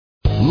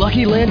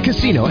Lucky Land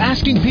Casino,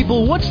 asking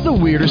people, what's the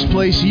weirdest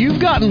place you've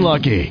gotten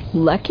lucky?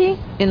 Lucky?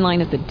 In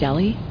line at the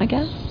deli, I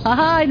guess?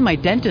 Aha, in my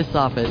dentist's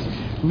office.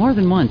 More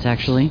than once,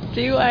 actually.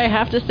 Do I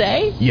have to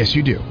say? Yes,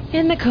 you do.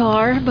 In the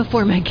car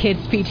before my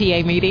kids'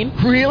 PTA meeting.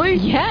 Really?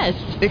 Yes.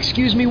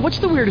 Excuse me, what's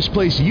the weirdest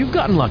place you've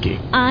gotten lucky?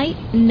 I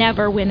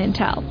never win and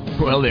tell.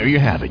 Well, there you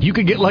have it. You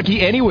can get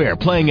lucky anywhere,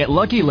 playing at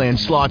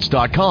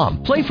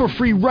LuckyLandSlots.com. Play for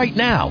free right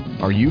now.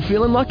 Are you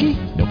feeling lucky?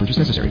 No purchase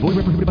necessary. Void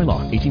where prohibited by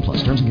law. 18 plus.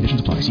 Terms and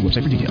conditions apply. See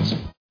website for details.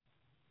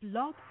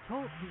 Blog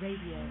Talk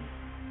Radio.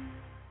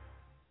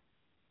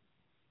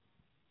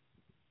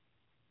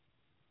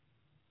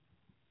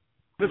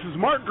 This is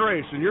Mark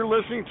Grace, and you're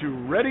listening to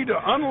Ready to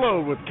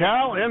Unload with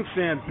Cal and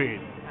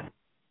Sandpete.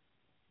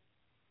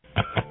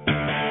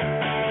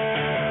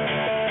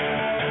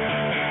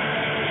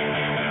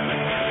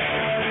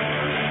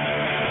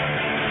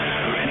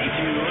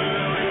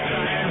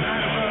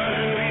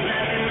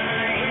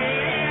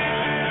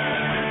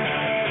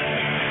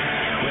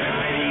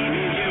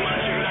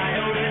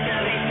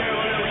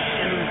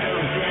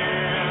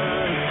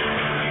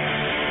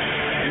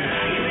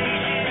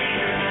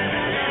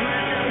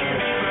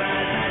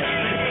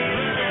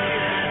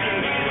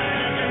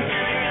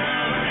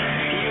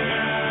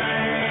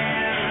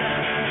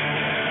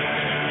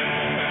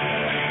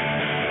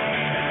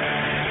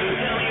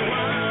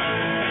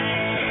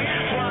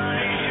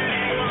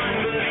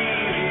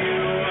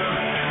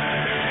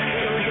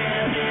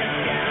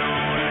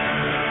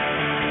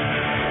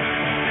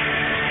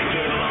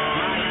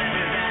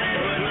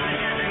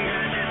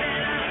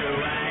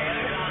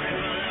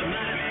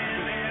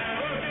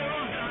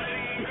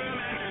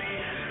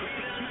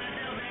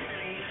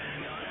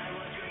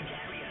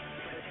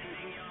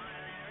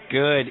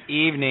 Good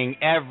evening,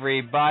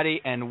 everybody,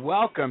 and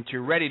welcome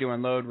to Ready to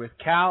Unload with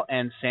Cal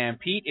and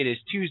Sandpete. It is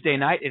Tuesday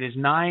night. It is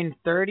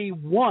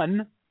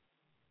 9:31.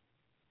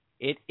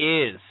 It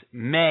is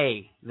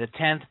May the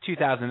 10th,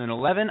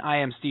 2011. I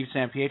am Steve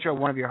Sampietro,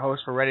 one of your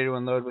hosts for Ready to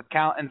Unload with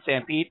Cal and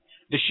Sandpete,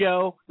 the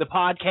show, the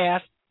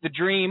podcast, the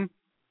dream,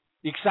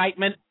 the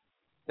excitement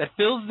that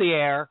fills the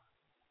air.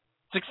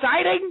 It's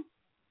exciting.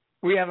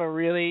 We have a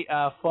really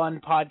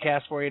fun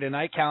podcast for you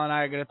tonight. Cal and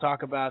I are going to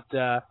talk about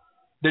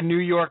the New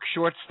York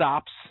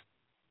shortstops,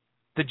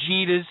 the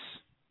Jetas,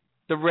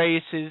 the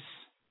Races,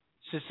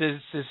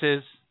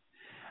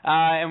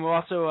 and we're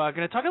also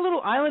going to talk a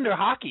little Islander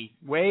hockey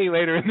way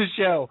later in the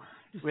show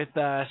with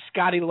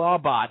Scottie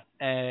Lawbot,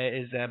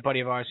 is a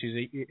buddy of ours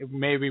who's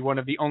maybe one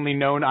of the only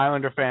known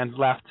Islander fans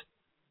left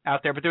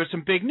out there. But there was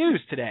some big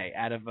news today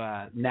out of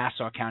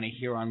Nassau County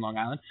here on Long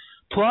Island.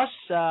 Plus,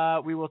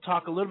 we will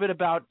talk a little bit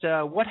about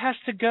what has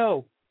to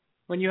go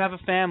when you have a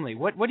family.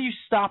 What do you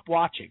stop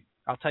watching?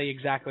 I'll tell you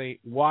exactly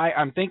why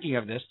I'm thinking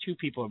of this. Two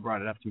people have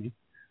brought it up to me.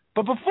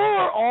 But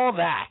before all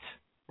that,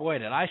 boy,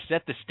 did I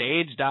set the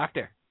stage,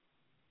 Doctor.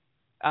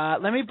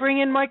 Let me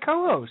bring in my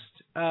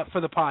co-host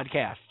for the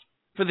podcast,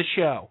 for the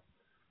show.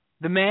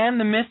 The man,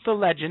 the myth, the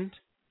legend.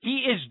 He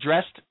is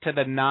dressed to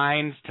the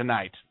nines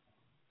tonight.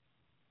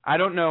 I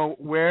don't know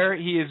where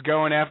he is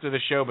going after the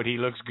show, but he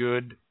looks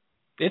good.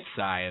 It's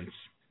science.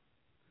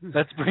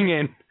 Let's bring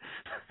in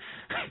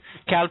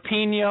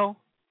Calpino,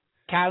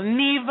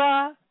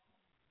 Calneva,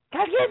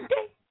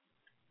 Caliente,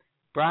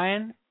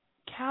 Brian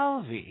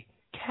Calvi.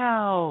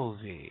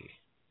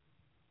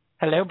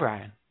 Hello,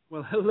 Brian.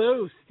 Well,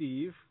 hello,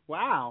 Steve.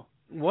 Wow.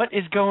 What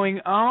is going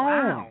on?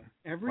 Wow.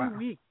 Every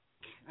week.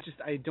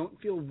 I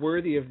don't feel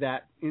worthy of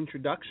that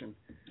introduction.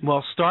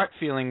 Well, start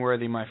feeling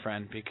worthy, my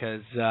friend,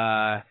 because, it's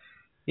a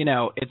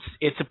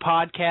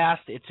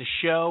podcast. It's a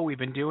show. We've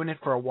been doing it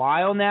for a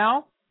while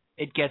now.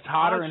 It gets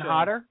hotter and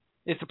hotter.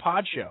 It's a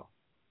pod show.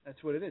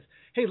 That's what it is.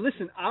 Hey,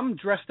 listen, I'm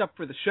dressed up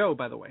for the show,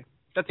 by the way.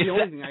 That's the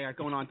only thing I got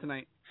going on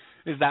tonight.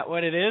 Is that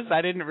what it is?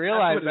 I didn't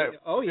realize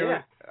that. Oh,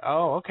 yeah.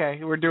 Oh,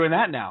 okay. We're doing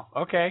that now.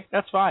 Okay,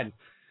 that's fine.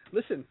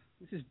 Listen,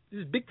 this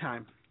is big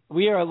time.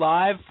 We are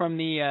live from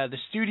the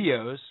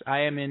studios. I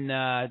am in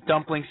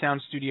Dumpling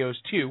Sound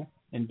Studios 2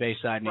 in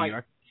Bayside, New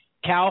York.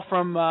 Cal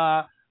from,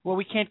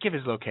 we can't give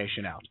his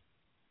location out.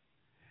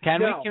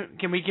 Can we?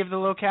 Can we give the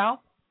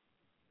locale?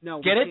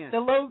 No, Get we it?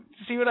 can't.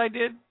 See what I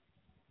did?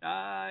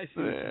 I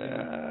see.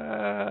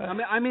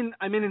 I'm in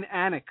an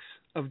annex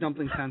of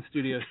Dumpling Sound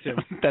Studios too.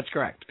 That's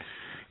correct.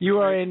 You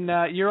are in.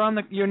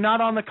 You're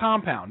not on the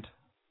compound,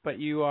 but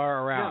you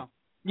are around. No.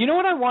 You know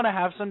what I want to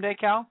have someday,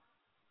 Cal?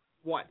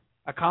 What?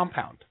 A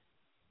compound.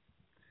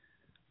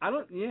 I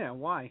don't. Yeah.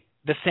 Why?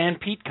 The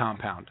Sandpete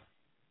compound.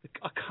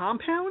 A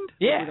compound?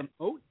 Yeah. With a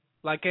moat?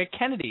 Like a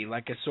Kennedy,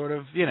 like a sort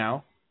of,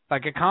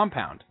 like a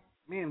compound.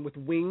 Man, with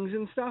wings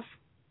and stuff?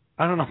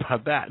 I don't know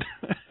about that.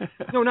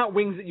 No, not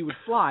wings that you would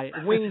fly.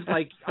 Wings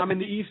like I'm in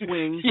the East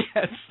Wing.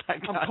 Yes,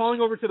 I'm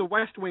calling over to the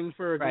West Wing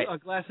for a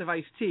glass of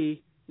iced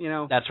tea.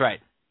 That's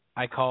right.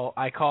 I call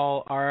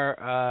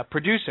our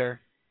producer,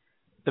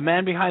 the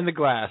man behind the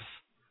glass.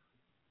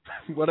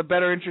 What a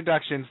better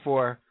introduction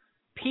for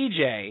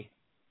PJ,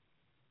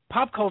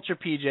 Pop Culture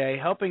PJ,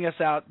 helping us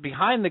out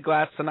behind the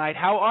glass tonight.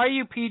 How are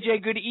you,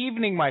 PJ? Good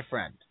evening, my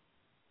friend.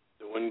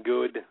 Doing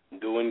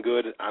Doing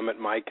good. I'm at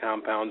my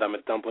compound. I'm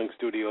at Dumpling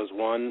Studios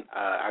 1,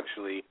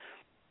 actually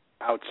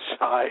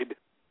outside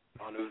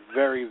on a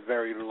very,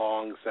 very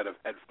long set of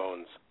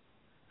headphones.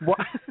 What?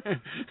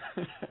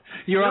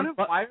 You're on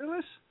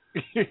wireless?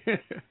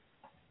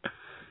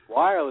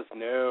 Wireless?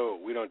 No,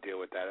 we don't deal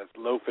with that. It's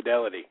low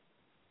fidelity.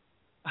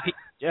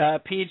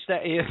 Peach,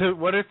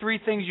 what are 3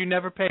 things you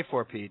never pay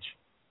for, Peach?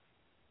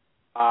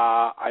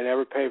 I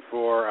never pay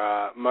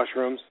for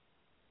mushrooms.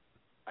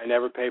 I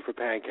never pay for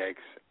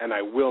pancakes, and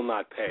I will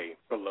not pay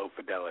for low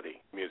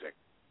fidelity music.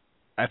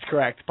 That's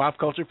correct. Pop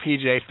Culture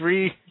PJ,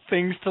 3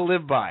 things to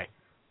live by.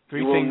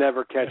 You will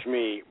never catch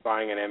me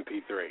buying an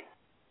MP3.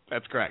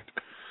 That's correct.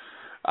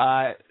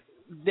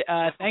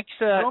 Thanks.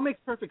 It all makes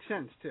perfect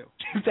sense, too.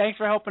 Thanks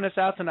for helping us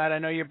out tonight. I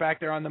know you're back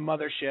there on the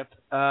mothership.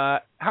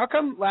 How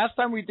come last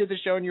time we did the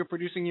show and you were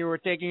producing, you were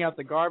taking out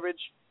the garbage?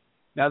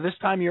 Now this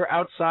time you're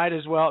outside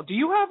as well. Do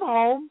you have a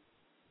home?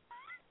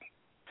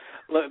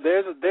 Look,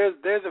 there's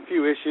a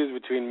few issues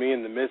between me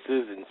and the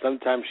missus, and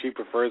sometimes she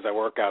prefers I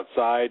work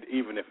outside,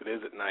 even if it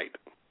is at night.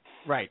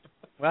 Right.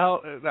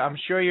 Well, I'm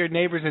sure your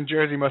neighbors in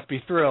Jersey must be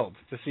thrilled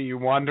to see you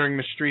wandering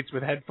the streets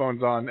with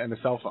headphones on and a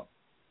cell phone.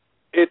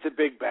 It's a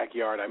big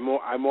backyard. I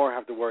more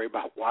have to worry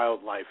about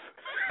wildlife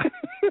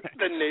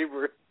than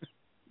neighbors.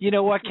 You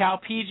know what, Cal?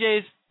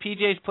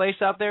 PJ's place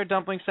out there,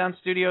 Dumpling Sound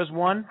Studios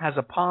 1, has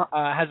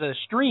a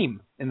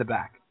stream in the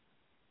back.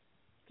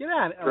 Get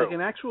at it, like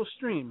an actual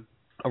stream.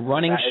 A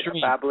running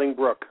stream. A babbling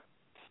brook.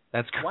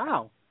 That's correct.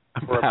 Wow.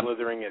 For a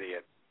blithering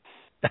idiot.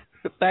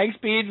 Thanks,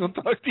 Pete. We'll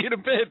talk to you in a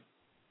bit.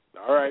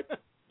 All right.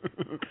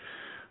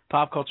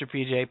 Pop Culture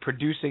PJ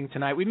producing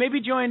tonight. We may be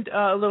joined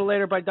a little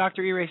later by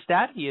Dr. E. Ray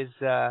Stat. He is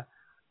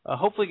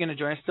hopefully going to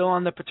join us. Still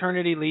on the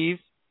paternity leave.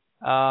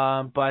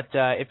 But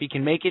if he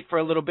can make it for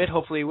a little bit,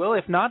 hopefully he will.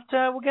 If not,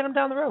 we'll get him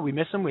down the road. We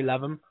miss him. We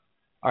love him.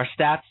 Our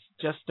stats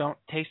just don't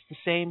taste the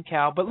same,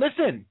 Cal. But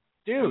listen,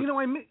 dude. You know,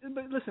 I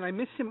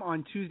miss him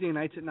on Tuesday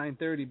nights at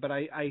 9:30, but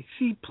I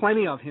see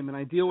plenty of him, and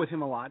I deal with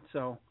him a lot,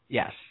 so.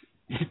 Yes.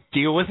 You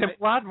deal with him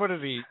a lot? What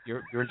is he?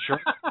 Your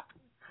insurance?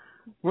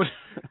 What?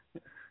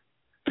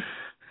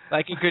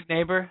 Like a good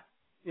neighbor?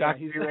 Yeah,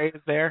 Dr. Ray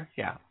is there?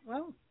 Yeah.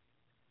 Well.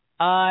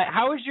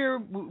 How is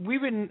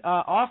we've been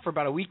off for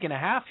about a week and a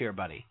half here,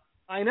 buddy.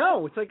 I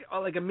know. It's like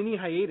a mini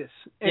hiatus.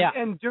 And, yeah.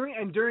 And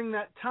during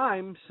that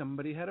time,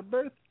 somebody had a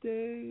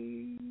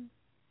birthday.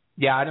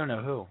 Yeah, I don't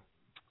know who.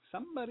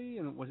 Somebody,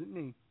 and it wasn't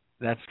me.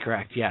 That's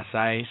correct. Yes,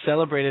 I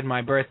celebrated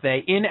my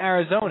birthday in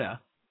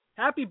Arizona.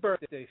 Happy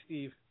birthday,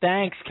 Steve.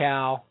 Thanks,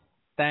 Cal.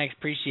 Thanks,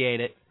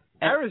 appreciate it.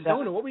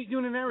 Arizona? What were you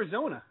doing in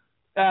Arizona?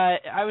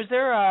 I was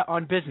there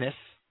on business,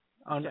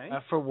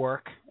 for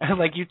work.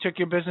 Like you took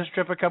your business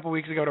trip a couple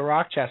weeks ago to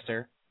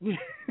Rochester.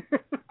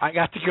 I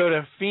got to go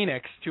to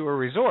Phoenix to a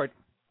resort.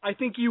 I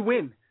think you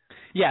win.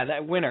 Yeah,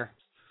 that winner.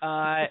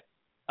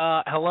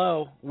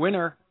 Hello,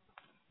 winner.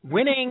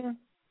 Winning.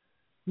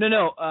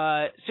 No,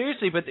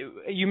 seriously, but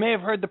you may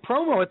have heard the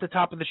promo at the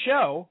top of the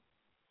show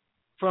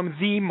from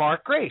the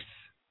Mark Grace.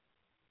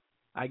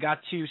 I got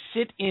to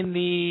sit in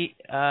the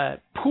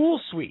pool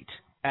suite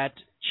at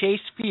Chase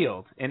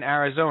Field in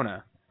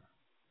Arizona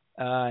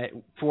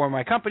for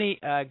my company.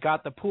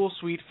 Got the pool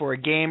suite for a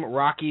game,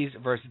 Rockies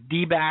versus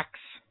D-backs,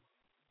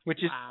 which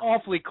is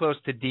awfully close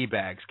to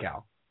D-bags,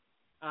 Cal.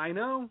 I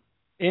know.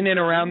 In and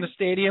around the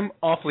stadium,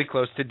 awfully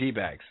close to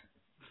D-bags.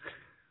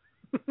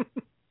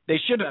 They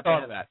should have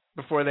thought of that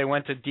before they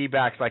went to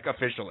D-backs, like,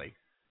 officially.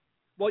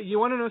 Well, you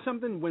want to know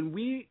something? When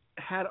we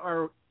had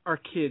our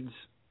kids,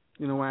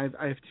 you know, I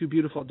have 2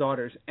 beautiful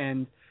daughters,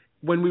 and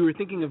when we were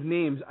thinking of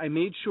names, I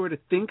made sure to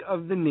think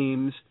of the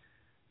names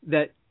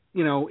that,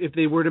 you know, if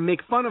they were to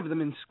make fun of them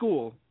in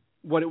school,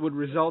 what it would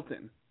result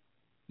in.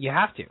 You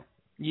have to.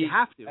 You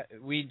have to.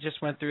 We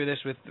just went through this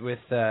with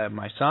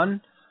my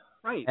son.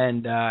 Right.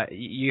 And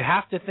you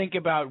have to think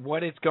about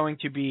what it's going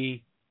to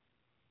be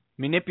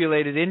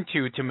manipulated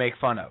into to make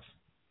fun of.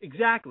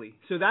 Exactly.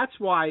 So that's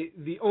why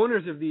the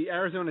owners of the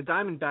Arizona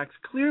Diamondbacks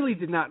clearly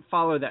did not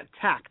follow that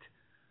tact.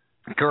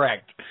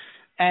 Correct.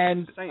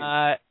 And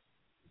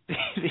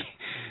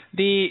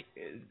the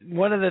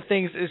one of the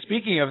things,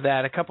 speaking of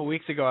that, a couple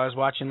weeks ago I was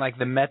watching like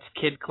the Mets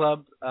Kids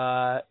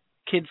Clubhouse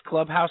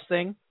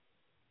thing,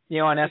 you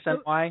know, on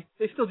SNY.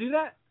 They still do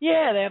that?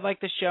 Yeah, they have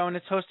like the show, and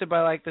it's hosted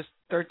by like this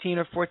 13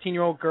 or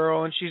 14-year-old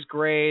girl, and she's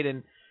great,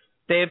 and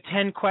they have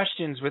 10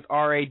 questions with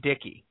R.A.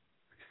 Dickey.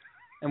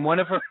 And one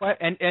of her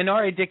and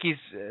R.A. Dickey's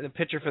the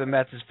pitcher for the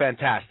Mets is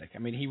fantastic. I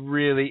mean, he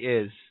really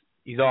is.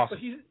 He's awesome.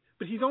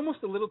 But he's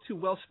almost a little too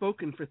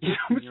well-spoken for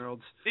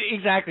 13-year-olds.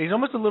 Exactly. He's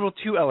almost a little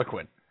too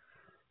eloquent.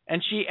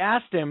 And she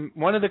asked him,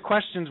 one of the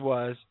questions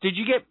was, did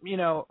you get, you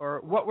know, or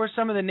what were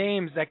some of the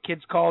names that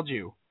kids called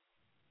you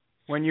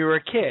when you were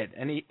a kid?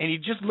 And he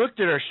just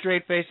looked at her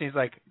straight face, and he's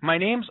like, my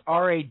name's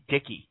R.A.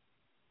 Dickey.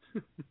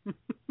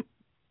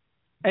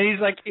 And he's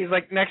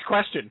like, next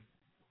question.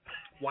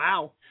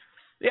 Wow.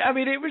 Yeah, I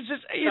mean, it was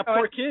just, you know,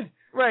 poor kid.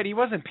 Right, he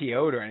wasn't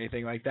PO'd or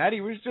anything like that.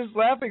 He was just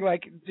laughing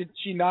like, did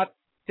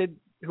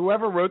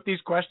whoever wrote these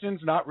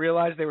questions not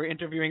realize they were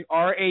interviewing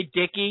R.A.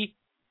 Dickey?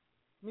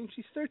 I mean,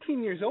 she's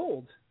 13 years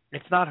old.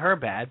 It's not her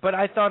bad, but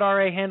I thought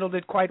R.A. handled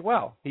it quite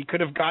well. He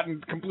could have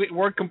gotten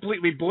word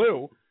completely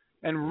blue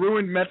and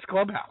ruined Mets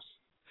Clubhouse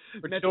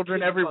for Mets children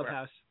Kids everywhere.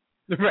 Clubhouse.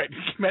 Right,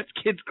 Mets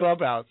Kids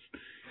Clubhouse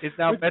is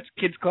now Mets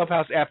Kids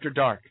Clubhouse After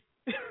Dark.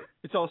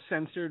 It's all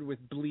censored with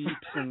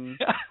bleeps and...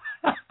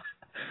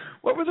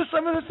 What were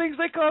some of the things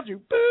they called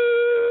you?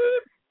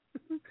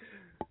 Boop!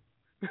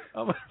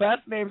 Oh, my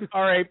last name's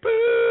R.A.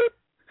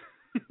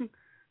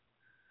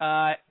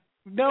 Boop!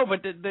 No,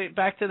 but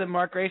back to the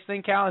Mark Grace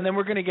thing, Cal, and then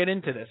we're going to get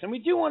into this. And we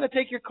do want to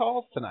take your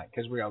calls tonight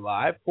because we are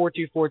live,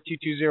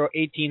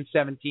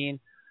 424-220-1817.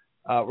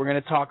 We're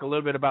going to talk a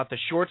little bit about the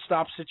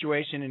shortstop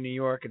situation in New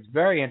York. It's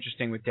very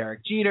interesting with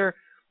Derek Jeter,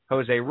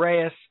 Jose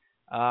Reyes.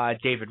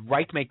 David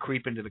Wright may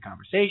creep into the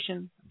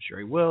conversation. I'm sure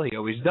he will. He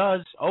always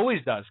does. Always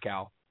does,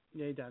 Cal.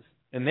 Yeah, he does.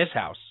 In this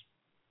house.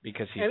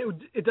 Because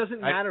it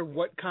doesn't matter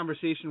what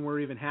conversation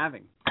we're even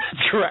having.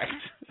 Correct.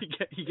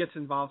 He gets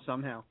involved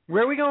somehow.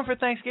 Where are we going for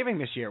Thanksgiving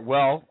this year?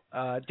 Well,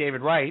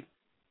 David Wright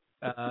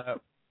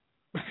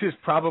is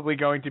probably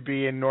going to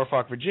be in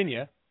Norfolk,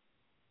 Virginia,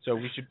 so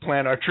we should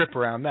plan our trip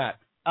around that.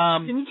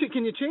 Can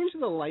you change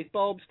the light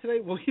bulbs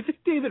today? Well, you think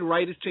David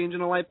Wright is changing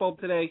a light bulb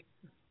today?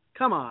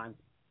 Come on.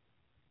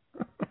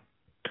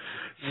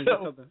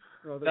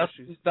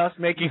 Thus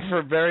making for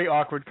a very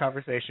awkward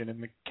conversation in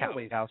the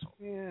Callaway household.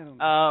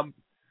 Yeah,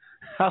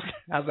 how's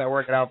that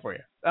working out for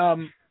you?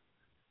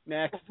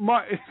 Next.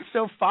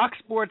 So Fox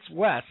Sports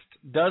West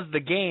does the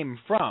game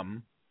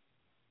from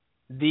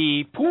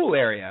the pool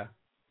area,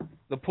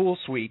 the pool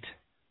suite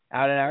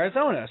out in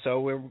Arizona. So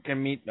we're going to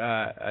meet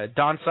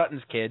Don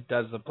Sutton's kid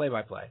does the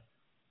play-by-play,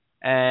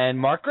 and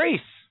Mark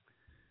Grace.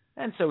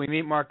 And so we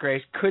meet Mark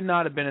Grace. Could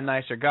not have been a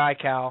nicer guy,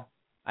 Cal.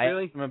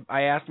 Really?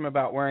 I asked him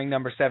about wearing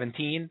number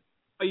 17.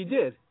 Oh, you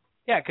did?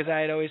 Yeah, because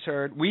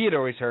we had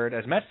always heard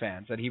as Met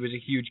fans that he was a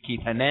huge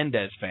Keith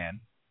Hernandez fan.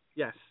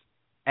 Yes.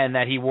 And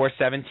that he wore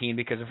 17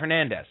 because of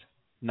Hernandez.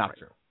 Not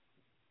true.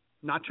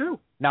 Not true?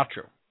 Not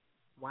true.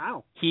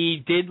 Wow.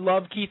 He did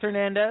love Keith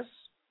Hernandez.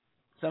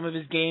 Some of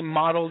his game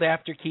modeled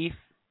after Keith,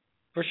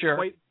 for sure.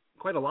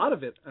 Quite a lot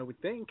of it, I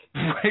would think.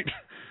 Right.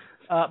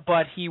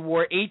 But he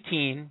wore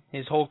 18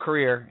 his whole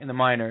career in the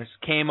minors.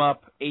 Came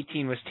up,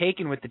 18 was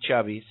taken with the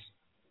Chubbies.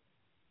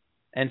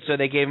 And so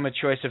they gave him a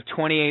choice of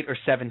 28 or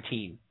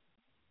 17.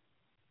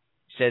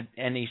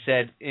 He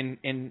said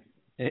in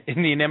the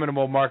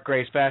inimitable Mark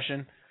Grace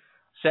fashion,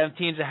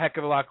 17's a heck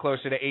of a lot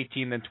closer to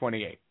 18 than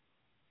 28.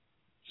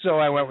 So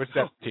I went with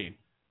 17.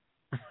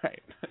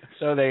 Right.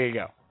 So there you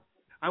go.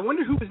 I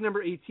wonder who was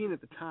number 18 at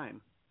the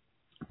time.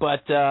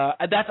 But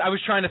I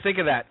was trying to think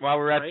of that while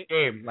we were at the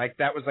game. Like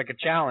that was like a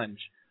challenge.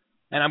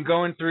 And I'm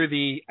going through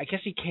I guess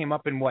he came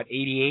up in what,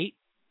 88?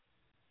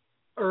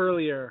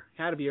 Earlier.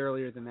 Had to be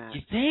earlier than that.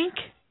 You think?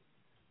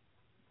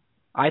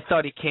 I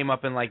thought he came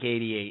up in like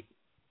 88.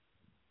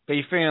 But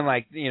you're feeling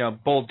like,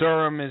 Bull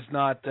Durham is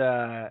not,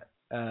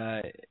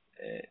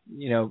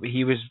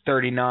 he was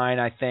 39,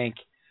 I think.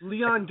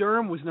 Leon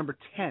Durham was number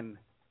 10.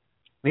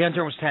 Leon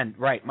Durham was 10.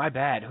 Right, my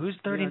bad. Who's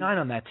 39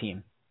 on that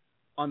team?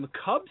 On the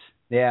Cubs?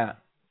 Yeah.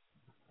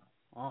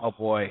 Oh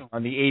boy.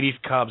 On the 80s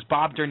Cubs.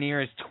 Bob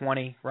Dernier is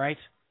 20, right?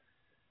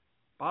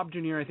 Bob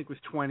Dernier, I think, was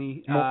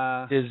 20.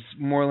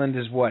 Moreland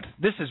is what?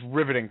 This is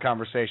riveting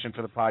conversation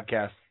for the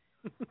podcast.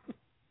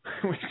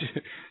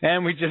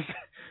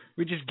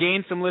 we just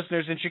gained some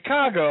listeners in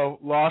Chicago,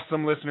 lost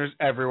some listeners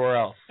everywhere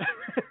else.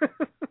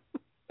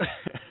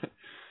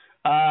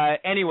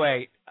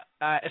 Anyway,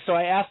 so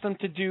I asked him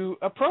to do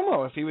a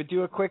promo, if he would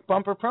do a quick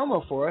bumper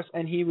promo for us,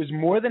 and he was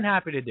more than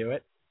happy to do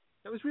it.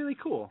 That was really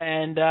cool.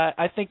 And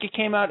I think it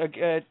came out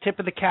a tip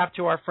of the cap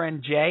to our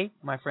friend Jay,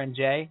 my friend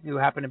Jay, who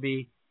I happen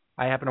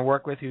to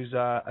work with, who's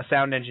a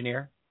sound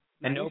engineer.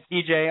 Nice. And no,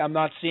 PJ, I'm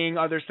not seeing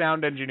other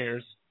sound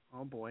engineers.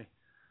 Oh, boy.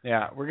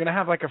 Yeah, we're going to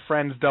have like a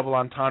friend's double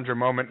entendre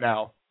moment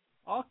now.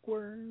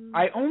 Awkward.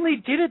 I only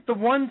did it the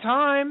one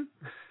time.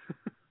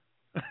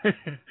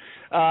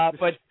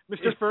 But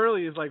Mr.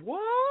 Furley is like, what?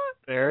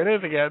 There it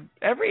is again.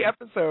 Every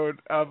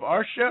episode of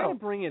our show. We gotta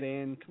bring it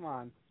in. Come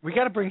on. We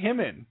got to bring him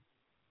in.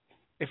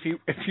 If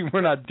he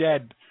were not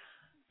dead,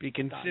 be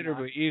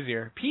considerably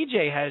easier.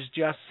 PJ has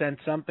just sent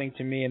something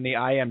to me in the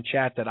IM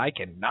chat that I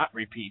cannot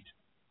repeat.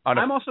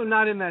 I'm also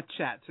not in that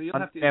chat, so you'll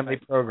have to family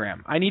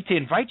program. I need to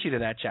invite you to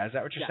that chat. Is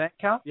that what you're saying,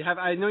 Cal?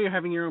 I know you're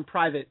having your own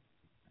private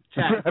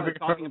chat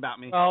talking about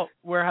me. Well,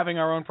 we're having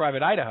our own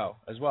private Idaho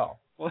as well.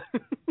 But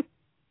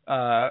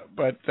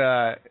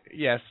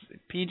yes,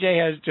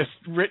 PJ has just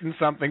written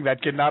something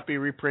that cannot be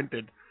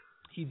reprinted.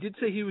 He did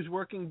say he was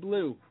working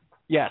blue.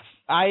 Yes,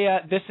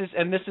 this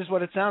is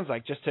what it sounds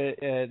like.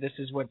 This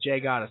is what Jay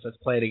got us. Let's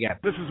play it again.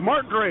 This is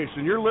Mark Grace,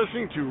 and you're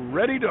listening to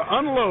Ready to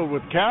Unload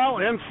with Cal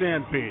and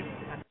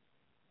Sanpete.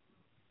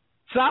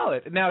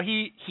 Solid. Now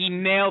he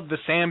nailed the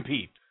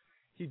Sanpete.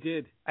 He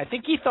did. I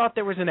think he thought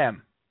there was an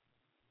M.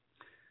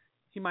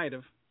 He might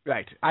have.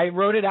 Right. I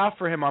wrote it out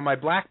for him on my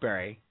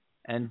BlackBerry,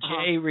 and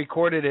Jay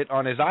recorded it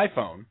on his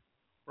iPhone.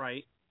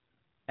 Right.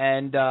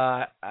 And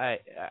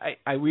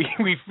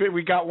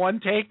we got one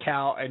take,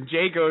 Cal, and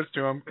Jay goes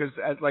to him because,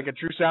 as like a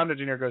true sound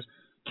engineer, goes,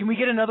 "Can we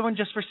get another one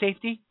just for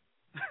safety?"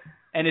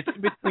 and it's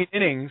in between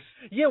innings.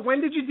 Yeah,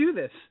 when did you do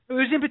this? It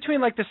was in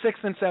between like the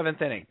 6th and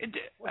 7th inning.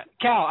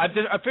 Cal, I've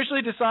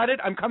officially decided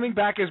I'm coming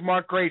back as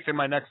Mark Grace in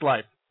my next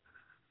life.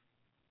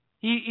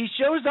 He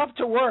shows up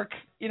to work,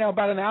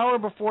 about an hour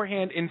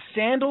beforehand in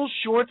sandals,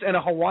 shorts, and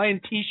a Hawaiian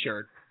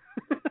T-shirt.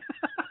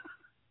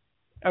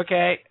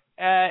 Okay,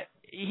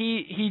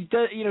 he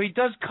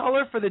does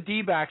color for the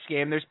D-backs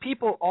game. There's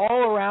people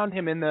all around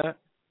him in the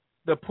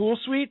pool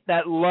suite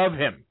that love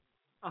him.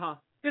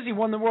 Because he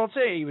won the World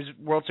Series. He was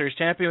World Series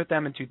champion with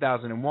them in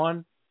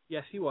 2001.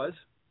 Yes, he was.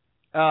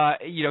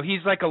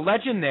 He's like a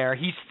legend there.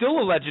 He's still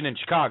a legend in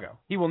Chicago.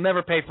 He will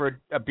never pay for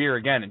a beer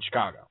again in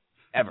Chicago,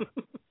 ever.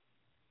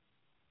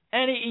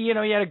 And he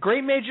had a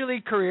great major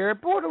league career.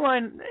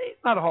 Borderline,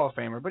 not a Hall of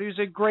Famer, but he was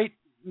a great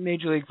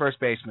major league first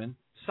baseman.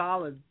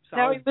 Solid.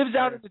 Now he lives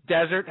out in the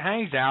desert,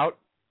 hangs out,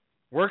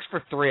 works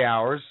for 3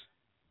 hours,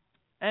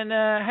 and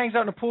hangs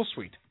out in a pool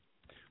suite.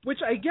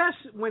 Which I guess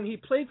when he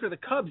played for the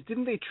Cubs,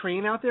 didn't they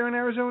train out there in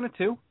Arizona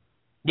too?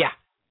 Yeah.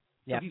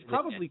 So he's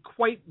probably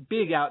quite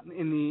big out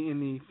in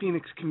the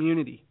Phoenix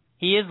community.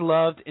 He is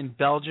loved in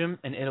Belgium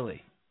and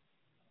Italy.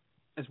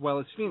 As well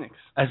as Phoenix.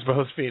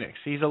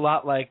 He's a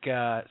lot like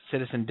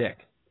Citizen Dick.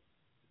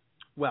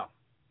 Well.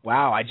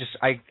 Wow, I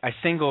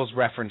singles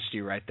referenced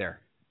you right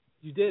there.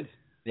 You did.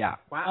 Yeah.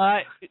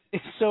 Wow.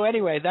 So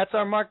anyway, that's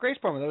our Mark Grace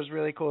promo. That was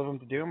really cool of him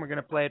to do, and we're going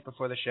to play it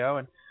before the show,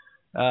 and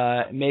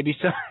maybe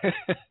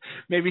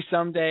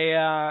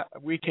someday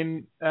we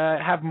can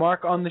have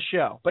Mark on the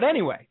show. But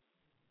anyway.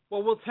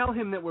 Well, we'll tell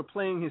him that we're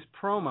playing his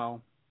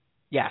promo.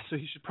 Yes. So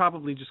he should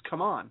probably just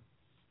come on.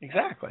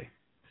 Exactly.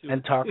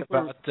 And talk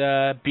about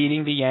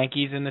beating the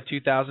Yankees in the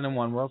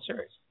 2001 World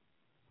Series.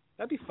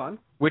 That'd be fun.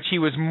 Which he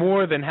was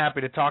more than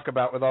happy to talk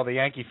about with all the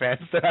Yankee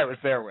fans that I was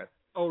there with.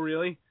 Oh,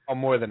 really? Oh,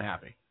 more than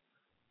happy.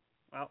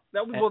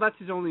 Well, that's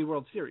his only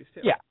World Series,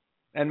 too. Yeah.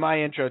 And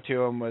my intro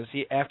to him was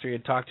after he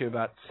had talked to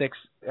about 6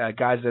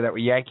 guys there that were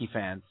Yankee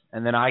fans,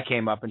 and then I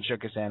came up and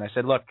shook his hand. I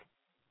said, look,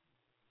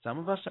 some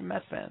of us are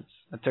Met fans.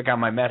 I took out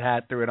my Met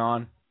hat, threw it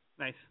on.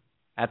 Nice.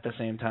 At the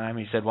same time,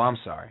 he said, well, I'm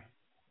sorry.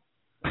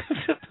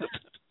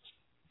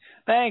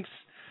 Thanks.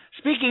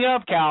 Speaking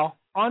of, Cal,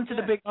 on to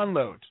the big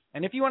unload.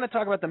 And if you want to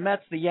talk about the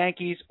Mets, the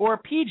Yankees, or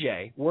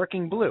PJ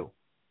working blue,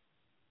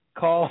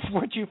 call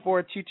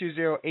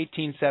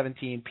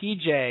 424-220-1817.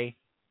 PJ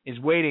is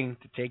waiting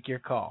to take your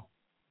call.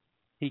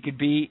 He could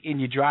be in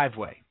your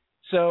driveway.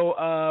 So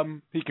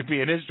he could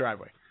be in his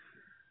driveway.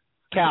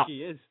 Cal,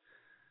 he is.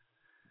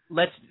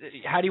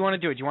 How do you want to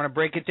do it? Do you want to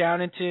break it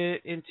down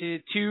into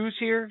twos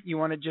here? You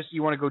want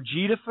to go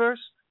Jeter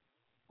first,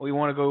 or you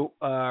want to go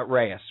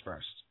Reyes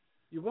first?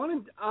 You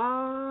want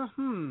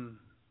to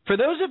For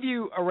those of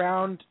you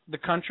around the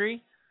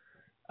country,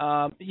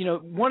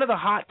 one of the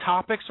hot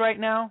topics right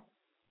now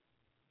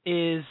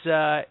is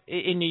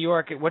in New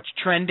York. What's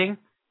trending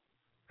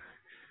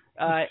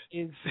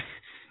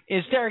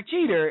is Derek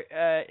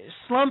Jeter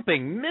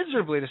slumping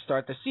miserably to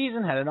start the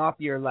season. Had an off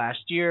year last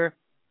year.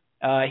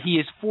 He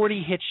is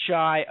 40 hits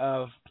shy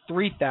of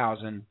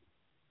 3,000.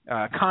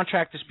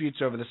 Contract disputes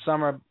over the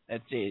summer.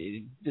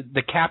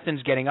 The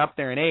captain's getting up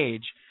there in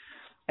age.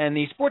 And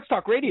the Sports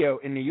Talk Radio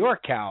in New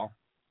York, Cal,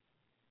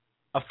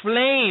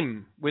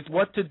 aflame with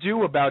what to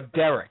do about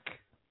Derek.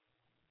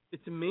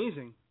 It's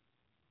amazing.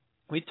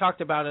 We talked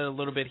about it a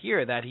little bit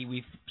here, that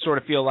we sort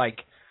of feel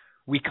like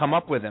we come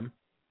up with him.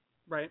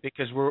 Right.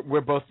 Because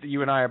we're both,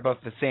 you and I are both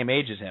the same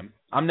age as him.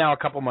 I'm now a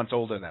couple months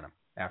older than him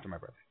after my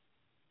birthday.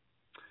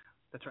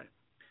 That's right.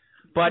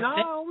 But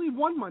only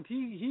 1 month.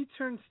 He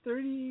turns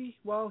 30.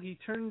 Well, he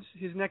turns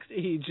his next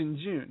age in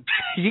June.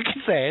 You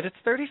can say it. It's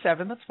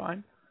 37. That's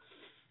fine.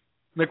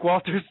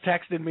 McWalters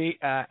texted me,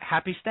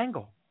 happy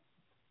Stengel.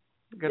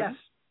 Yes.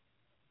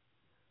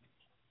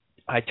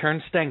 I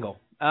turned Stengel,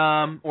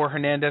 or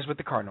Hernandez with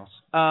the Cardinals.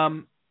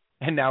 And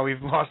now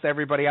we've lost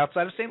everybody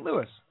outside of St.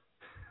 Louis.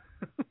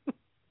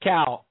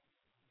 Cal,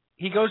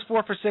 he goes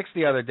 4 for 6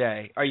 the other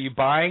day. Are you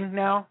buying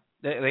now?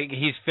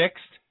 He's fixed?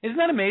 Isn't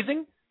that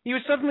amazing? He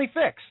was suddenly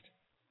fixed.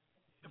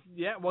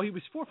 Yeah, well, he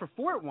was 4 for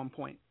 4 at one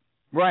point.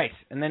 Right,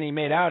 and then he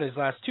made out his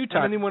last 2 times.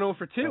 And then he went 0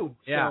 for 2,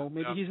 yeah. So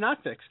maybe he's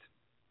not fixed.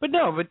 But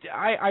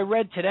I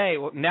read today,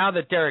 now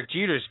that Derek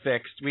Jeter's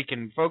fixed, we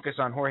can focus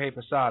on Jorge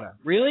Posada.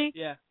 Really?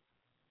 Yeah.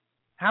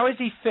 How is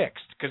he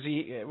fixed? Because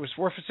he was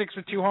 4 for 6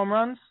 with 2 home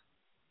runs?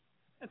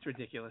 That's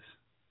ridiculous.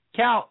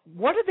 Cal,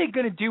 what are they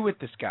going to do with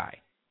this guy?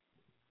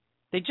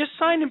 They just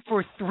signed him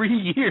for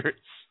 3 years.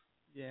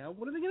 Yeah,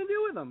 what are they going to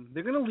do with him?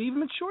 They're going to leave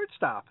him at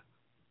shortstop.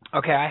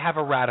 Okay, I have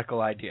a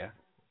radical idea.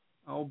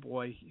 Oh,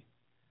 boy.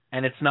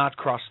 And it's not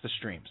cross the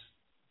streams.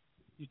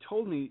 You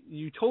told me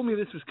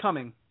this was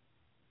coming.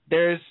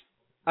 There's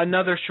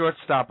another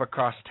shortstop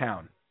across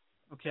town.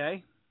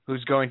 Okay.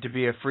 Who's going to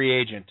be a free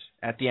agent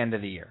at the end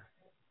of the year.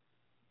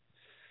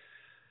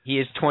 He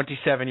is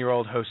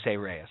 27-year-old Jose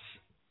Reyes.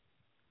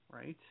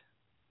 Right.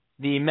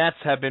 The Mets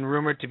have been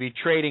rumored to be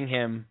trading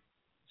him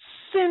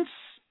since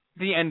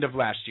the end of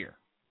last year.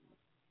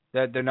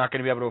 That they're not going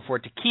to be able to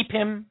afford to keep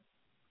him.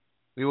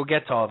 We will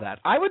get to all that.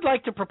 I would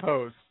like to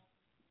propose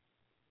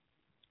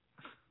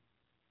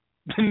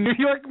The New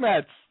York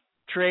Mets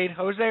trade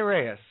Jose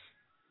Reyes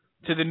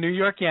to the New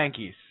York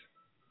Yankees.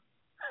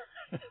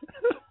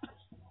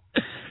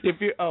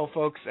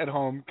 Folks at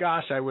home,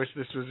 gosh, I wish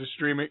this was a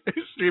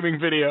streaming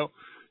video.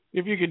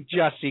 If you could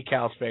just see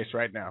Cal's face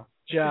right now.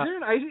 Is there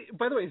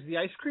by the way, is the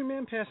ice cream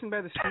man passing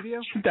by the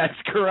studio? That's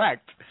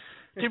correct.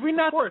 Did we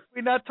not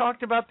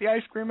talked about the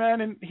ice cream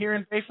man here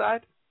in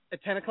Bayside?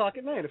 At 10 o'clock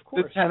at night, of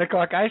course. The 10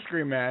 o'clock ice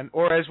cream man,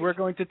 or as we're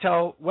going to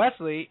tell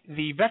Wesley,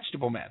 the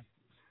vegetable man.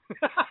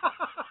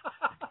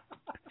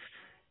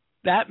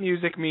 That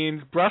music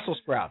means Brussels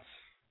sprouts.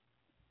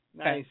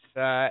 Nice.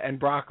 And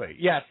broccoli.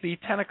 Yes, the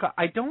 10 o'clock.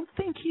 I don't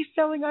think he's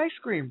selling ice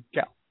cream,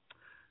 Cal.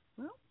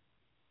 Well,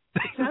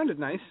 it sounded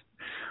nice.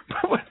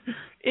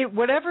 But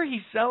whatever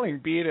he's selling,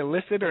 be it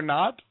illicit or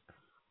not,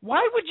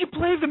 why would you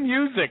play the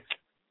music?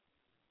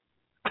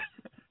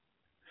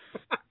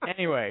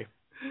 Anyway,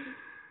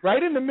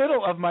 right in the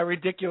middle of my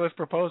ridiculous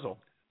proposal.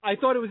 I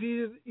thought it was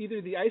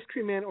either the ice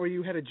cream man or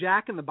you had a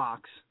Jack in the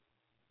Box.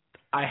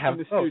 I have in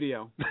the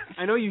studio.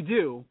 I know you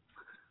do.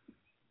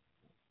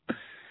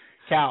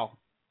 Cal.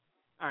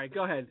 All right,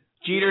 go ahead.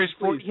 Jeter is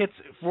 40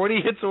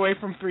 hits away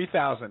from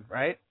 3,000,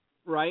 right?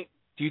 Right.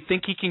 Do you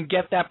think he can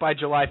get that by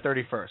July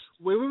 31st?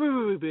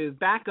 Wait.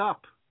 Back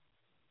up.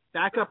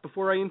 Back up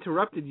before I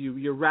interrupted you,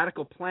 your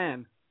radical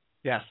plan.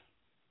 Yes.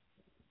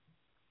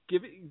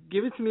 Give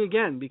it to me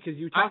again, because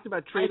you talked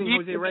about trading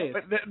Jose Reyes.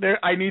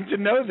 I need to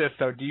know this,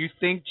 though. Do you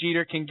think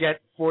Jeter can get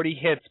 40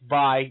 hits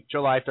by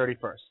July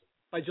 31st?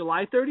 By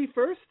July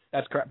 31st?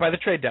 That's correct. By the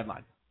trade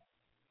deadline.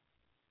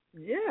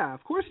 Yeah,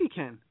 of course he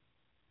can.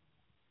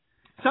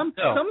 Some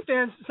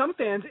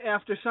fans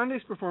after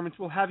Sunday's performance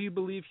will have you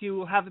believe he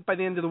will have it by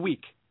the end of the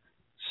week.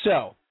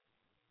 So,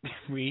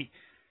 we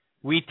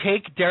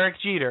take Derek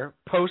Jeter,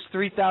 post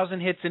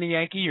 3,000 hits in a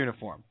Yankee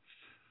uniform.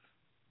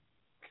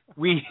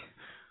 We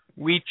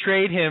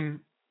trade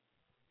him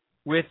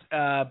with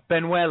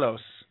Benuelos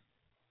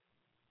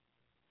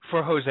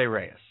for Jose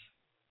Reyes.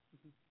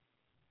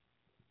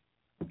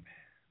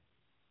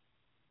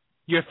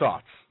 Your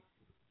thoughts?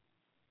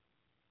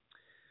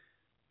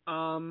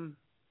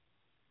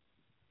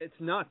 It's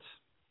nuts.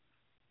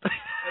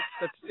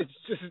 It's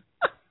just.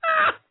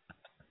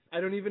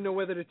 I don't even know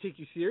whether to take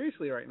you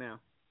seriously right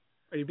now.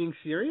 Are you being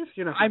serious?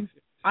 You're not.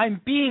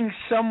 I'm being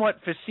somewhat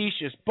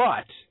facetious,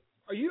 but.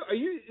 Are you?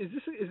 Is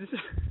this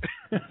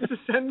a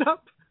send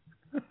up?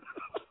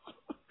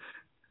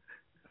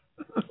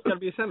 It's gotta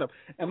be a send up.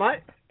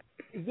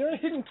 Is there a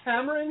hidden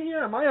camera in here?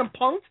 Am I on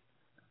Punk'd?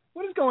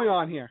 What is going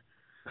on here?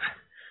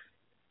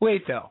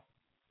 Wait though.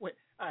 Wait.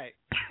 All right.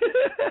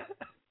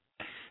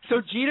 So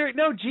Jeter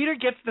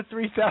gets the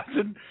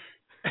 3,000.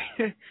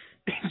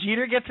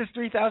 Jeter gets his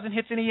 3,000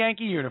 hits in a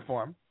Yankee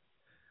uniform.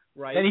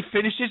 Right. And he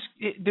finishes.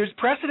 There's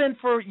precedent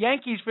for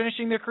Yankees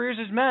finishing their careers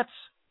as Mets.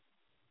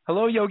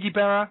 Hello, Yogi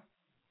Berra.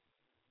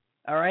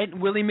 All right.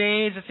 Willie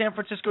Mays, a San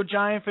Francisco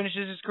Giant,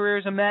 finishes his career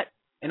as a Met.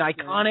 An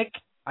iconic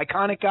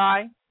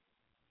guy.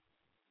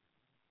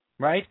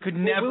 Right? Could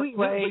never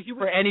play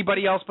for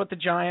anybody else but the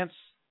Giants.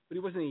 But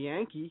he wasn't a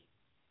Yankee.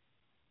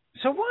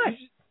 So what?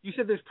 You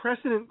said there's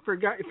precedent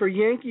for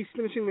Yankees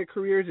finishing their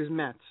careers as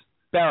Mets.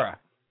 Berra.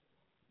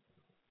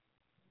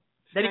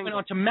 Then he went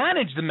on to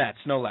manage the Mets,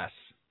 no less.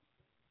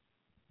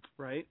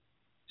 Right.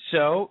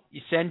 So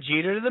you send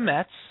Jeter to the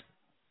Mets.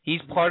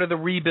 He's part of the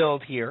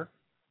rebuild here.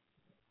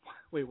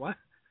 Wait, what?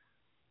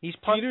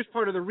 Jeter's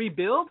part of the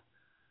rebuild?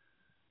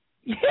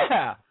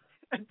 Yeah.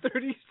 At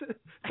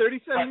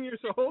 37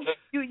 years old?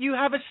 You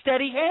have a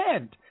steady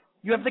hand.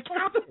 You have the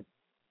capital.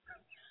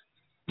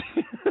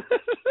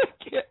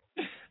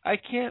 I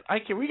can't.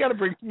 We got to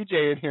bring PJ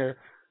in here,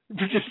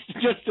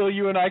 just so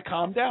you and I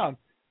calm down.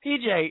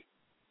 PJ,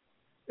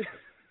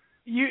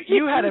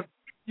 you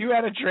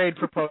had a trade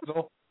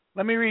proposal.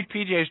 Let me read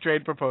PJ's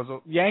trade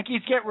proposal.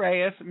 Yankees get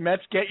Reyes,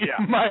 Mets get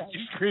my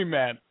ice cream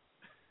man.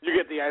 You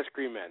get the ice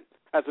cream man.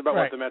 That's about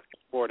what the Mets can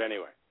afford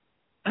anyway.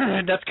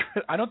 That's.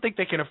 I don't think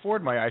they can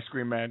afford my ice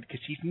cream man because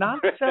he's not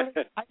selling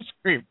ice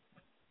cream.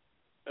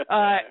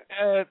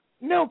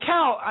 No,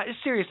 Cal.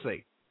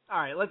 Seriously. All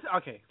right, let's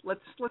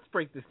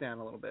break this down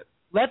a little bit.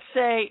 Let's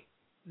say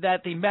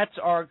that the Mets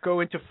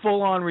go into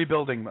full-on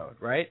rebuilding mode,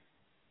 right?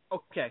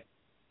 Okay.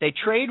 They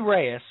trade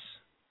Reyes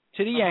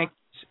to the Yankees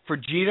for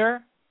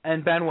Jeter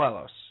and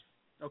Benuelos.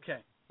 Okay.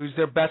 Who's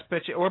their best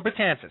pitcher? Or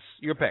Betances,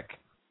 your pick.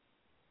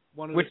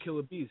 One of the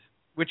Killer Bees.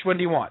 Which one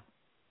do you want?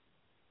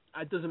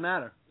 It doesn't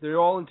matter. They're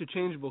all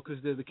interchangeable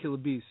because they're the Killer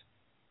Bees.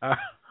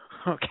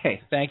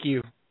 Okay, thank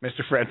you,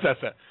 Mr.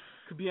 Francesa.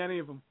 Could be any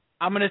of them.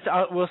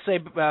 We'll say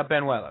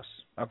Benuelos.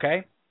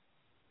 Okay,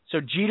 so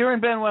Jeter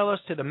and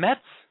Benuelos to the Mets,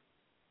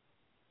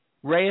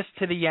 Reyes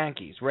to the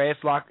Yankees.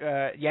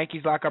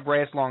 Yankees lock up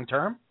Reyes long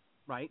term.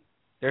 Right.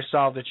 They're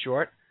solved at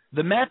short.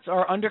 The Mets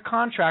are under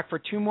contract for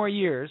 2 more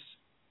years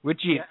with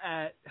Jeter.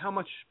 At how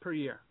much per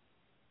year?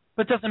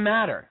 But it doesn't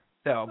matter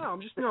though.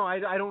 No,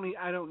 I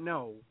don't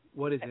know.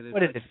 What is it?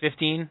 What is it?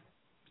 15?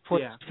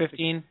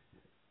 15.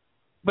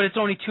 But it's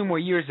only 2 more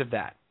years of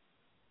that.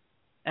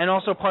 And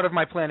also part of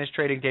my plan is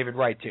trading David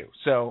Wright too.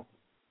 So.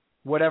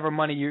 whatever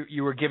money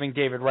you were giving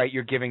David Wright,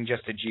 you're giving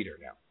just to Jeter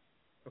now.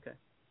 Okay.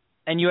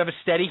 And you have a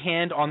steady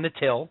hand on the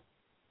till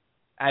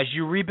as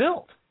you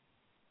rebuild.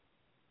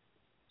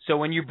 So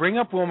when you bring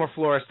up Wilmer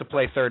Flores to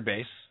play third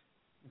base,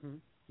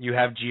 you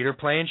have Jeter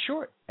playing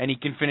short, and he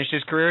can finish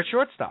his career at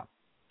shortstop.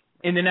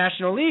 In the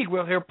National League,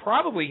 well, he'll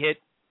probably hit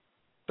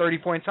 30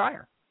 points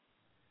higher.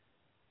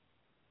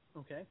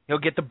 Okay. He'll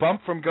get the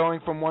bump from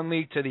going from one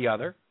league to the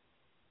other.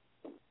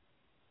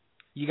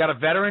 You got a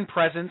veteran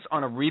presence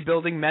on a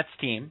rebuilding Mets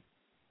team,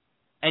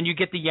 and you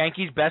get the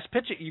Yankees' best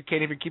pitcher. You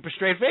can't even keep a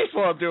straight face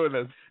while I'm doing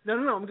this. No,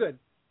 I'm good.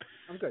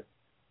 I'm good.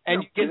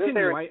 And no, isn't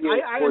there a game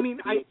where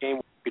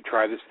you could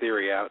try this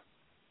theory out?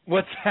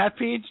 What's that,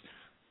 Peach?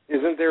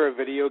 Isn't there a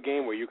video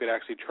game where you could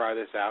actually try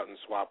this out and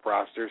swap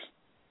rosters?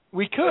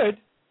 We could.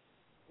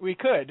 We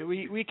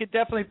could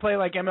definitely play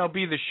like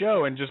MLB The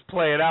Show and just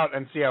play it out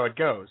and see how it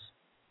goes.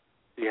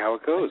 See how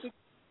it goes.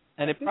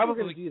 And it we're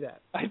probably gonna do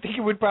that. I think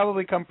it would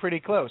probably come pretty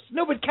close.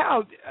 No, but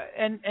Cal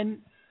and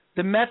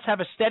the Mets have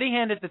a steady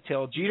hand at the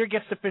till. Jeter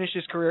gets to finish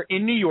his career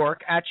in New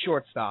York at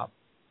shortstop.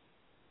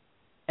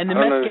 And the I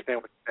don't Mets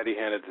understand what steady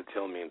hand at the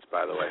till means,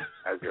 by the way,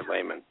 as your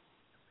layman.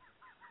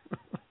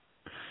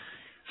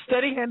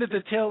 Steady hand at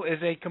the till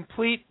is a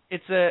complete.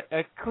 It's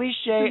a cliche.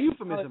 It's a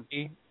euphemism.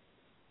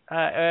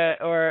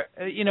 Or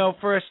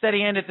for a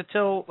steady hand at the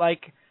till,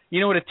 like you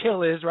know what a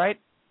till is, right?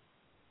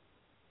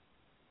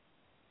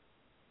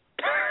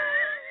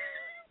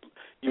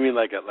 You mean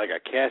like a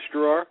cash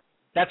drawer?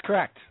 That's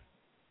correct.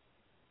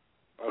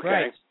 Okay.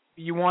 Right.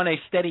 You want a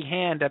steady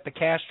hand at the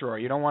cash drawer.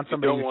 You don't want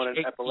somebody. You don't want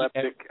an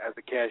epileptic as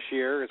a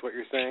cashier, is what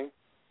you're saying?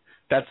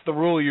 That's the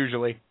rule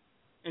usually.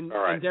 And, all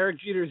right. And Derek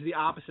Jeter is the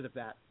opposite of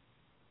that.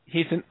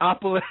 He's the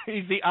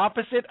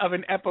opposite of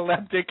an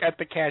epileptic at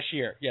the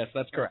cashier. Yes,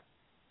 that's correct.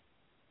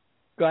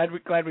 Glad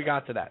we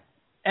got to that.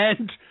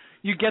 And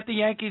you get the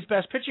Yankees'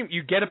 best pitching.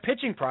 You get a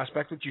pitching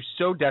prospect, which you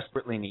so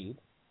desperately need.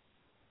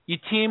 You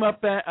team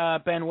up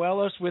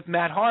Banuelos with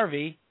Matt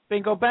Harvey.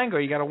 Bingo, bango.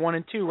 You got a 1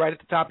 and 2 right at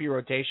the top of your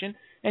rotation.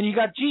 And you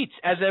got Jeets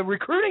as a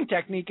recruiting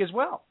technique as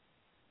well.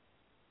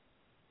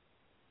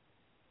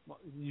 Well,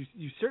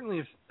 you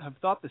certainly have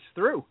thought this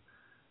through.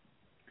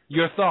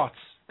 Your thoughts,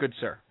 good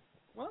sir.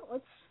 Well,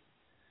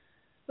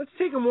 let's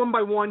take them one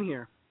by one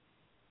here.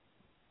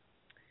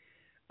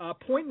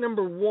 Point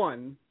number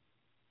one,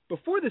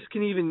 before you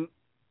can even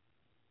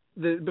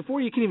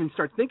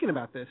start thinking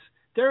about this,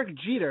 Derek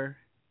Jeter,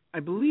 I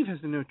believe, has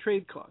the no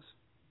trade clause.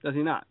 Does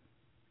he not?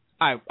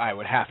 I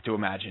would have to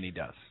imagine he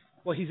does.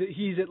 Well,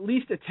 he's at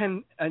least a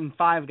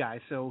 10-5 guy,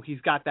 so he's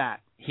got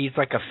that. He's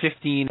like a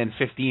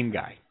 15-15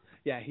 guy.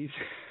 Yeah, he's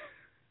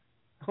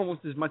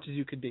almost as much as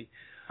you could be.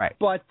 Right.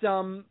 But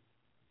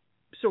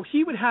so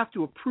he would have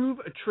to approve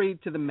a trade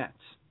to the Mets.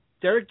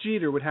 Derek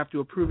Jeter would have to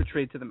approve a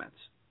trade to the Mets.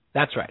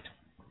 That's right.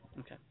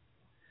 Okay.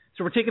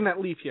 So we're taking that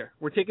leap here.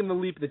 We're taking the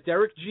leap that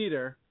Derek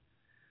Jeter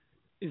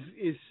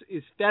is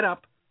fed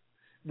up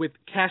with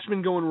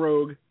Cashman going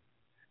rogue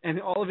and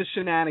all of his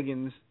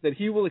shenanigans, that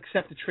he will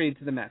accept a trade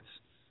to the Mets.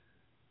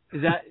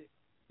 Is that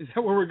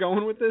where we're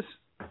going with this?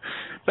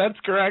 That's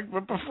correct.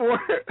 But before,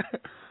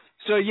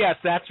 so yes,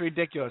 that's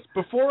ridiculous.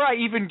 Before I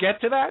even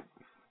get to that,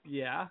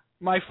 yeah,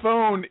 my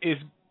phone is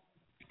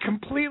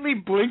completely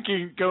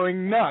blinking,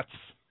 going nuts.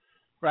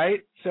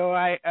 Right? So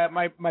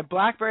my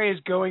BlackBerry is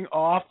going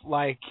off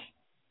like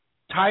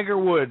Tiger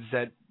Woods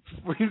at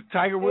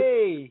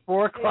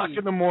 4 o'clock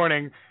in the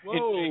morning.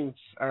 Whoa.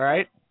 All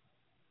right?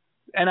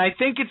 And I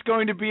think it's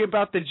going to be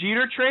about the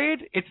Jeter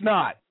trade. It's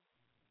not.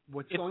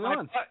 What's going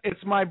on? It's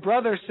my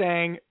brother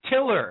saying,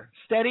 tiller,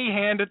 steady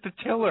hand at the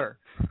tiller.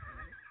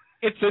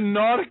 It's a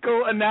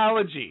nautical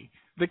analogy.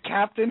 The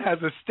captain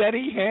has a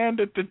steady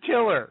hand at the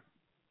tiller.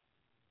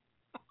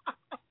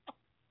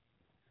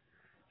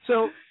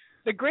 So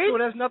it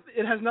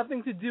has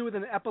nothing to do with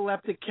an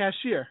epileptic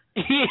cashier.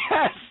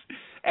 Yes,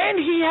 and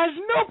he has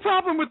no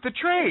problem with the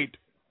trade.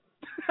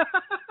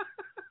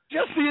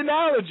 Just the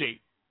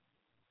analogy.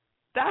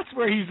 That's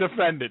where he's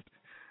offended.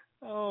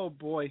 Oh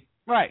boy!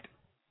 Right?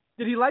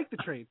 Did he like the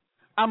trade?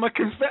 I'm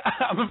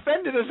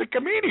offended as a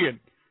comedian.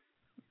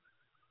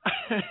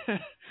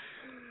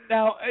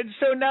 Now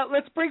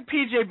let's bring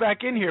PJ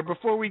back in here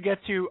before we get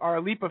to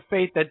our leap of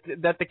faith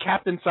that the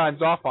captain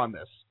signs off on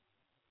this.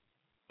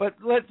 But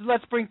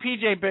let's bring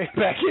PJ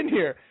back in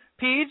here.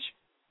 Peach?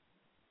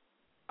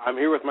 I'm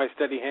here with my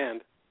steady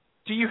hand.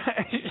 Do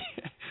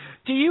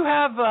you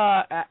have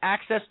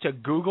access to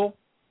Google?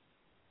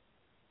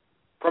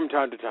 From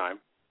time to time.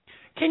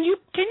 Can you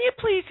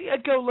please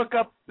go look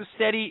up the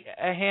steady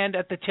hand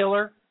at the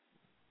tiller,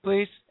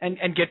 please,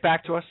 and get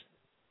back to us?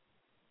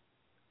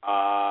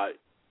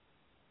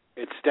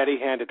 It's steady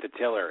hand at the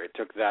tiller. It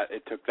took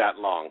that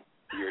long.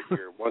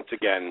 You're once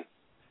again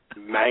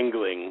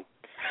mangling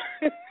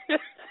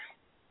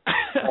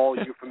all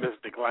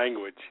euphemistic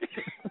language.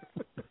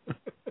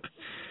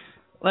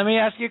 Let me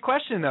ask you a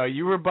question, though.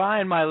 You were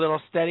buying my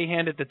little steady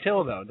hand at the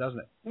till, though, doesn't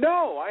it?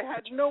 No, I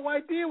had no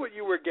idea what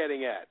you were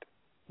getting at.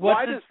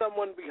 Why does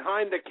someone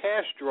behind a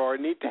cash drawer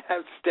need to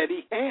have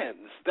steady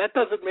hands? That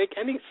doesn't make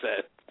any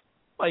sense.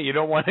 Well, you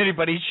don't want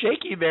anybody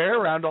shaky there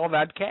around all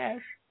that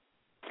cash.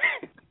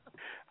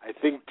 I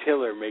think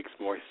tiller makes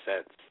more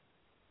sense.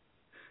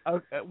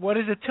 What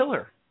is a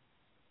tiller?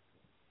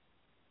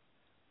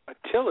 A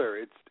tiller,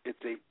 it's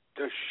a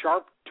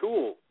sharp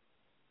tool.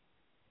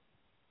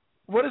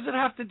 What does it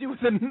have to do with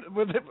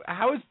it?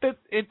 How is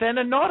it then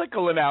a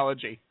nautical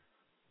analogy?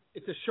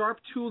 It's a sharp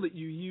tool that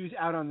you use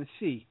out on the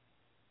sea.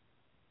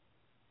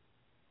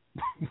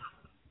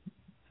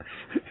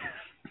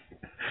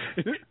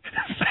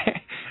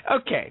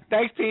 Okay,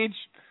 thanks, Peach.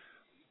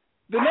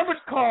 The number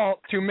to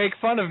call to make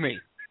fun of me,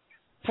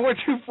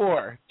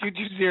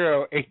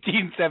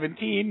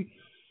 424-220-1817.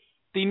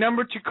 The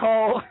number to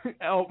call,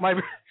 my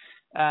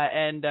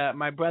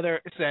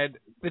brother said,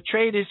 the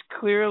trade is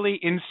clearly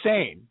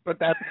insane, but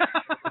that's...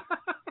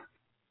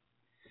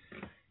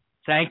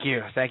 Thank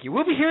you.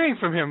 We'll be hearing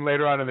from him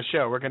later on in the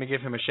show. We're going to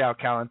give him a shout,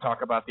 Cal, and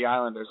talk about the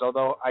Islanders,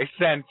 although I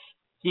sense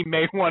he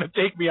may want to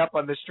take me up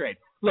on this trade.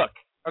 Look,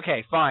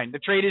 okay, fine. The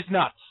trade is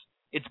nuts.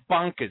 It's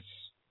bonkers.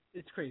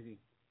 It's crazy.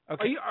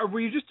 Okay.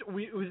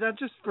 Was that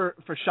just for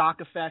shock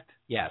effect?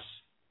 Yes.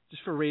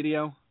 Just for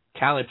radio?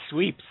 Cal, it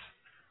sweeps.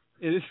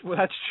 It is. Well,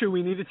 that's true.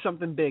 We needed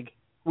something big.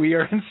 We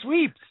are in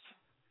sweeps.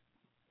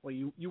 Well,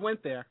 you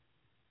went there.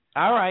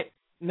 All right.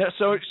 No,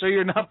 so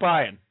you're not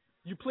buying.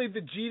 You played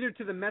the Jeter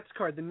to the Mets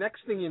card. The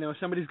next thing you know,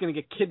 somebody's going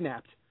to get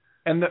kidnapped.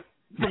 And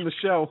from the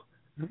show.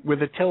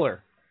 With a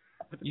tiller.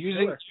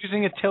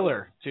 Using a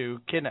tiller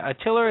to kidnap. A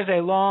tiller is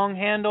a long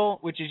handle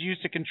which is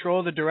used to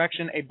control the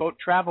direction a boat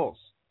travels.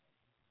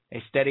 A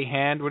steady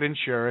hand would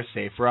ensure a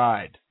safe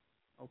ride.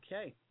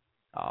 Okay.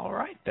 All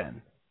right,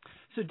 then.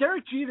 So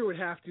Derek Jeter would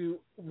have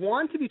to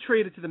want to be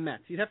traded to the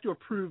Mets. He'd have to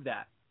approve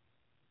that.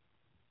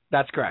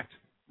 That's correct.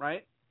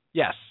 Right?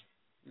 Yes.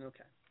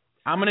 Okay.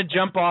 I'm going to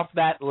jump off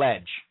that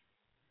ledge.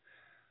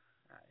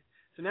 All right.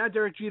 So now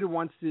Derek Jeter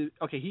wants to...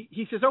 Okay,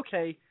 he says,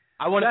 okay...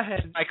 I want to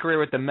end my career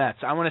with the Mets.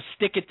 I want to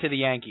stick it to the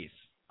Yankees.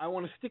 I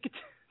want to stick it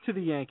to the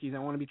Yankees. I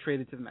want to be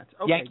traded to the Mets.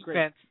 Okay, Yankee great.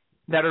 fans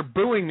that are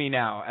booing me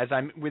now as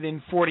I'm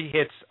within 40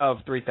 hits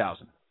of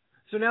 3,000.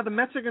 So now the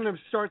Mets are going to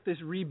start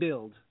this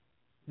rebuild,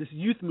 this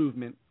youth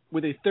movement,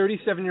 with a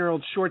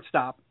 37-year-old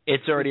shortstop.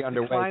 It's already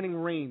underway. Declining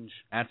range.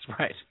 That's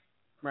right.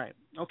 Right.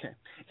 Okay.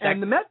 And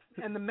the Met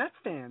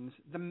fans,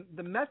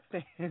 the Met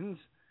fans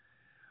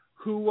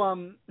who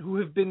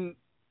have been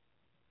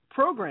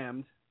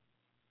programmed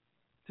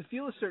to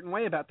feel a certain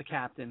way about the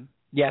captain.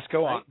 Yes,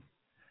 go on.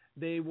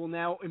 They will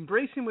now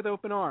embrace him with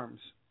open arms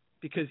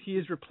because he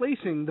is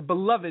replacing the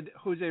beloved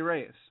Jose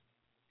Reyes.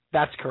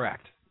 That's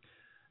correct.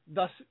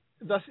 Thus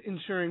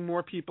ensuring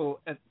more people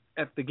at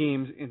the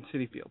games in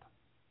Citi Field.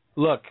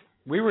 Look,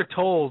 we were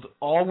told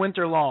all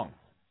winter long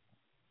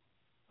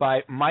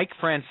by Mike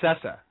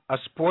Francesa, a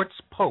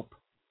sports pope,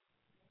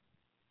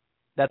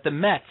 that the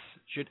Mets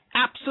should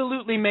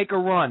absolutely make a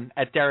run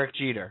at Derek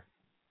Jeter.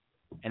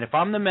 And if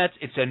I'm the Mets,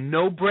 it's a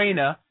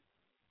no-brainer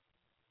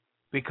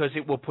because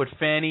it will put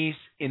fannies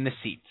in the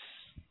seats.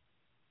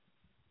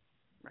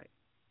 Right.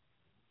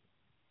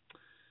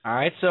 All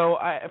right, so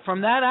from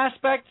that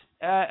aspect,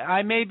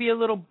 I may be a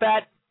little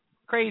bat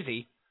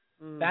crazy,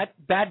 bat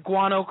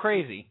guano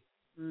crazy.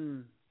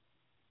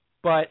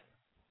 But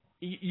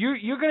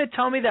you're going to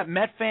tell me that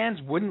Met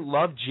fans wouldn't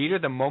love Jeter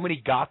the moment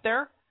he got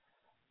there?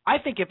 I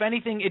think, if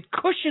anything, it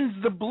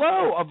cushions the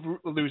blow of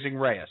losing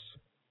Reyes.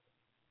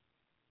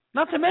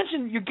 Not to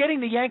mention, you're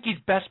getting the Yankees'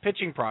 best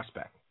pitching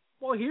prospect.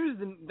 Well,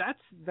 that's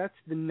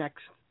the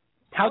next.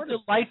 How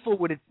delightful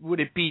would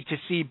it be to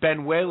see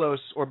Benuelos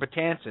or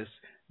Betances,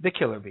 the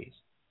Killer Bees?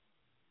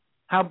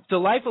 How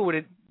delightful would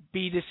it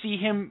be to see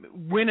him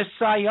win a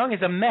Cy Young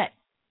as a Met?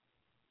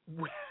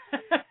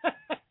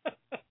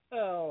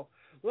 Oh,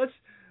 let's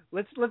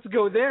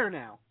go there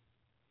now,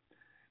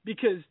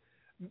 because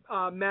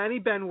Manny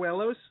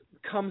Benuelos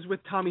comes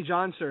with Tommy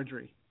John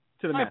surgery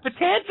to the Mets.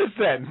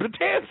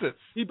 Betances.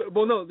 He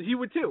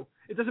would too.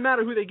 It doesn't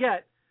matter who they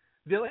get.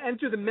 They'll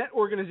enter the Met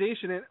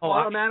organization and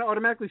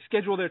automatically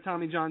schedule their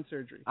Tommy John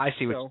surgery. I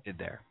see what you did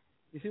there.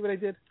 You see what I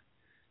did?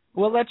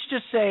 Well, let's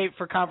just say,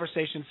 for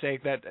conversation's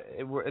sake, that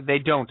they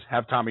don't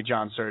have Tommy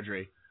John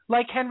surgery.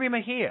 Like Henry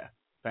Mejia.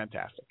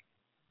 Fantastic.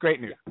 Great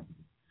news.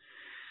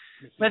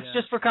 Let's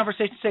just, for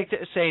conversation's sake,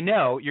 say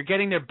no. You're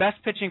getting their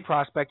best pitching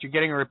prospect. You're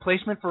getting a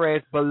replacement for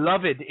Reyes,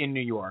 beloved in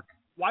New York.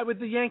 Why would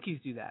the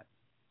Yankees do that?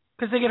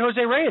 Because they get Jose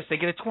Reyes. They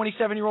get a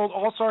 27-year-old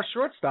all-star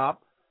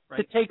shortstop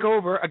to take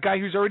over a guy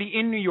who's already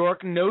in New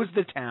York, knows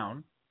the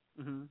town,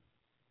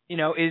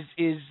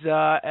 is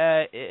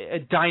a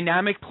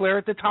dynamic player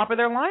at the top of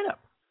their lineup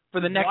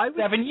for the next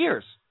 7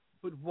 years.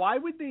 But why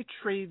would they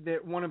trade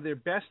one of their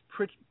best?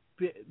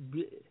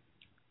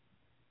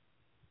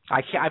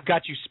 I've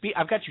got you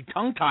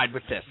tongue-tied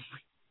with this.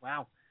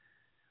 Wow.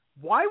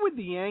 Why would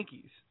the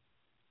Yankees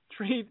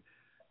trade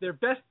their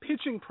best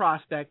pitching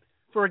prospect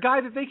for a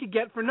guy that they could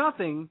get for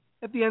nothing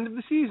at the end of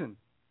the season?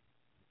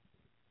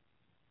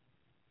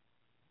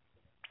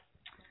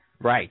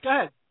 Right. Go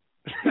ahead.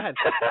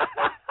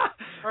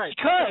 All right.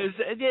 Because,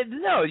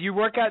 you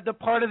work out the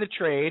part of the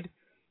trade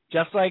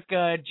just like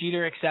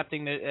Jeter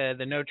accepting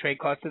the no trade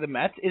clause to the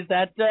Mets, is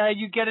that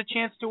you get a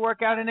chance to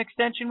work out an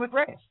extension with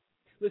Reyes.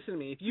 Listen to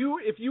me.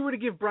 If you were to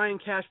give Brian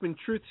Cashman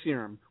truth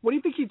serum, what do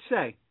you think he'd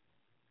say?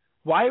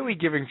 Why are we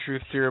giving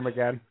truth serum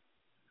again?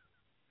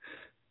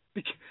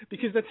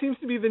 Because that seems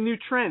to be the new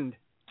trend.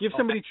 Give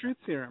somebody truth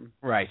serum.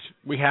 Right.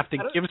 We have to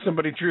give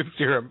somebody truth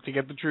serum to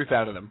get the truth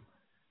out of them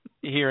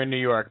here in New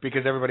York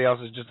because everybody else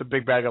is just a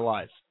big bag of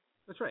lies.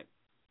 That's right.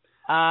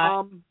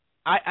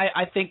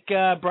 I think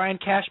Brian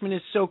Cashman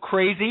is so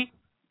crazy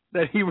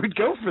that he would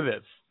go for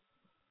this.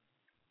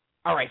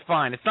 All right,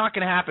 fine. It's not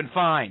going to happen.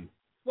 Fine.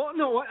 Well,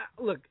 no.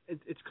 Look,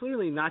 it's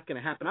clearly not going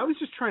to happen. I was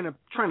just trying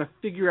to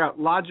figure out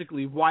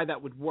logically why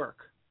that would work.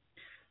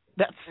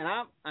 And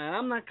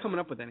I'm not coming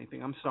up with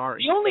anything. I'm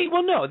sorry.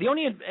 The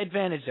only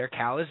advantage there,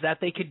 Cal, is that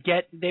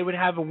they would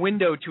have a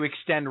window to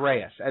extend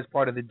Reyes as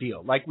part of the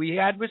deal, like we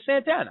had with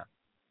Santana.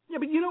 Yeah,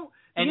 but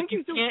and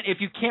if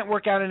you can't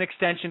work out an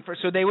extension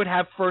so they would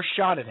have first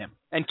shot at him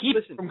and keep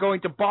him from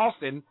going to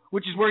Boston,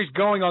 which is where he's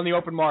going on the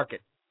open market.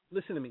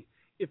 Listen to me.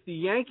 If the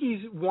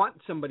Yankees want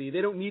somebody,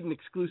 they don't need an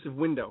exclusive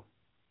window,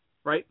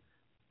 right?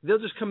 They'll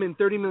just come in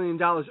 $30 million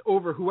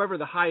over whoever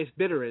the highest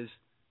bidder is.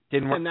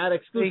 And that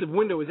exclusive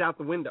window is out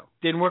the window.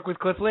 Didn't work with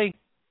Cliff Lee?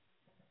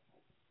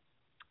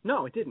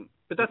 No, it didn't.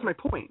 But that's my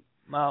point.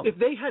 Well, if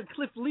they had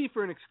Cliff Lee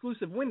for an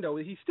exclusive window,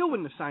 he still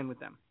wouldn't have signed with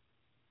them.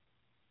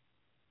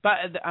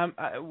 But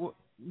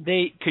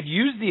they could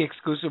use the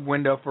exclusive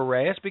window for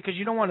Reyes because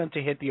you don't want him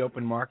to hit the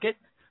open market.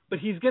 But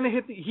he's going to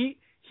hit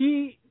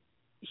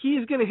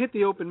he's going to hit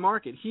the open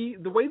market.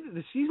 The way that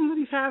the season that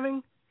he's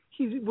having,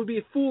 he would be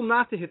a fool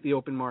not to hit the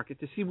open market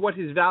to see what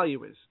his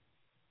value is.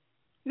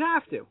 You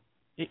have to.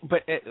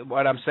 But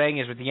what I'm saying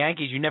is with the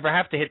Yankees, you never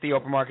have to hit the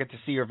open market to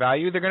see your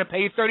value. They're going to pay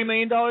you $30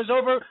 million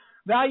over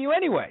value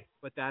anyway.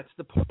 But that's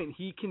the point.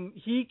 He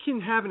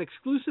can have an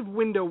exclusive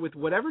window with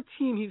whatever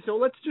team so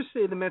let's just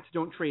say the Mets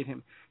don't trade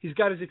him. He's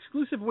got his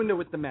exclusive window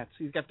with the Mets.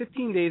 He's got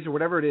 15 days or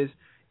whatever it is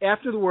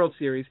after the World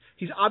Series.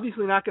 He's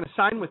obviously not going to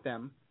sign with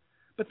them.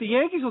 But the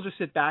Yankees will just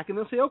sit back and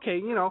they'll say, okay,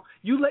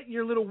 you let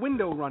your little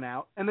window run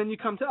out, and then you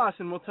come to us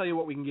and we'll tell you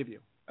what we can give you.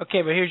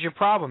 Okay, but here's your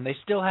problem. They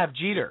still have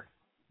Jeter.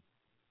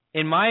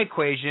 In my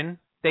equation,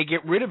 they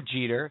get rid of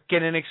Jeter,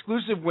 get an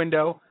exclusive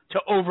window to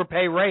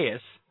overpay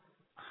Reyes,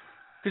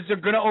 because they're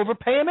going to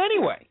overpay him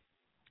anyway.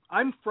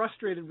 I'm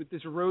frustrated with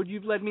this road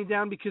you've led me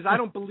down because I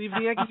don't believe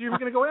the Yankees are even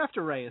going to go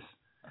after Reyes.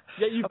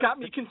 Yet you've got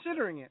me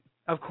considering it.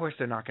 Of course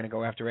they're not going to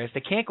go after Reyes.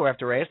 They can't go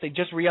after Reyes. They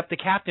just re-upped the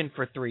captain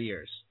for 3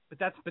 years. But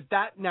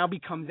that now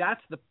becomes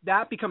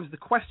the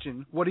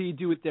question. What do you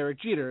do with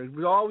Derek Jeter?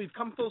 We've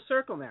come full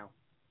circle now.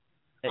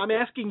 I'm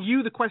asking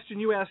you the question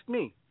you asked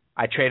me.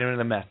 I traded him to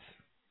the Mets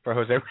for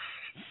Jose Reyes.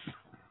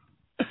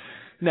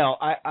 No,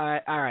 all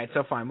right,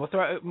 so fine. We'll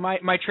throw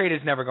my trade is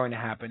never going to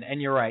happen. And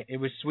you're right. It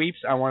was sweeps.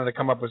 I wanted to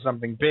come up with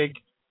something big.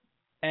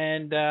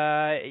 And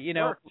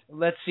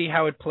let's see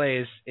how it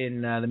plays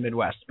in the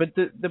Midwest. But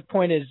the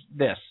point is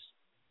this.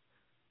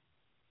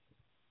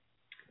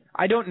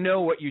 I don't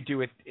know what you do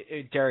with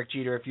Derek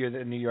Jeter if you're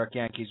the New York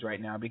Yankees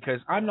right now, because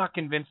I'm not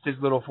convinced his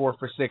little 4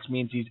 for 6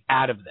 means he's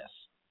out of this.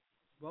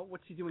 Well,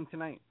 what's he doing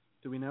tonight?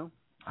 Do we know?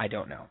 I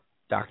don't know.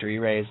 Dr.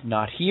 E-Ray is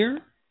not here.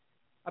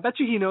 I bet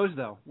you he knows,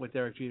 though, what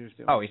Derek Jeter's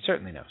doing. Oh, he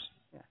certainly knows.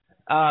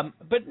 Yeah.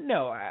 But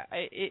no,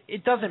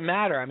 it doesn't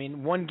matter. I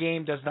mean, one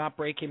game does not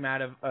break him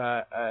out of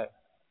a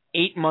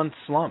 8-month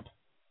slump.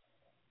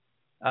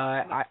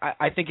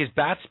 I think his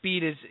bat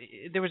speed is.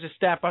 There was a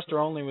stat Buster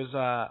Olney was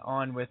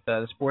on with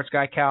the sports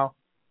guy Cal,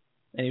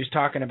 and he was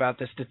talking about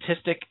the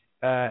statistic.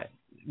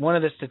 One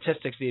of the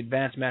statistics, the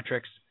advanced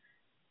metrics,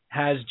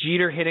 has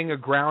Jeter hitting a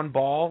ground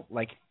ball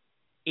like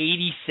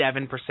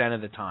 87%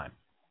 of the time.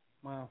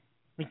 Wow.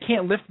 He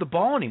can't lift the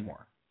ball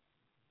anymore.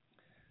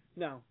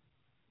 No.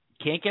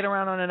 Can't get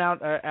around on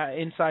an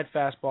inside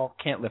fastball.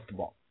 Can't lift the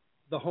ball.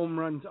 The home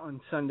runs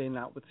on Sunday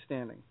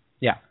notwithstanding.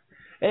 Yeah.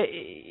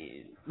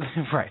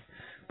 Right.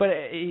 But,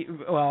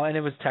 and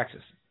it was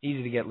Texas.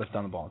 Easy to get lift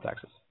on the ball in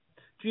Texas.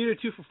 Jeter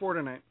 2 for 4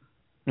 tonight.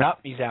 Nope,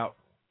 he's out.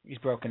 He's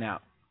broken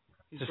out.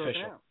 He's it's broken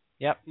official. Out.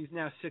 Yep. He's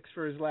now 6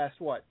 for his last,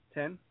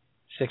 10?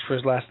 6 for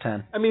his last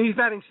 10. I mean, he's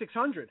batting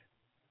 600.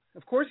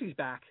 Of course he's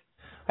back.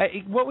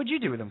 What would you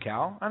do with him,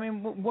 Cal? I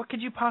mean, what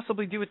could you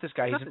possibly do with this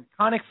guy? Nothing. He's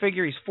an iconic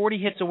figure. He's 40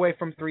 hits away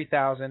from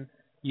 3,000.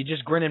 You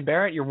just grin and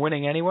bear it. You're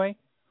winning anyway.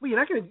 Well,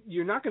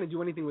 you're not gonna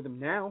do anything with him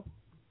now.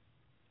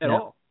 At No.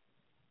 all.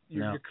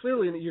 You're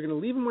clearly you're gonna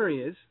leave him where he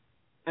is,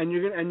 and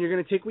you're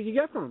gonna take what you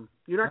get from him.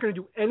 You're not gonna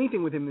do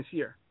anything with him this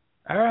year.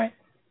 All right.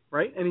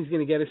 Right, and he's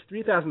gonna get his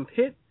 3,000th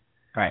hit.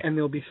 Right. And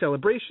there'll be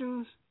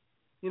celebrations,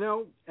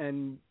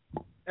 and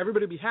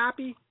everybody will be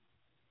happy.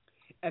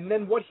 And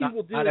then what he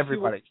will do? Not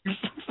everybody.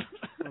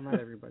 Well,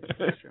 not everybody.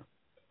 That's true.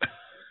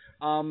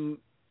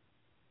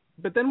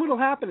 But then what'll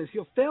happen is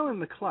he'll fail in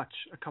the clutch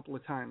a couple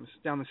of times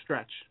down the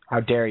stretch.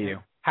 How dare you?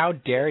 How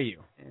dare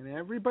you? And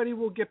everybody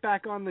will get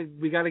back on the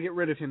we got to get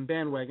rid of him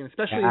bandwagon,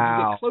 especially as Cal.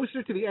 you get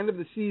closer to the end of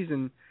the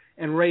season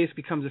and Reyes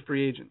becomes a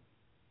free agent.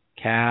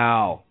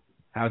 Cal,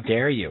 how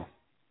dare you?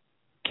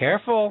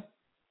 Careful.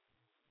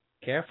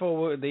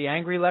 Careful, the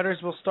angry letters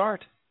will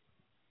start.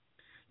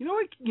 You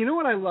know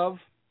what I love,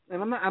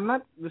 and I'm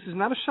not. This is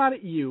not a shot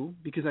at you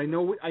because I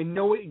know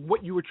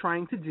what you were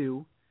trying to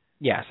do.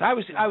 Yes, I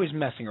was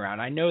messing around.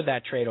 I know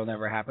that trade will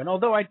never happen.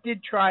 Although I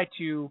did try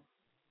to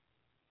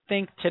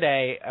think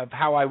today of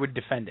how I would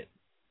defend it.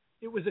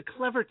 It was a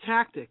clever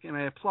tactic, and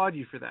I applaud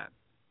you for that.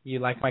 You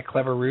like my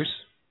clever ruse?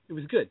 It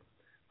was good.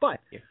 But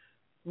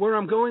where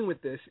I'm going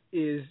with this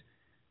is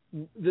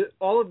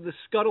all of the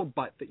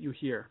scuttlebutt that you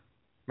hear.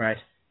 Right.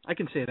 I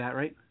can say that,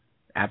 right?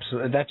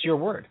 Absolutely. That's your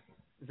word.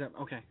 Is that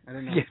okay? I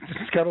don't know. Yeah,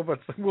 scuttlebutt.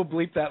 We'll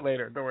bleep that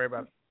later. Don't worry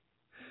about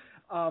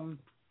it.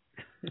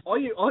 All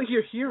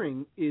you're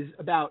hearing is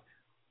about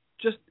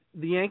just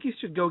the Yankees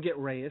should go get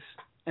Reyes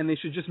and they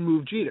should just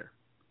move Jeter.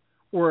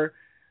 Or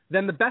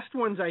then the best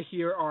ones I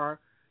hear are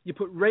you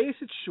put Reyes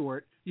at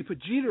short, you put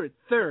Jeter at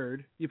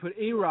third, you put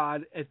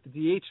A-Rod at the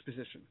DH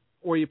position,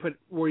 or you put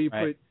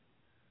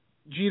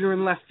Jeter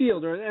in left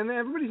field, and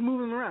everybody's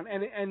moving around.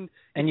 And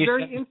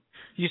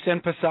you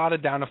send Posada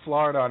down to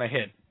Florida on a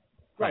hit,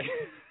 right?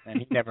 And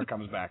he never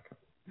comes back.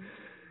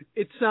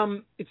 It's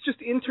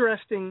just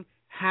interesting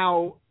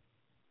how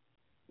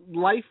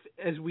life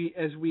as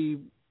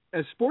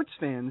sports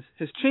fans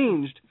has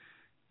changed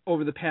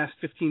over the past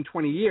 15,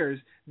 20 years,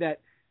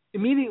 that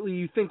immediately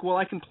you think, well,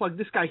 I can plug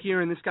this guy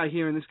here and this guy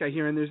here and this guy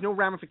here, and there's no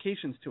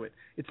ramifications to it.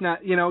 It's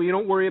not, you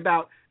don't worry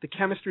about the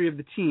chemistry of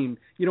the team.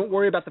 You don't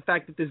worry about the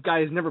fact that this guy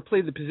has never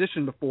played the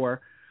position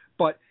before,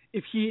 but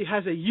if he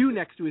has a U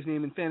next to his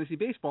name in fantasy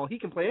baseball, he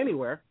can play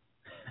anywhere,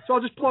 so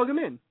I'll just plug him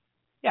in.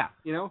 Yeah.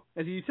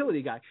 As a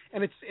utility guy.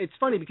 And it's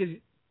funny because,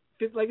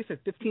 like I said,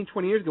 15,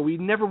 20 years ago, we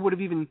never would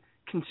have even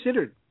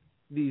considered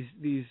these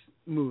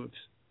moves.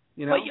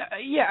 Well,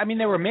 yeah. I mean,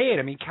 they were made.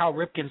 I mean, Cal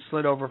Ripken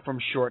slid over from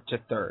short to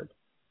third.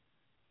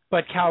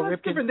 But Cal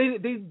Ripken, different.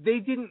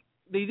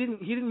 He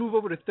didn't move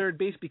over to third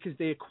base because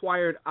they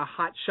acquired a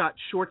hot shot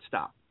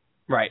shortstop.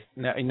 Right.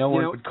 No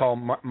one would call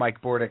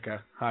Mike Bordick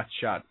a hot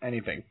shot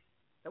anything.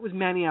 That was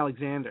Manny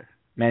Alexander.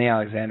 Manny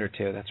Alexander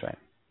too. That's right.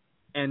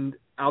 And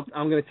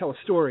I'm going to tell a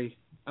story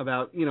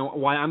about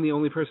why I'm the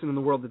only person in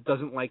the world that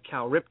doesn't like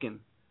Cal Ripken.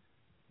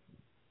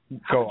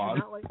 Go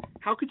on.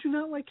 How could you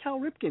not like Cal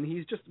Ripken?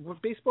 He's just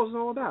what baseball's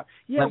all about.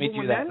 Yeah. Let me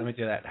do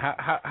that.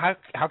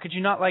 How could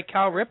you not like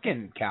Cal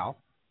Ripken, Cal?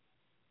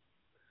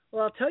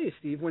 Well, I'll tell you,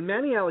 Steve. When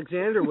Manny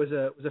Alexander was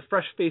a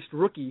fresh-faced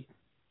rookie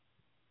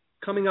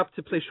coming up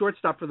to play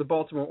shortstop for the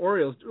Baltimore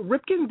Orioles,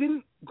 Ripken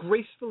didn't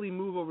gracefully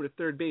move over to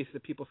third base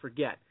that people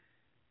forget.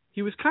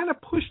 He was kind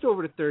of pushed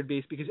over to third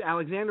base because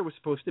Alexander was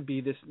supposed to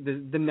be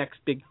the next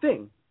big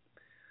thing.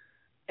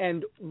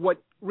 And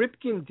what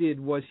Ripken did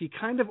was he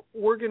kind of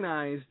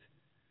organized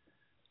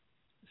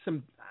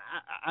some,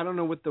 I don't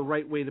know what the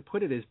right way to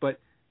put it is, but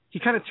he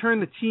kind of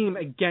turned the team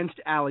against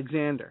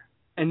Alexander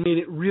and made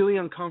it really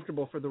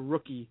uncomfortable for the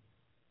rookie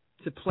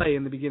to play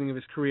in the beginning of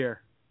his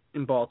career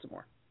in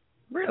Baltimore.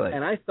 Really?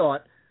 And I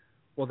thought,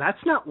 well, that's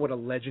not what a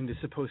legend is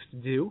supposed to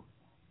do.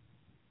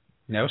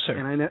 No,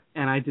 sir.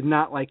 And I did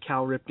not like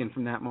Cal Ripken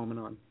from that moment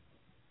on.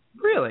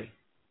 Really?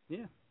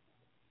 Yeah.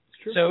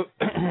 It's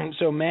true.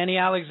 So Manny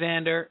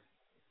Alexander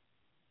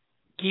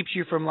keeps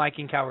you from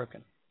liking Cal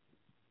Ripken?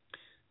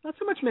 Not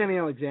so much Manny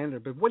Alexander,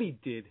 but what he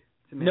did.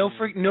 No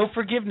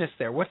forgiveness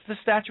there. What's the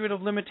statute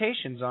of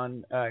limitations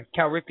on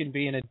Cal Ripken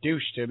being a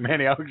douche to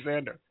Manny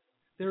Alexander?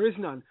 There is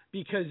none,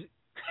 because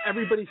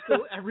everybody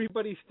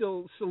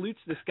still salutes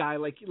this guy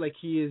like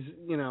he is,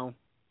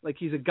 like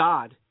he's a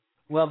god.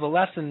 Well, the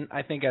lesson,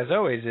 I think, as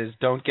always, is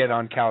don't get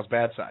on Cal's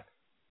bad side.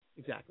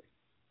 Exactly.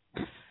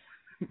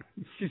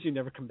 Because you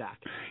never come back.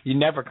 You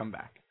never come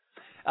back.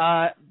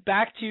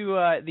 Back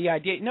to the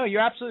idea. No, you're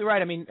absolutely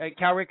right. I mean,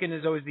 Cal Ripken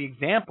is always the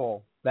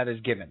example that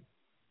is given.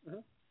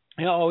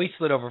 Uh-huh. He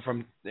slid over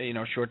from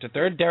short to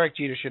third. Derek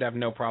Jeter should have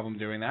no problem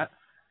doing that.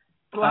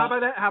 Well, how about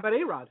that? How about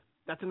A-Rod?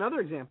 That's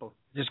another example.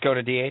 Just go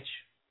to DH.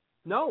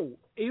 No,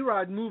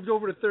 A-Rod moved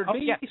over to third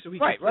base, so he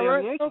could play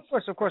on the Yankees.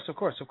 Of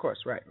course.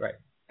 Right.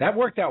 That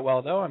worked out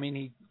well, though. I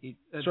mean, he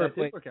sort of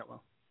work out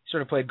well.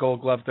 Sort of played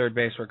Gold Glove third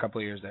base for a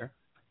couple of years there.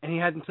 And he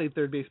hadn't played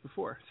third base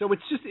before. So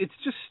it's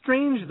just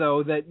strange,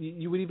 though, that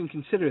you would even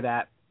consider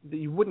that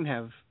you wouldn't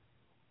have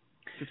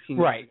 15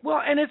 years. Right.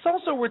 Well, and it's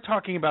also we're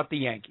talking about the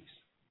Yankees.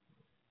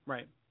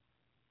 Right.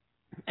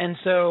 And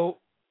so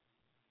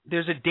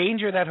there's a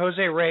danger that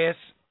Jose Reyes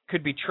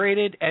could be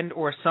traded and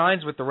or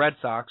signs with the Red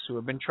Sox, who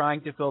have been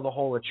trying to fill the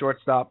hole at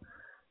shortstop,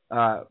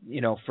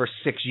 for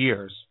 6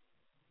 years.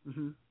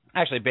 Mm-hmm.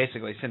 Actually,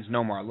 basically since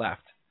Nomar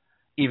left,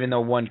 even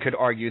though one could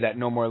argue that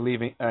Nomar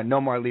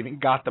leaving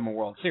got them a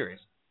World Series.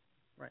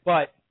 Right.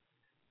 But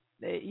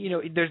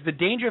there's the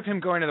danger of him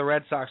going to the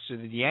Red Sox, so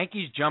that the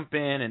Yankees jump in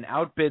and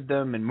outbid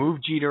them and move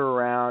Jeter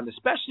around,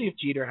 especially if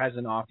Jeter has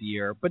an off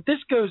year. But this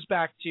goes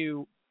back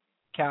to,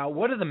 Cal,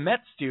 what do the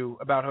Mets do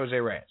about Jose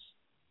Reyes?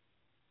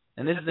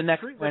 And this is the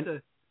next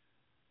one.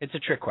 It's a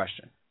trick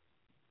question.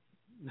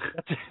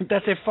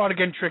 That's a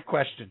fought-again trick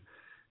question.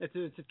 It's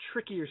a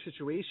trickier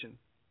situation,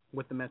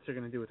 what the Mets are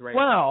going to do with Reyes.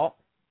 Well,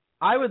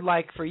 I would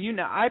like for you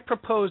now. I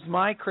proposed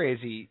my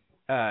crazy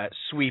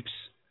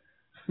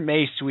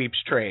May sweeps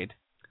trade.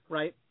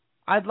 right?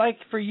 I'd like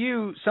for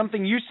you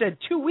something you said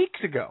 2 weeks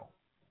ago,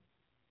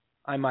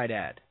 I might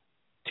add.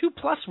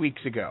 2+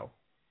 weeks ago.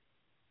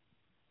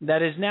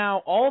 That is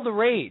now all the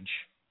rage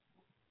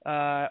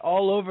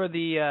all over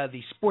the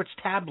sports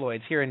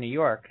tabloids here in New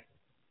York.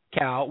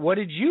 Cal, what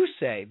did you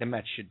say the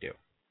Mets should do?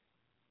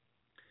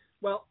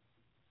 Well,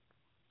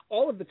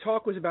 all of the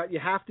talk was about you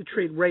have to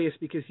trade Reyes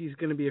because he's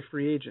going to be a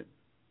free agent.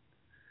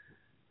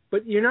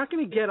 But you're not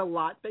going to get a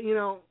lot. But,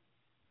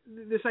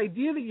 this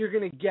idea that you're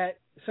going to get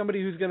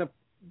somebody who's going to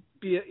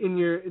be in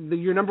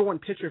your number one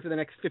pitcher for the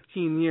next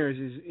 15 years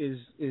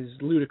is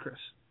ludicrous.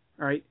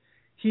 All right,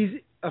 he's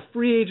a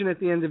free agent at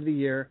the end of the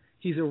year.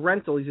 He's a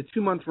rental. He's a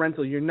 2-month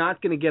rental. You're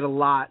not going to get a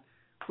lot.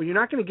 Well, you're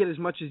not going to get as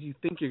much as you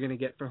think you're going to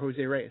get for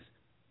Jose Reyes.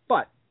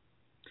 But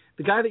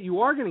the guy that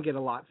you are going to get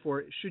a lot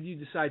for, should you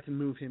decide to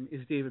move him,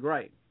 is David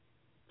Wright.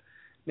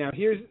 Now,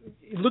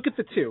 look at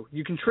the two.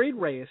 You can trade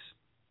Reyes,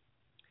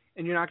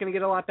 and you're not going to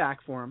get a lot back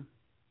for him.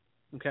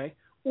 Okay,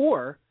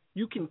 or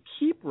you can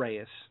keep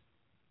Reyes.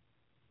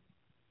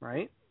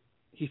 Right?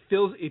 He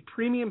fills a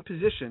premium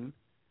position.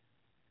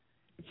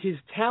 His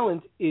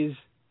talent is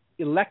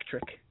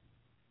electric.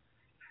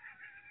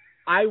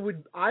 I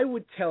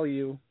would tell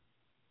you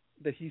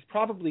that he's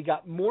probably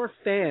got more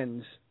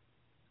fans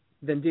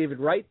than David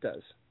Wright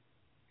does.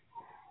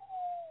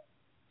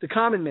 The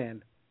common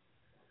man.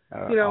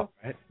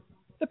 Right.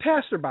 The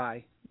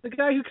passerby. The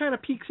guy who kind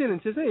of peeks in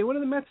and says, hey, what are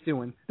the Mets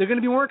doing? They're going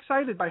to be more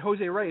excited by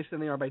Jose Reyes than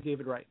they are by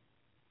David Wright.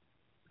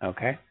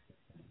 Okay.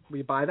 Will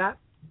you buy that?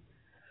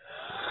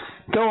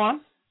 Go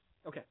on.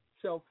 Okay,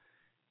 so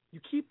you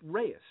keep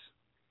Reyes,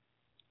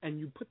 and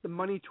you put the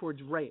money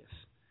towards Reyes,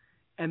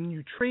 and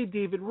you trade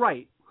David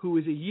Wright, who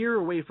is a year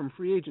away from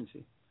free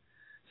agency.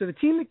 So the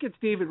team that gets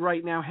David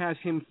Wright now has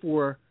him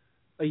for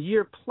a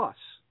year plus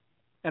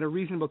at a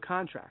reasonable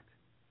contract,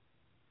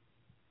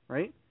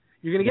 right?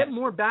 You're going to get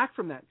more back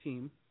from that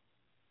team.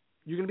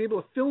 You're going to be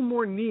able to fill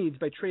more needs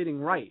by trading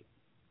Wright.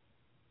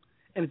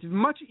 And it's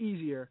much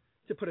easier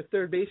to put a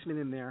third baseman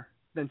in there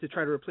than to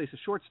try to replace a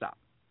shortstop.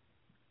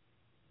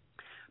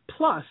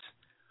 Plus,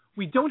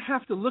 we don't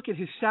have to look at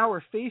his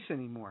sour face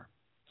anymore.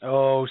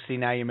 Oh, see,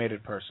 now you made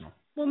it personal.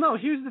 Well, no,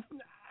 here's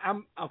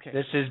the okay.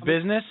 This is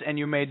business, and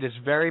you made this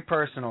very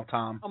personal,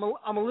 Tom. I'm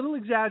a little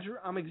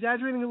I'm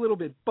exaggerating a little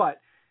bit,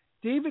 but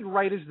David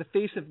Wright is the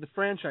face of the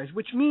franchise,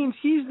 which means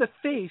he's the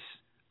face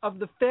of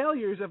the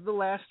failures of the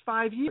last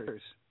 5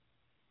 years.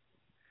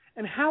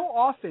 And how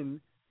often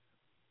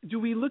do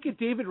we look at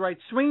David Wright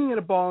swinging at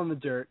a ball in the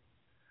dirt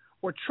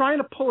or trying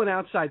to pull an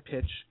outside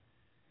pitch,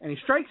 and he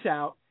strikes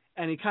out,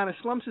 and he kind of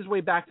slumps his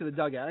way back to the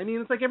dugout? I mean,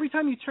 it's like every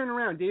time you turn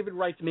around, David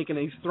Wright's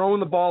he's throwing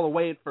the ball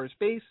away at first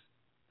base.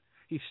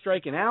 He's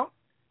striking out.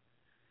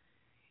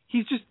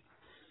 He's just,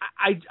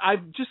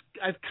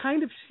 I've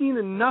kind of seen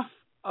enough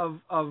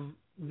of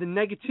the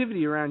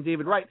negativity around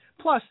David Wright.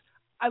 Plus,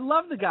 I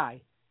love the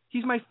guy.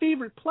 He's my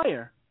favorite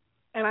player,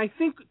 and I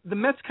think the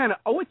Mets kind of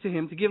owe it to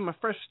him to give him a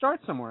fresh start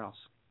somewhere else.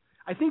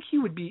 I think he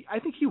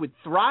would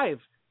thrive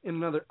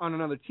on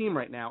another team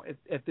right now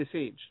at this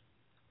age.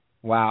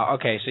 Wow.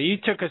 Okay, so you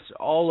took us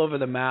all over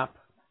the map.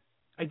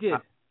 I did.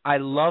 I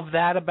love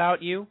that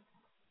about you.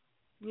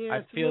 Yeah,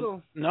 it's a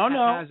little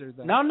haphazard,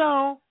 though.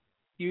 No.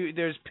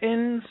 There's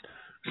pins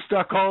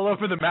stuck all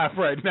over the map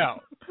right now,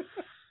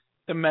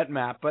 the Met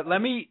map. But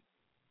let me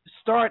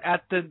start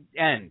at the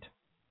end.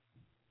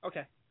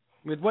 Okay.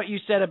 With what you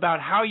said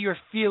about how you're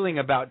feeling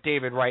about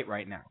David Wright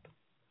right now.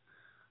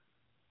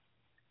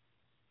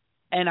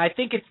 And I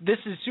think this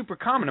is super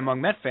common among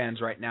Met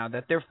fans right now,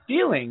 that they're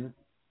feeling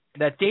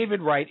that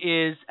David Wright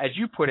is, as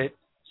you put it,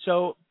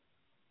 so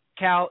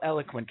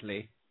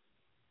eloquently,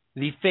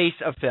 the face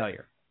of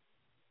failure.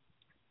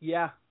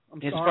 Yeah,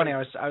 It's funny.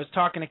 I was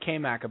talking to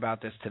K-Mac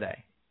about this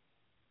today.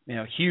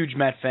 Huge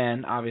Met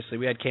fan. Obviously,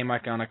 we had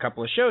K-Mac on a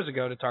couple of shows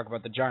ago to talk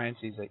about the Giants.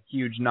 He's a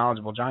huge,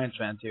 knowledgeable Giants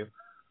fan too.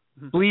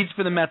 Mm-hmm. Bleeds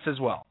for the Mets as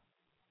well.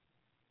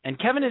 And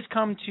Kevin has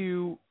come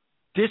to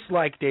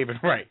dislike David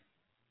Wright.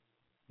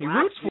 He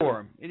roots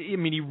for him. I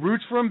mean, he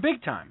roots for him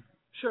big time.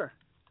 Sure.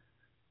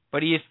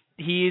 But he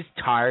is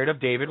tired of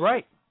David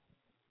Wright.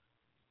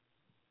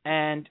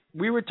 And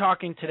we were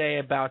talking today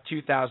about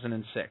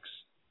 2006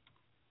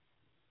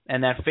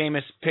 and that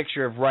famous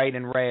picture of Wright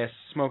and Reyes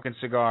smoking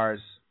cigars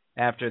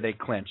after they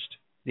clinched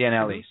the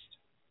NL East,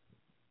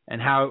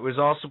 and how it was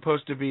all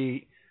supposed to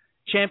be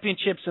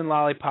championships and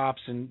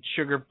lollipops and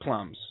sugar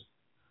plums.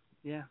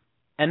 Yeah.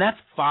 And that's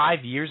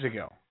 5 years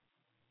ago.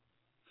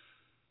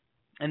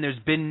 And there's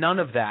been none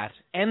of that.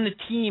 And the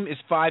team is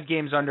 5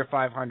 games under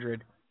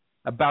 500,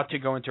 about to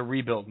go into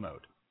rebuild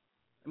mode.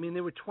 I mean,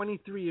 they were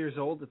 23 years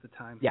old at the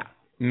time. Yeah.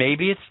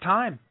 Maybe it's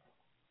time.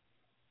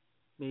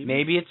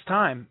 Maybe it's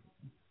time.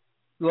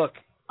 Look,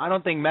 I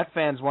don't think Met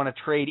fans want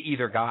to trade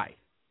either guy.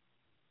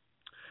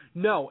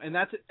 No, and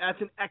that's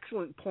an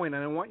excellent point,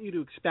 and I want you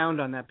to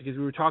expound on that because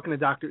we were talking to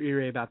Dr.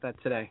 Ire about that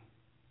today.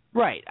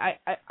 Right.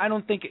 I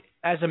don't think,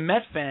 as a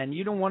Met fan,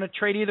 you don't want to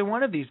trade either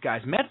one of these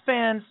guys. Met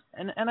fans,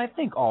 and I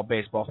think all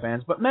baseball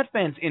fans, but Met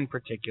fans in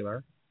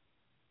particular,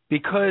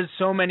 because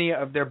so many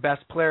of their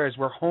best players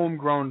were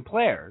homegrown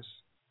players,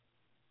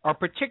 are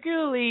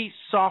particularly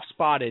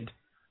soft-spotted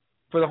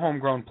for the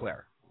homegrown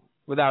player,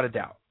 without a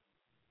doubt.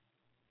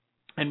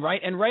 And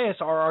Wright and Reyes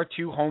are our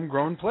two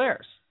homegrown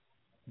players.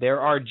 There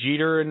are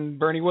Jeter and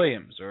Bernie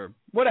Williams or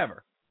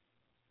whatever.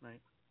 Right.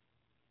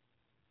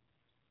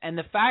 And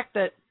the fact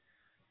that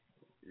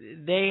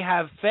they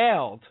have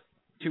failed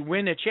to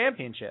win a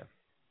championship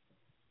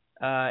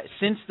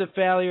since the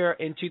failure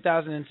in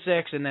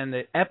 2006 and then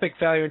the epic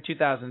failure in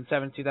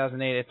 2007,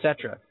 2008,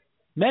 etc.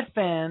 Met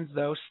fans,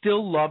 though,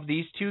 still love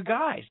these two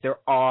guys. There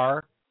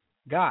are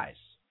guys.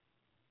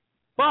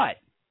 But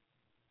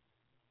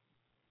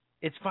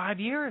it's 5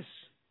 years.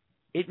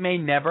 It may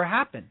never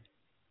happen.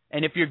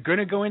 And if you're going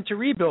to go into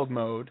rebuild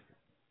mode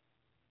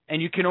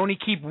and you can only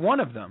keep one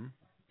of them,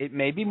 it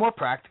may be more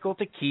practical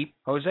to keep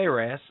Jose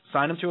Reyes,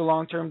 sign him to a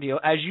long-term deal,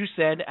 as you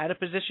said, at a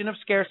position of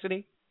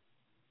scarcity.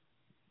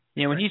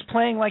 You know, when he's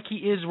playing like he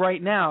is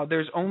right now,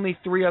 there's only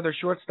 3 other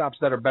shortstops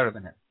that are better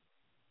than him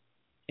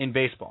in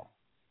baseball.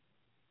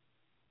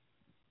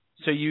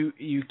 So you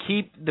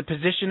keep the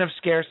position of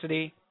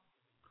scarcity,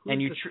 Who's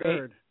and you the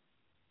third?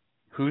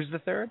 Who's the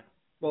third?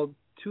 Well,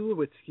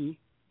 Tulowitzki,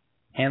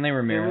 Hanley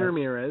Ramirez.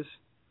 Ramirez.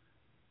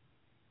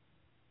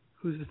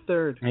 Who's the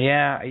third?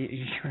 Yeah,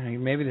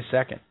 maybe the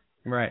second.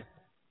 Right.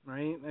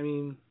 Right. I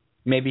mean,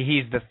 maybe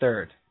he's the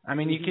third. I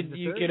mean, maybe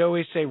you could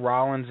always say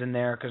Rollins in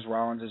there because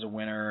Rollins is a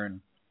winner,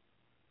 and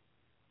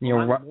you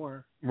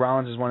know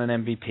Rollins has won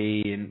an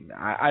MVP, and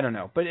I don't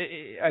know. But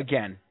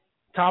again,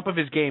 top of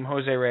his game,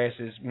 Jose Reyes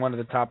is one of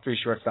the top 3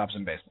 shortstops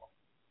in baseball.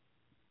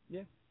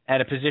 Yeah.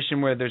 At a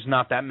position where there's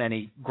not that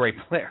many great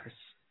players.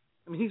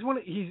 I mean,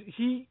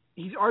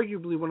 he's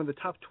arguably one of the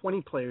top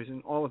 20 players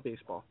in all of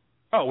baseball.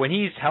 Oh, when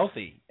he's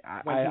healthy,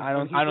 I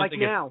don't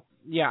think now.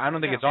 I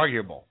don't think it's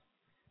arguable.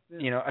 Yeah.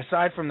 You know,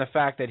 aside from the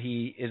fact that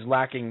he is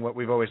lacking what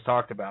we've always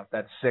talked about,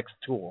 that 6th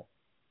tool.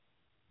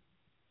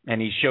 And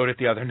he showed it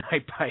the other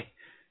night by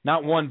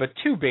not 1 but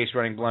 2 base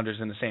running blunders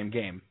in the same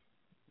game.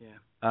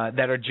 Yeah.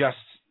 That are just,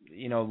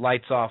 you know,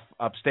 lights off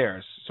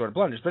upstairs sort of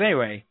blunders. But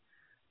anyway,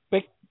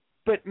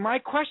 but my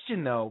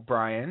question though,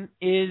 Brian,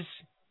 is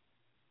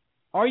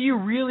are you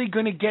really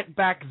going to get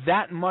back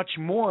that much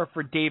more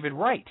for David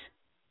Wright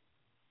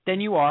than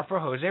you are for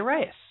Jose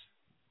Reyes?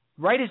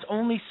 Wright is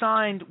only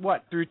signed,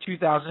 through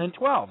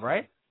 2012,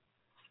 right?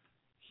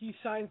 He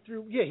signed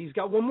through, he's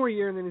got 1 more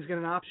year, and then he's got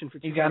an option for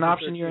 2013. He's got an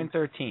option year in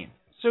 13.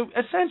 So,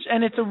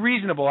 and it's a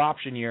reasonable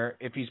option year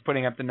if he's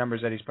putting up the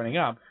numbers that he's putting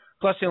up.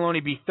 Plus, he'll only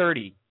be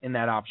 30 in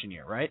that option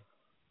year, right?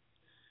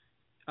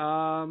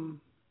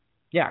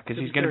 Yeah, because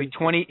he's going to be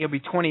 20. He'll be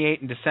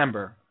 28 in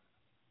December.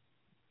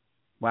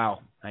 Wow,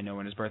 I know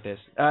when his birthday is.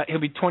 He'll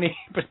be 20,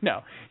 but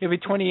no, he'll be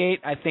 28.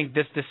 I think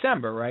this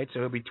December, right?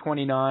 So he'll be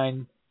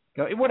 29.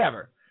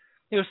 Whatever.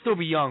 He'll still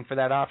be young for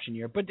that option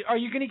year. But are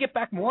you going to get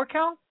back more,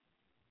 Cal?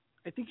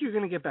 I think you're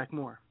going to get back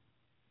more.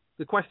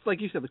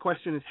 Like you said, the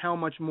question is how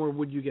much more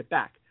would you get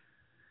back?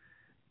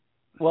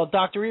 Well,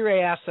 Dr.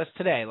 Ire asked us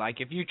today,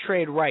 like, if you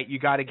trade Wright, you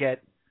got to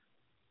get.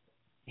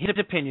 His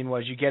opinion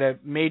was you get a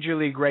major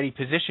league ready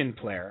position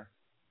player,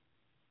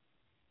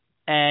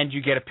 and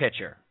you get a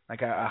pitcher,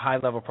 like a high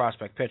level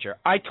prospect pitcher.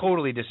 I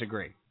totally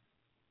disagree.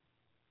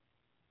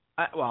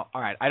 All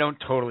right, I don't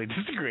totally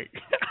disagree.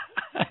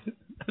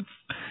 That's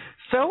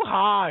so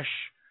harsh.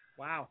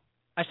 Wow.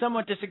 I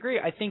somewhat disagree.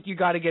 I think you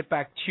got to get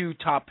back 2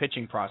 top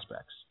pitching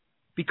prospects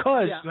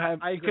because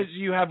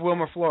you have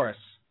Wilmer Flores,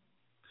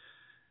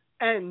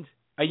 and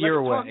a year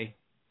away.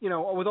 You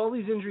know, with all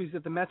these injuries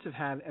that the Mets have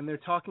had, and they're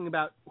talking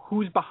about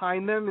who's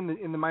behind them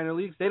in the minor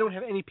leagues, they don't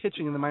have any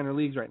pitching in the minor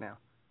leagues right now.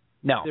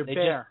 No, they're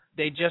bare.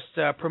 They just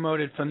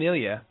promoted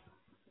Familia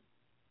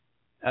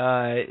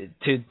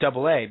to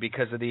Double-A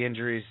because of the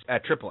injuries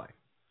at Triple-A.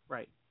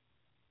 Right.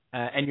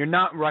 And you're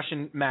not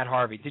rushing Matt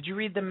Harvey. Did you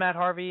read the Matt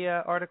Harvey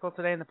article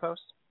today in the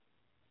Post?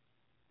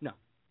 No.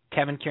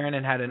 Kevin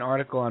Kiernan had an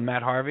article on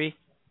Matt Harvey.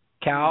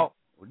 Cal,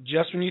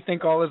 just when you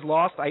think all is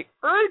lost, I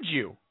urge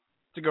you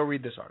to go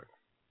read this article.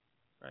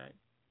 Right.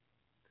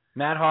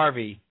 Matt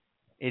Harvey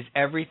is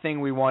everything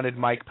we wanted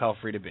Mike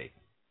Pelfrey to be,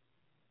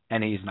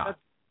 and he's not.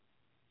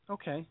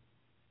 Okay.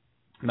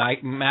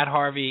 Matt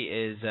Harvey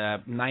is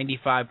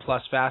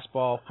 95-plus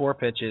fastball, 4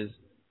 pitches,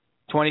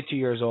 22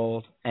 years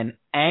old, and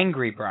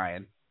angry,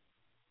 Brian.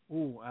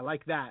 Ooh, I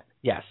like that.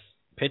 Yes.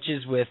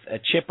 Pitches with a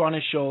chip on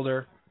his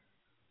shoulder,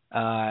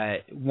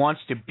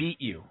 wants to beat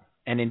you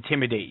and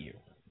intimidate you.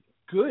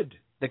 Good.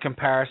 The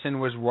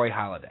comparison was Roy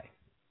Halladay.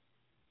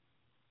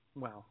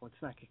 Well, let's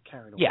not get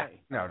carried away.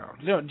 Yeah,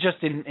 no,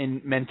 just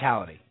in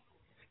mentality.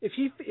 If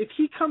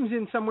he comes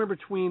in somewhere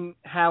between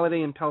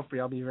Halladay and Pelfrey,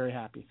 I'll be very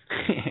happy.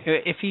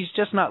 If he's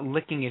just not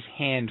licking his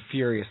hand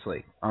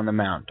furiously on the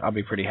mound, I'll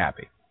be pretty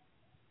happy.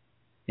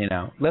 You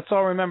know, let's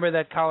all remember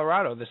that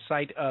Colorado, the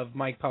site of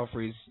Mike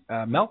Pelfrey's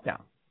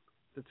meltdown.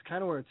 That's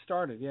kind of where it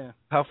started, yeah.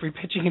 Pelfrey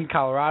pitching in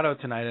Colorado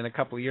tonight, and a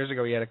couple of years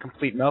ago he had a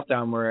complete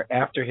meltdown where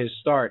after his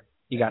start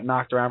he got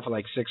knocked around for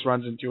like 6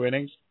 runs in 2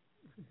 innings.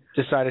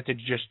 Decided to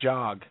just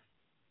jog.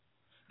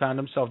 Found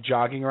himself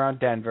jogging around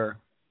Denver.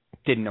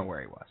 Didn't know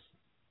where he was.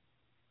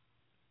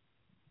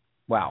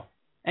 Wow.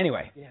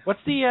 Anyway,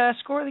 What's the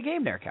score of the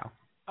game there, Cal?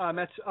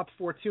 Mets up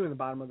 4-2 in the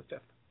bottom of the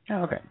fifth.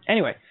 Oh, okay.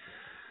 Anyway,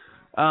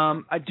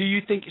 do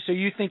you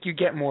think you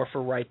get more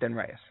for Wright than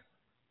Reyes?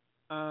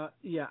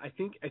 Yeah, I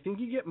think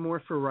you get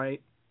more for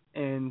Wright,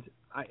 and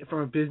from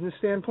a business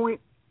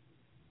standpoint,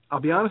 I'll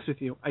be honest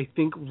with you, I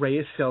think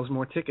Reyes sells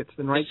more tickets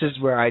than Wright. This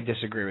is where I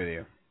disagree with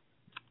you.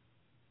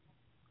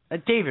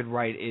 David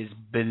Wright is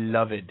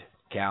beloved,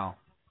 Cal.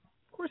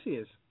 Of course he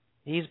is.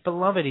 He's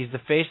beloved. He's the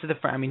face of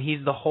the. I mean,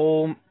 he's the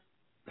whole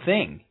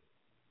thing.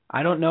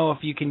 I don't know if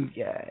you can.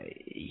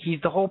 He's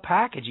the whole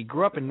package. He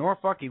grew up in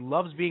Norfolk. He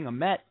loves being a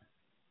Met.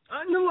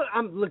 No,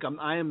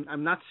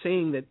 I'm not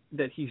saying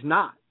that he's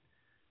not.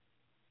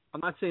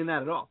 I'm not saying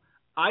that at all.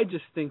 I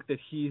just think that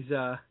he's.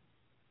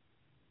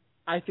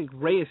 I think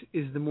Reyes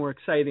is the more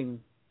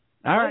exciting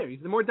player. All right.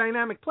 He's the more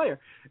dynamic player.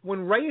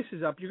 When Reyes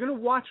is up, you're going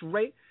to watch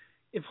Reyes.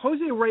 If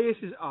Jose Reyes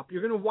is up,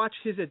 you're going to watch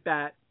his at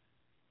bat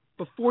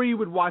before you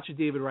would watch a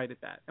David Wright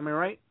at bat. Am I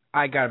right?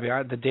 I gotta be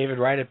honest. The David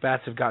Wright at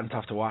bats have gotten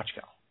tough to watch,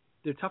 Cal.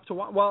 They're tough to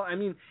watch. Well, I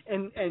mean,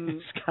 and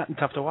it's gotten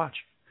tough to watch.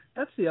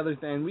 That's the other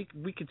thing.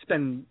 We could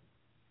spend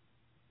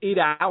 8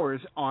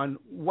 hours on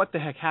what the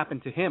heck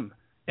happened to him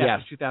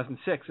after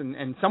 2006,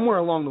 and somewhere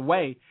along the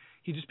way,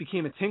 he just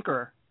became a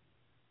tinkerer.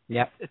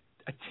 Yep.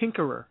 A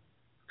tinkerer.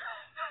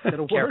 Is that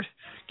a word?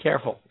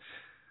 Careful.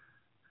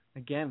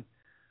 Again.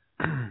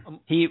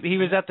 He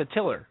was at the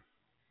tiller.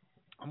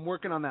 I'm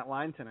working on that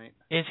line tonight.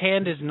 His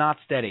hand is not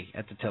steady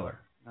at the tiller.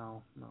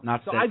 No.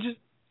 Not so steady.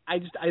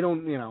 I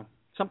don't,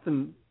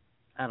 something,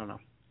 I don't know.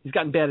 He's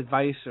gotten bad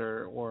advice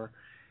or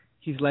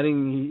he's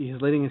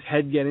letting his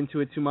head get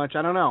into it too much.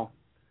 I don't know.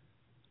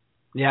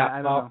 Yeah,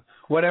 I don't know.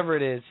 Whatever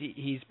it is,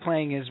 he's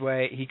playing his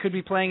way. He could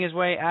be playing his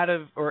way out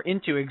of or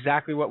into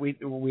exactly what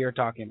we are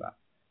talking about.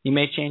 He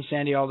may change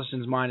Sandy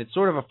Alderson's mind. It's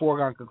sort of a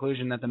foregone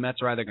conclusion that the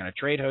Mets are either going to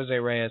trade Jose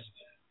Reyes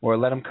or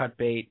let him cut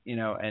bait,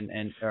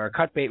 or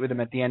cut bait with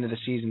him at the end of the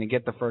season and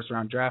get the first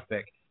round draft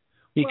pick.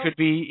 He could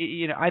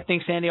be, I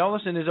think Sandy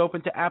Alderson is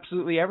open to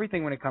absolutely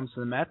everything when it comes to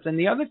the Mets. And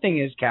the other thing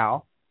is,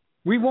 Cal,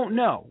 we won't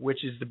know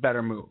which is the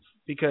better move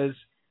because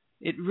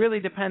it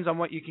really depends on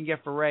what you can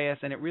get for Reyes,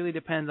 and it really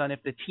depends on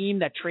if the team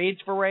that trades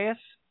for Reyes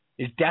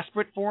is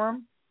desperate for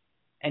him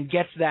and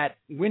gets that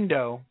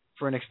window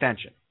for an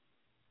extension.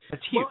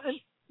 That's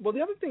huge. Well,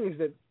 the other thing is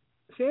that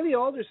Sandy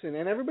Alderson,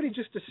 and everybody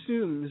just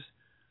assumes,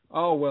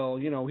 oh, well,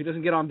 he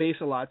doesn't get on base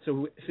a lot,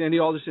 so Sandy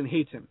Alderson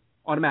hates him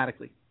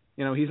automatically.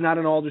 He's not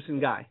an Alderson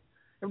guy.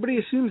 Everybody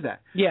assumes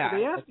that. Yeah,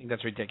 I think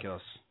that's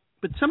ridiculous.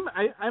 But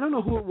I don't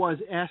know who it was,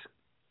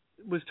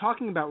 was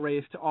talking about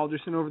Reyes to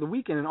Alderson over the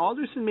weekend, and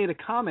Alderson made a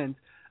comment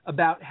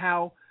about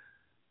how,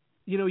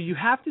 you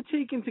have to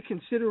take into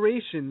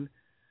consideration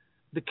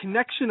the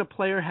connection a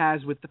player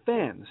has with the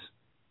fans.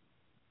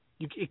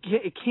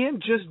 It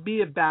can't just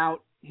be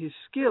about his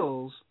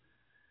skills.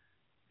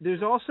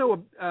 There's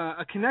also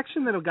a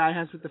connection that a guy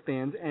has with the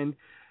fans, and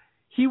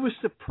he was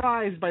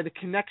surprised by the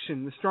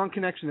strong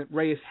connection that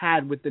Reyes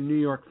had with the New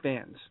York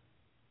fans.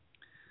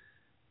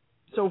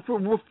 So for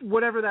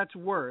whatever that's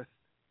worth,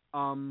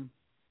 I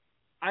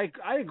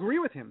agree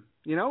with him.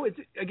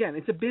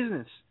 It's a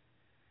business.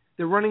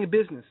 They're running a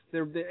business.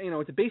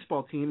 It's a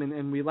baseball team,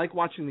 and we like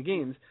watching the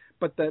games.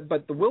 But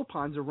the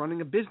Wilpons are running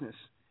a business.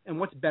 And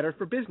what's better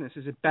for business?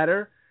 Is it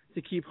better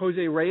to keep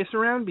Jose Reyes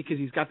around because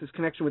he's got this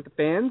connection with the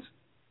fans?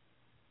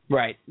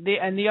 Right.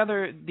 The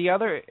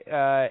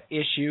other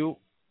issue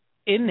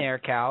in there,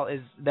 Cal,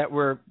 is that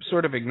we're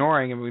sort of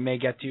ignoring, and we may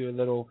get to a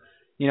little,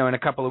 in a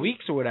couple of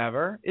weeks or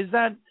whatever, is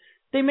that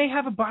they may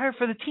have a buyer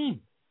for the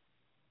team.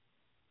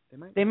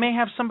 They may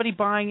have somebody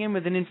buying in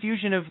with an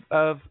infusion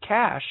of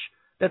cash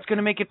that's going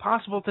to make it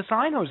possible to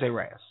sign Jose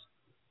Reyes,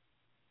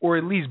 or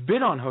at least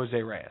bid on Jose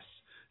Reyes.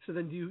 So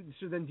then,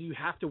 do you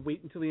have to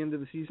wait until the end of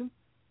the season?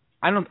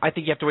 I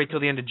think you have to wait till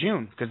the end of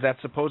June because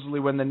that's supposedly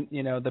when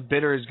the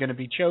bidder is going to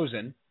be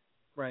chosen.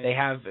 Right. They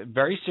have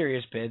very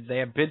serious bids. They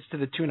have bids to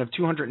the tune of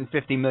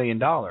 $250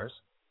 million,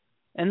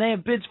 and they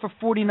have bids for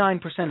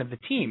 49% of the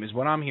team, is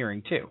what I'm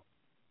hearing too. So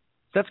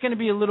that's going to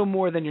be a little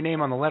more than your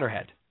name on the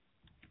letterhead.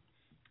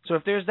 So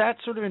if there's that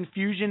sort of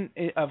infusion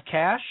of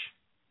cash,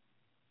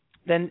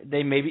 then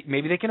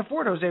maybe they can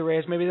afford Jose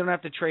Reyes. Maybe they don't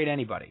have to trade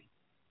anybody.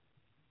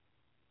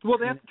 Well,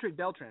 they have to trade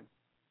Beltran.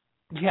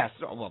 Yes.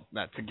 Well,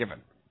 that's a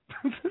given.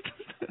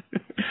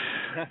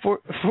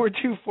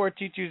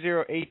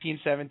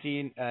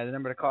 424-220-1817, the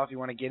number to call if you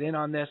want to get in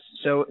on this.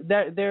 So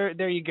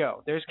there you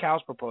go. There's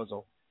Cal's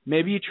proposal.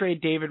 Maybe you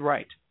trade David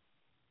Wright.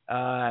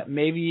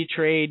 Maybe you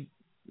trade,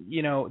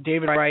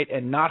 David Wright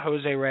and not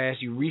Jose Reyes.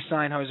 You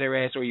re-sign Jose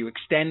Reyes, or you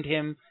extend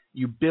him.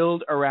 You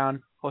build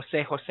around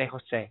Jose.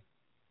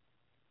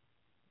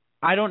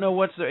 I don't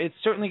know it's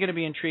certainly going to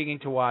be intriguing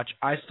to watch.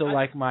 I still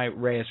like my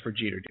Reyes for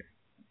Jeter deal.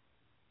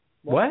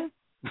 What?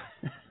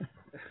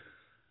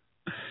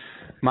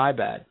 My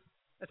bad.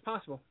 That's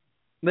possible.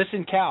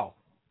 Listen, Cal.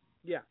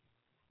 Yeah.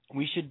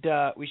 We should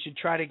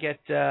try to get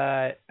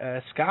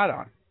Scott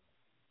on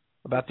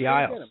about the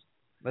Isles.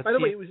 By the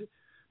way,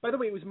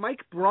 it was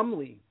Mike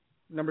Brumley,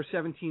 number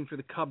 17 for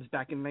the Cubs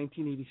back in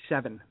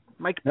 1987.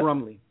 Mike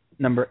Brumley.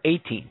 Number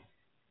 18.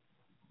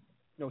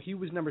 No, he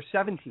was number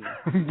 17.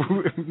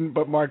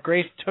 But Mark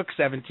Grace took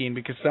 17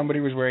 because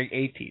somebody was wearing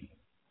 18.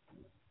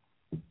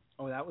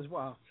 Oh, that was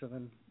wow. So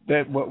then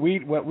What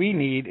we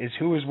need is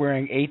who is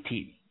wearing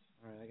 18.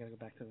 all right, I got to go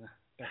back to the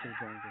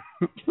drawing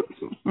board.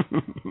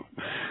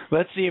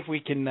 Let's see if we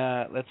can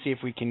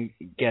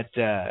get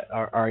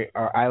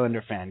our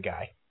Islander fan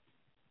guy.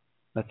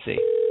 Let's see.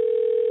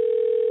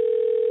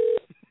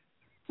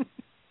 See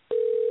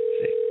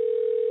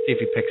if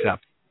he picks up.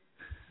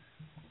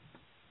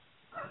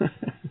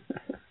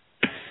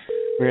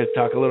 We're going to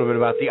talk a little bit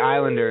about the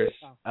Islanders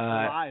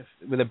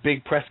with a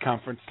big press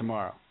conference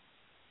tomorrow.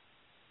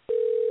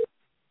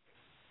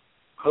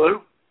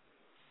 Hello?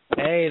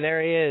 Hey,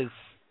 there he is.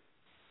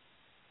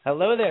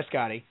 Hello there,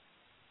 Scottie.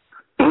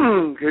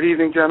 Good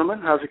evening,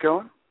 gentlemen. How's it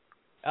going?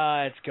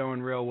 It's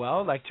going real well.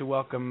 I'd like to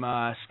welcome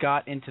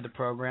Scott into the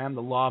program,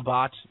 the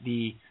Lawbot,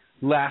 the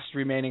last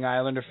remaining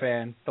Islander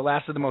fan, the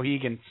last of the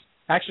Mohegans.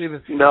 Actually,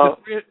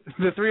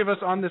 the three of us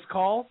on this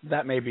call,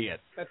 that may be it.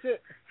 That's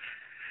it.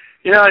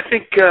 You know, I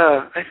think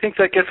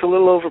that gets a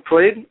little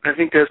overplayed. I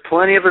think there's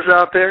plenty of us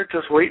out there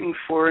just waiting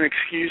for an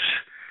excuse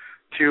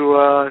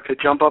to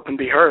jump up and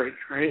be heard,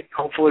 right?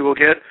 Hopefully we'll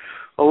get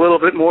a little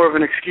bit more of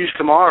an excuse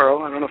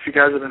tomorrow. I don't know if you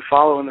guys have been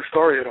following the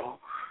story at all.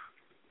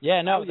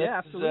 Yeah, no,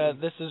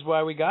 absolutely. This is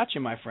why we got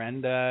you, my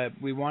friend.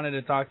 We wanted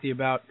to talk to you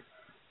about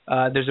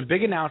there's a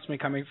big announcement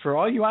coming for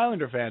all you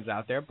Islander fans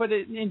out there, but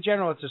in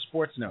general it's a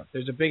sports note.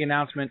 There's a big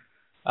announcement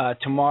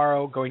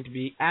tomorrow going to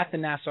be at the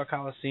Nassau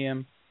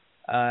Coliseum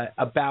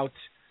about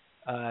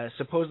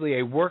supposedly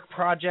a work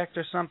project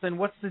or something.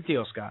 What's the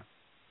deal, Scott?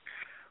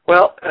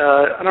 Well,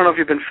 I don't know if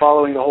you've been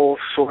following the whole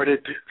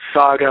sordid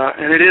saga,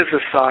 and it is a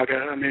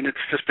saga. I mean,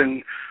 it's just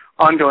been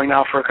ongoing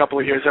now for a couple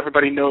of years.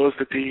 Everybody knows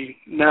that the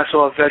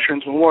Nassau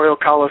Veterans Memorial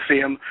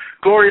Coliseum,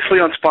 gloriously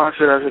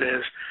unsponsored as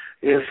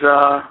it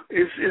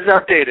is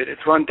outdated.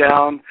 It's run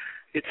down.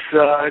 It's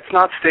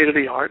not state of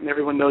the art, and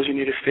everyone knows you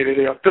need a state of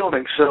the art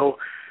building. So,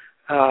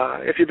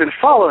 if you've been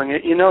following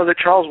it, you know that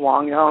Charles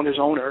Wang, the Islanders'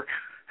 owner,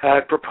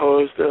 had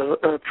proposed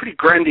a pretty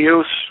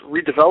grandiose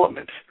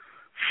redevelopment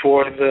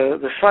for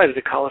the site of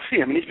the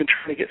Coliseum, and he's been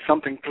trying to get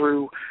something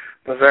through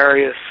the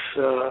various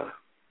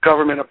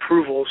government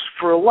approvals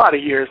for a lot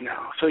of years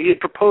now. So he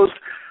had proposed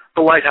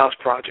the Lighthouse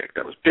project.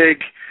 That was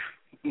big,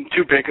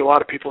 too big, a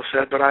lot of people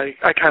said, but I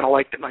kind of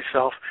liked it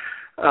myself.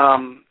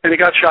 And it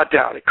got shot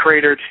down. It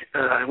cratered.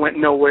 It went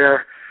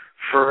nowhere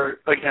for,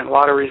 again, a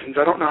lot of reasons.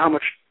 I don't know how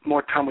much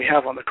more time we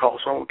have on the call,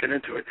 so I won't get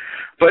into it.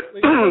 But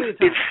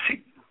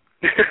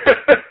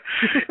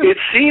it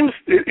seems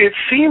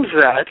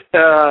that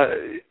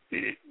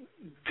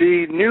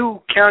the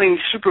new county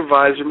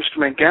supervisor, Mr.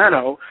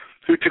 Mangano,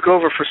 who took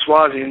over for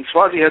Swazi, and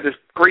Swazi had this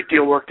great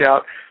deal worked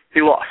out,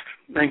 he lost.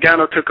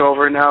 Mangano took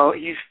over, and now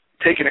he's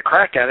taking a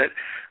crack at it.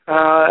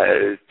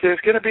 There's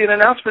going to be an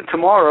announcement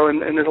tomorrow,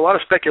 and there's a lot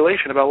of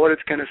speculation about what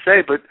it's going to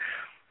say, but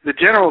the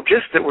general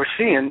gist that we're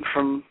seeing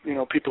from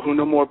people who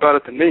know more about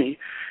it than me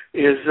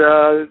is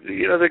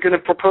they're going to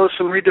propose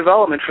some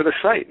redevelopment for the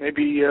site,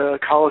 maybe a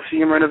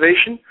Coliseum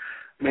renovation,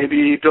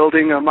 maybe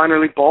building a minor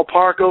league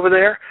ballpark over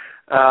there.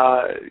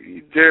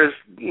 There's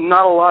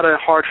not a lot of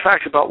hard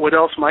facts about what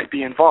else might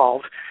be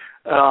involved.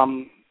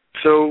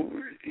 So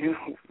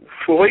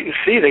we'll wait and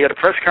see. They got a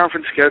press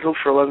conference scheduled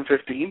for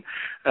 11:15.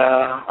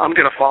 I'm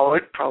going to follow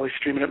it, probably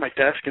streaming at my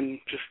desk and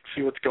just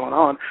see what's going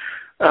on.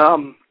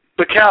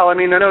 But Cal, I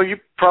mean, I know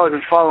you've probably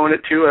been following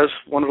it too as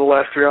one of the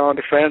last three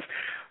Islander fans.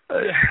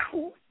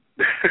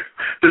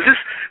 This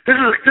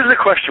is a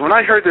question. When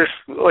I heard this,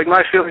 like,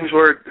 my feelings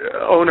were,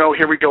 oh no,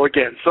 here we go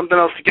again. Something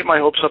else to get my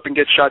hopes up and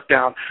get shot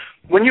down.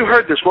 When you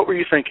heard this, what were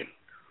you thinking?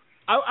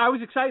 I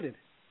was excited.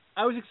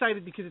 I was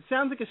excited because it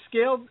sounds like a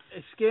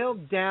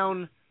scaled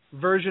down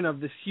version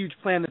of this huge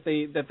plan that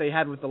they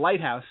had with the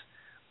Lighthouse.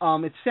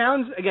 It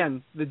sounds,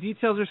 again, the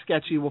details are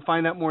sketchy. We'll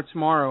find out more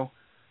tomorrow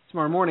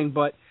morning,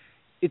 but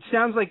it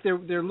sounds like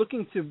they're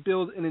looking to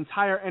build an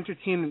entire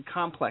entertainment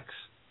complex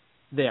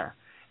there.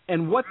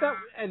 And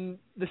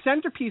the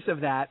centerpiece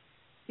of that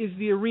is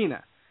the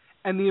arena.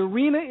 And the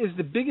arena is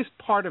the biggest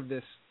part of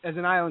this as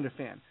an Islander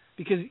fan,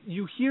 because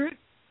you hear it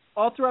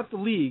all throughout the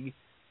league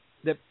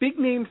that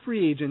big-name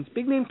free agents,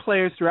 big-name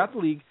players throughout the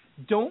league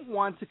don't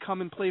want to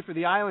come and play for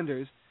the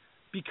Islanders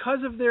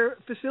because of their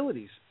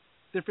facilities.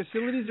 Their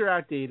facilities are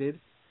outdated,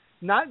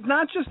 not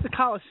just the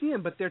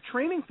Coliseum, but their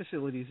training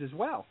facilities as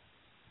well.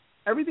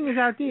 Everything is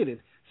outdated.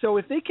 So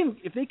if they can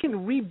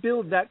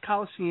rebuild that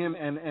Coliseum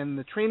and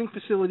the training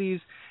facilities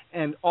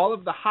and all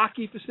of the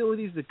hockey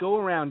facilities that go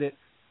around it,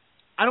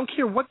 I don't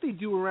care what they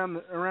do around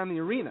the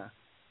arena.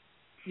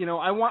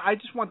 I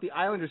just want the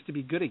Islanders to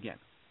be good again.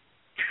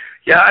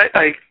 Yeah,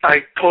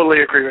 I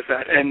totally agree with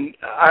that, and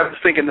I was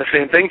thinking the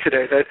same thing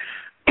today. That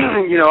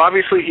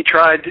obviously he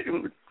tried,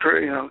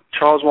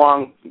 Charles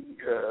Wang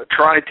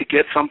tried to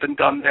get something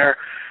done there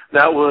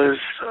that was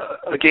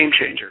a game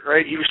changer,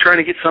 right? He was trying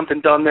to get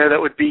something done there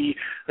that would be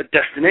a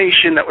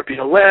destination, that would be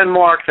a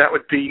landmark, that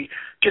would be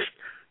just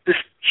this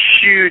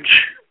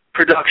huge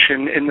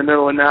production in the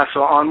middle of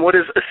Nassau on what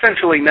is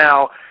essentially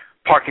now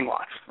parking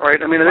lots,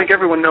 right? I mean, I think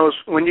everyone knows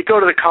when you go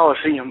to the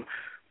Coliseum,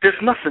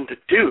 there's nothing to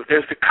do.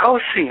 There's the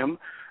Coliseum,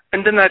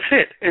 and then that's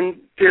it. And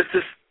there's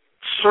this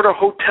sort of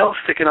hotel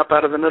sticking up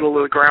out of the middle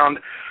of the ground,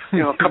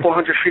 a couple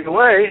hundred feet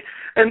away,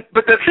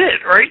 but that's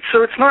it, right?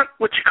 So it's not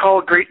what you call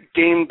a great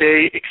game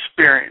day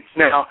experience.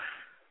 Now,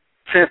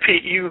 Sam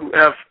Pete, you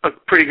have a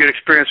pretty good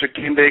experience with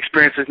game day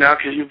experiences now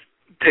because you've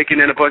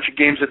taken in a bunch of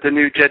games at the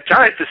new Jet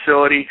Giant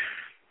facility.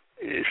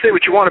 Say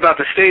what you want about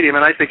the stadium,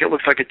 and I think it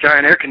looks like a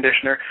giant air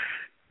conditioner.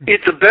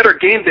 It's a better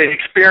game day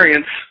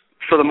experience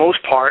for the most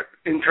part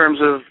in terms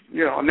of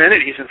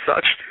amenities and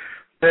such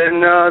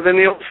than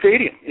the old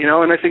stadium.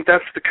 And I think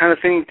that's the kind of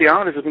thing the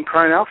Islanders have been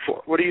crying out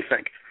for. What do you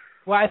think?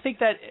 Well, I think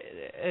that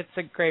it's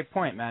a great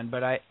point, man.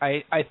 But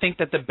I think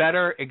that the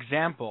better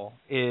example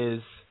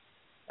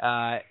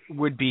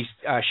would be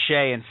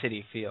Shea and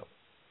Citi Field,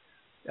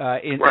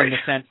 in the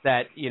sense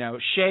that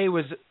Shea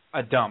was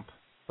a dump,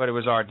 but it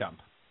was our dump.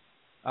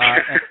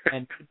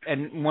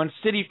 And when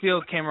Citi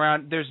Field came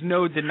around, there's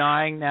no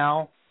denying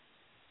now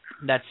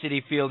that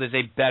Citi Field is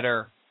a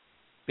better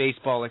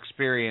baseball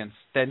experience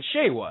than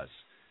Shea was.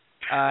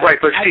 Right,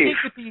 but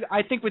Steve,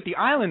 I think with the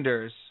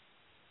Islanders,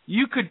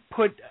 you could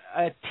put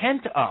a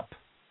tent up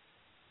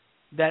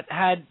that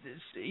had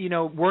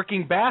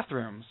working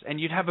bathrooms, and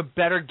you'd have a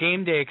better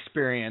game day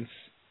experience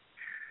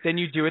than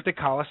you do at the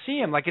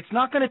Coliseum. Like, it's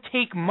not going to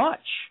take much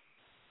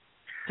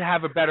to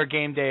have a better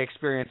game day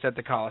experience at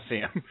the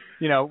Coliseum.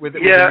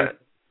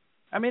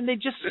 I mean, they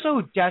just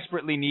so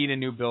desperately need a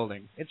new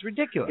building. It's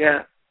ridiculous.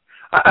 Yeah,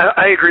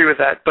 I agree with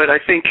that, but I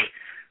think,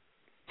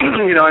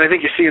 and I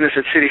think you're seeing this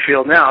at Citi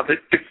Field now.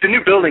 The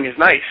new building is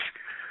nice,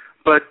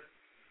 but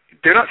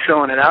they're not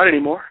selling it out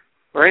anymore,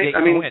 right?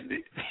 I mean,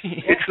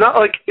 it's not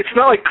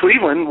like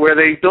Cleveland where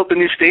they built a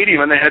new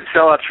stadium and they had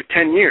sellouts for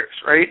 10 years,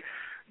 right?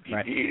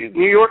 Right.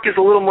 New York is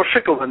a little more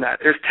fickle than that.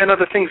 There's 10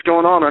 other things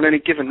going on any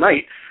given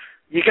night.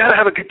 You got to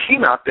have a good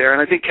team out there,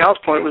 and I think Cal's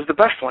point was the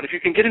best one. If you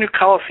can get a new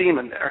Coliseum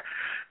in there,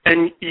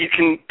 and you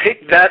can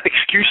take that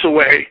excuse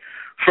away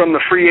from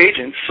the free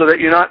agents so that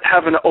you're not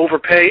having to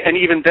overpay and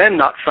even then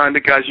not sign the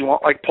guys you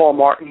want, like Paul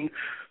Martin,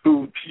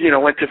 who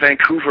went to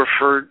Vancouver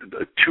for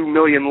 $2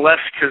 million less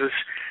because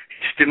he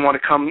just didn't want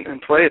to come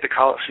and play at the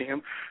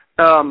Coliseum.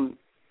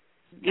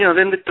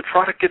 Then the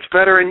product gets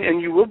better,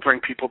 and you will bring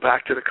people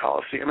back to the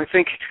Coliseum. I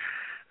think,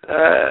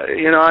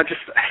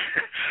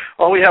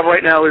 all we have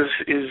right now is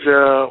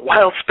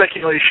wild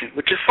speculation,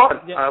 which is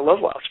fun. Yeah. I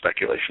love wild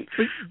speculation.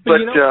 But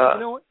you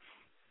know what?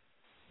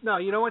 No,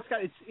 you know what,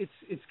 Scott?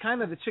 It's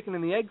kind of the chicken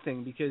and the egg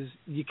thing, because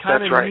you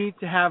kind of need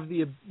to have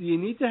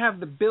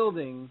the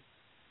building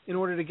in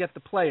order to get the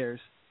players,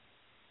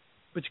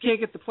 but you can't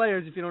get the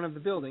players if you don't have the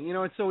building.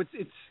 So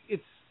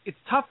it's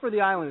tough for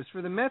the Islanders.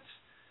 For the Mets,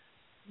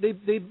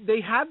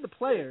 they had the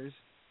players,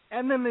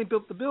 and then they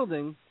built the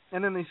building,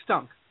 and then they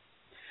stunk.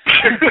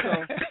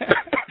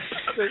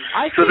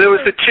 So there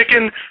was the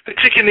chicken,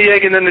 the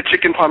egg, and then the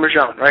chicken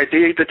parmesan, right?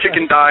 The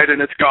chicken died,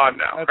 and it's gone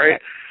now, right?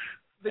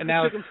 The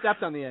chicken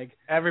stepped on the egg.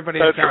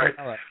 Everybody's right.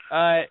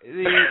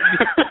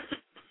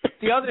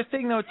 The other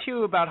thing, though,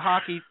 too, about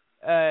hockey,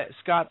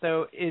 Scott,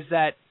 though, is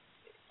that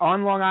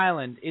on Long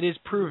Island, it is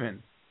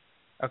proven,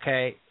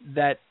 okay,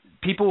 that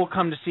people will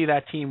come to see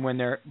that team when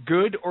they're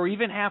good or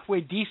even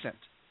halfway decent.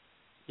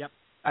 Yep.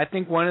 I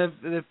think one of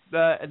the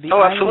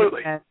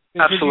absolutely.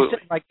 Absolutely.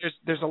 Like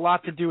there's a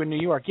lot to do in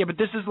New York. Yeah, but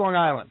this is Long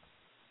Island.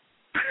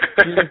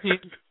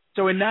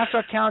 So in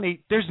Nassau County,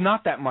 there's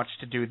not that much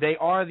to do. They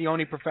are the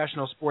only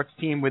professional sports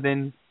team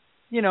within,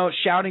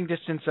 shouting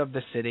distance of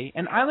the city.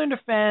 And Islander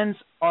fans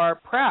are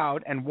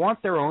proud and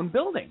want their own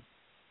building.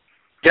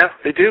 Yeah,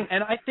 they do.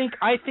 And I think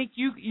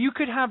you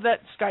could have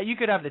that, Scott. You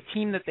could have the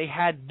team that they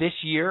had this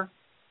year.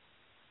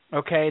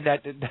 Okay,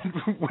 that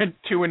went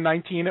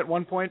 2-19 at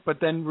one point, but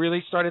then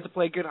really started to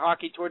play good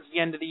hockey towards the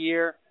end of the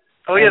year.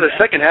 Oh yeah, the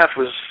second half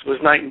was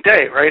night and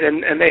day, right?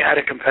 And they had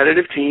a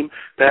competitive team.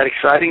 They had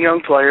exciting young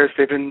players.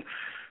 They've been,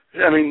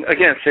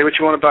 again, say what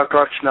you want about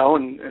Garth Snow,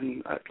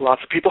 and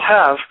lots of people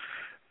have.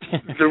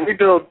 The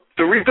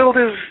rebuild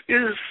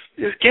is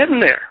getting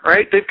there,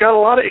 right? They've got a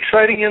lot of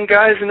exciting young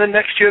guys, and then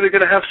next year they're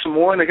going to have some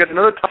more, and they got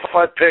another top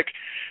 5 pick.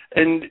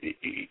 And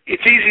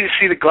it's easy to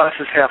see the glass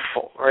is half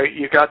full, right?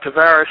 You got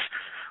Tavares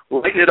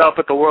lighting it up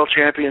at the World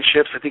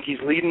Championships. I think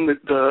he's leading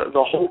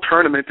the whole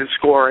tournament in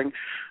scoring.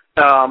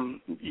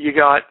 You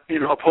got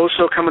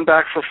Oposo coming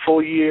back for a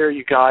full year.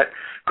 You got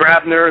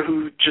Grabner,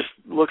 who just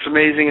looks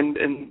amazing,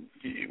 and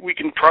we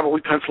can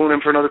probably pencil him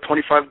in for another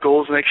 25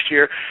 goals next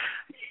year.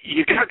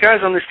 You got guys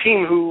on this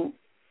team who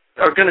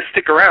are going to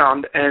stick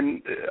around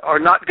and are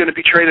not going to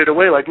be traded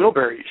away like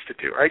Milbury used to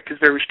do, right? Because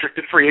they're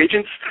restricted free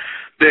agents.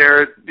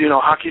 They're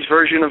hockey's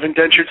version of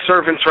indentured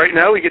servants right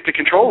now. We get to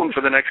control them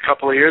for the next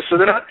couple of years, so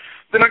they're not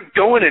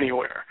going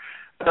anywhere.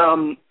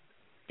 If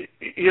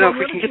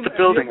we can get the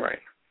building right.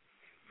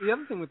 The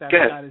other thing with that,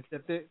 Scott, is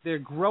that they're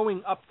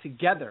growing up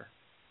together,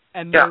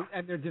 and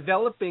they're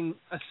developing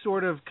a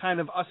sort of kind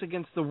of us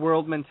against the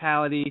world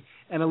mentality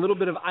and a little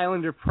bit of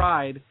Islander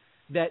pride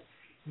that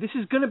this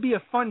is going to be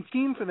a fun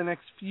team for the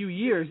next few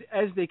years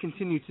as they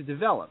continue to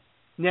develop.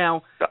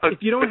 Now,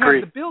 if you don't have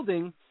the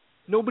building,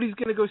 nobody's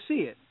going to go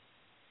see it.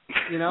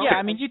 You know? Yeah,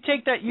 I mean, you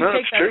take that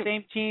true.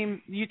 same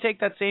team, you take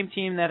that same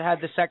team that had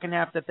the second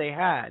half that they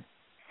had,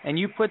 and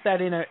you put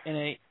that in a.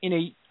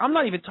 I'm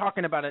not even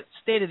talking about a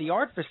state of the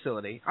art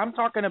facility. I'm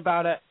talking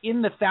about a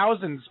in the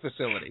thousands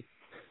facility,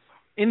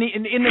 in the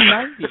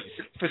 90s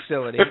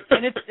facility,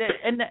 and it's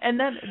and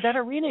that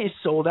arena is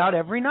sold out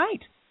every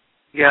night.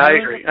 Yeah, I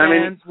agree.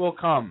 Fans will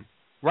come.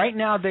 Right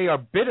now, they are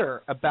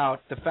bitter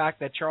about the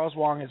fact that Charles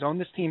Wong has owned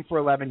this team for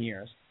 11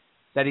 years,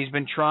 that he's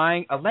been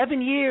trying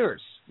 11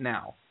 years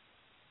now,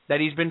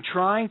 that he's been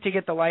trying to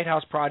get the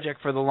Lighthouse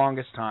Project for the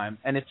longest time,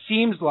 and it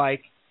seems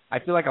like, I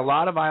feel like a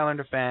lot of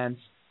Islander fans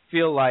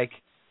feel like,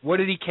 what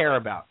did he care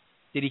about?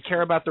 Did he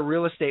care about the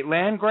real estate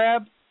land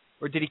grab,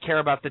 or did he care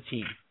about the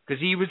team?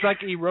 Because he was like,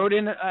 he rode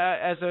in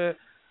as a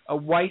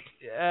white,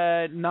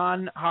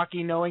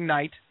 non-hockey knowing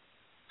knight,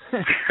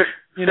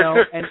 you know,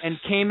 and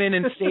came in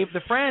and saved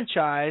the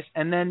franchise,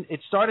 and then it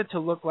started to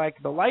look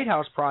like the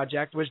Lighthouse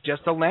Project was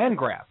just a land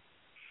grab.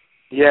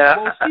 Yeah,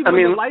 well, Steve,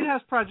 when the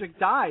Lighthouse Project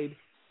died,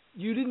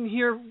 you didn't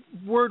hear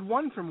word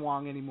one from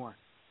Wong anymore.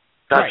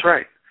 That's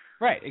right.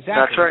 Right, exactly.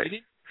 That's right. You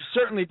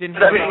certainly didn't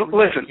hear about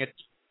listen.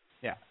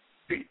 Yeah.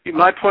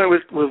 My point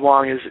with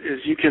Wong is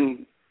you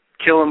can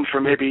kill him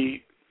for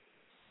maybe,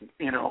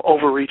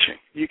 overreaching.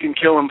 You can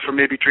kill him for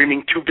maybe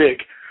dreaming too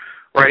big,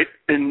 right?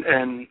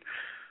 And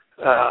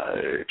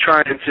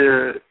trying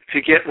to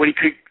get what he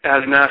could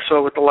out of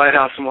Nassau with the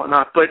Lighthouse and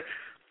whatnot. But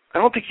I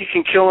don't think you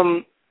can kill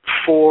him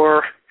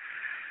for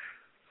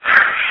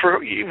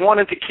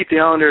wanting to keep the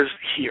Islanders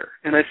here.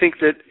 And I think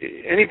that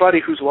anybody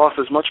who's lost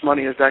as much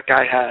money as that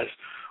guy has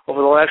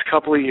over the last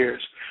couple of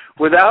years,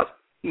 without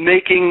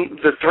making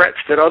the threats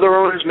that other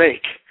owners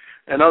make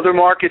and other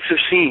markets have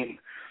seen,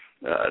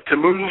 to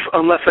move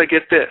unless I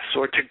get this,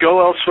 or to go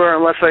elsewhere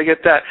unless I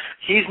get that.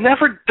 He's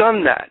never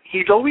done that.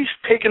 He's always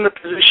taken the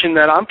position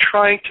that I'm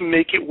trying to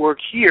make it work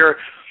here.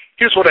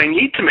 Here's what I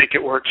need to make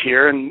it work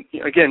here. And,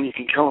 again, you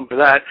can kill him for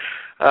that.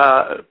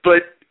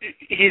 But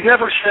he's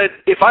never said,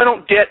 if I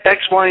don't get X,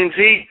 Y, and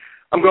Z,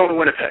 I'm going to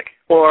Winnipeg,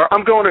 or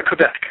I'm going to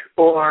Quebec,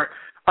 or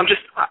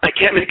I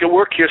can't make it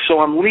work here, so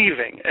I'm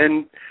leaving.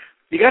 And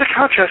you got to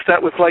contrast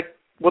that with, like,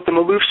 what the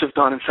Maloofs have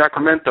done in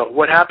Sacramento,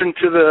 what happened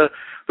to the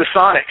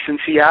Sonics in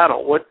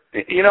Seattle.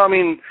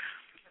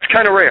 It's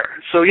kind of rare.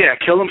 So, yeah,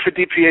 kill him for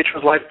DPH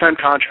with lifetime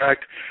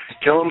contract.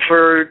 Kill him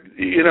for,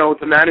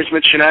 the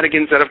management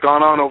shenanigans that have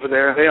gone on over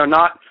there. They are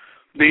not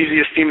the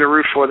easiest team to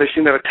root for. They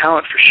seem to have a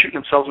talent for shooting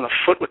themselves in the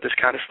foot with this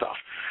kind of stuff.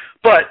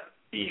 But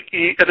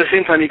at the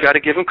same time, you got to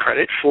give him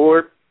credit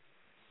for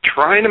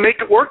trying to make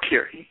it work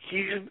here.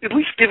 He's at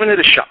least given it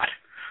a shot.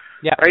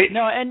 Yeah. Right?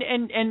 No, and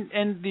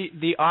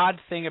the odd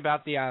thing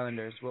about the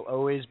Islanders will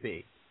always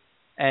be,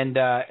 and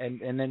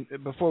then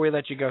before we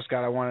let you go,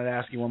 Scott, I wanted to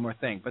ask you one more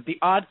thing. But the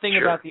odd thing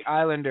about the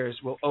Islanders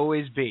will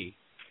always be,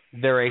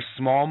 they're a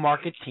small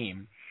market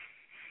team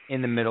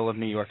in the middle of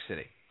New York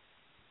City,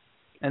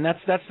 and that's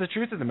the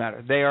truth of the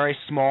matter. They are a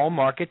small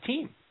market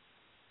team,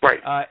 right?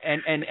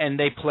 And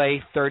they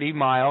play 30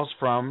 miles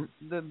from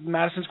the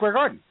Madison Square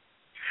Garden,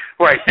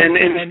 right?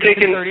 And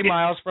taking 30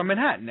 miles from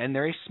Manhattan, and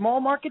they're a small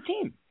market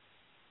team.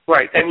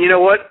 Right, and you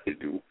know what?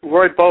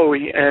 Roy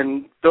Bowie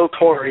and Bill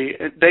Torrey,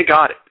 they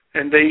got it,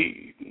 and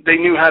they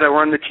knew how to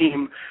run the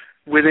team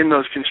within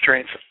those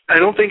constraints. I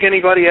don't think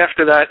anybody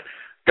after that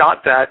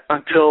got that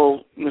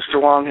until Mr.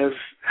 Wong has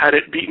had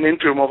it beaten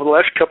into him over the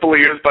last couple of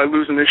years by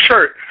losing his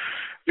shirt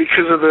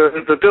because of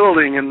the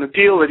building and the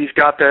deal that he's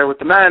got there with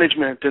the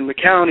management and the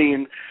county,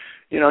 and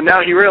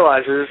now he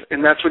realizes,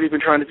 and that's what he's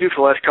been trying to do for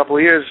the last couple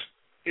of years,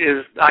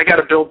 is I got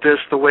to build this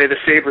the way the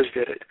Sabres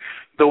did it,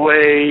 the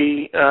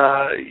way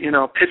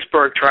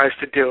Pittsburgh tries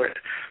to do it,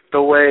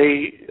 the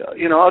way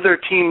other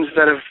teams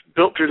that have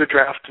built through the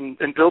draft and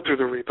built through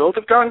the rebuild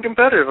have gotten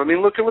competitive. I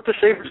mean, look at what the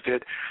Sabres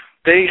did.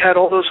 They had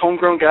all those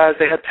homegrown guys.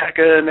 They had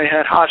Pekka and they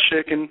had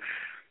Hasek, and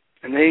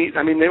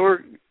they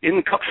were in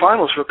the Cup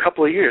Finals for a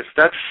couple of years.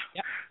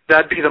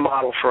 That'd be the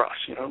model for us,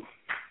 Yep.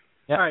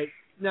 All right,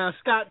 now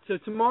Scott. So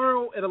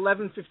tomorrow at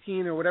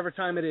 11:15 or whatever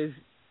time it is,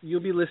 you'll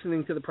be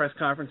listening to the press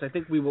conference. I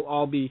think we will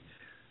all be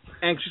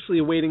anxiously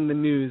awaiting the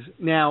news.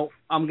 Now,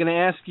 I'm going to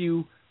ask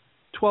you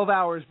 12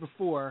 hours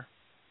before,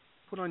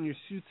 put on your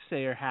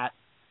soothsayer hat.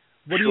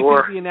 What do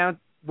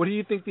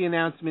you think the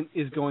announcement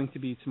is going to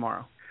be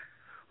tomorrow?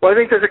 Well, I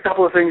think there's a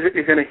couple of things that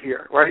you're going to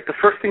hear, right? The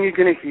first thing you're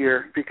going to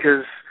hear,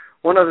 because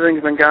one of the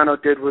things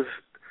Mangano did was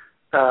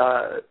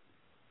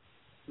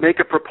make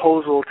a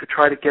proposal to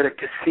try to get a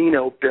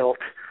casino built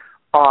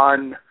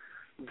on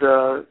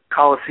the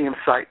Coliseum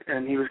site,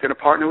 and he was going to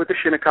partner with the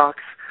Shinnecocks,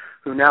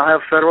 who now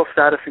have federal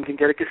status and can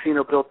get a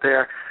casino built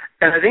there.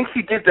 And I think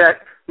he did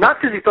that not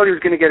because he thought he was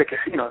going to get a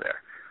casino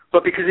there,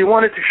 but because he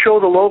wanted to show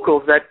the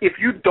locals that if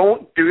you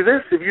don't do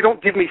this, if you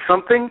don't give me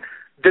something,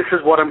 this is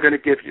what I'm going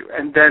to give you.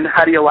 And then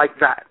how do you like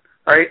that,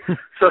 right?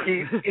 So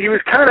he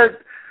was kind of,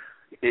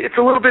 it's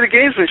a little bit of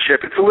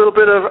gamesmanship. It's a little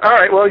bit of, all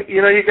right, well,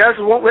 you guys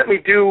won't let me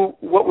do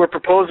what we're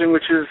proposing,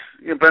 which is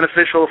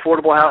beneficial,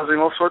 affordable housing,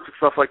 all sorts of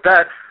stuff like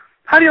that.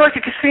 How do you like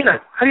a casino?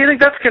 How do you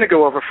think that's going to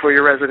go over for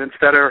your residents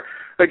that are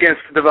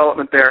against the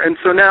development there? And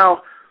so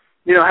now,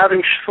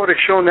 having sort of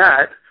shown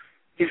that,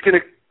 he's going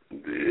to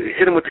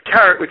hit him with the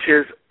carrot, which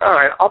is, all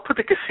right, I'll put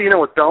the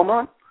casino at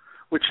Belmont,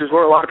 which is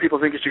where a lot of people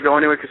think it should go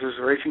anyway because there's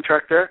a racing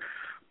track there.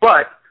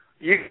 But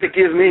you got to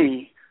give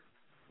me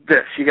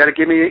this. You got to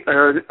give me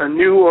a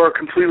new or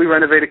completely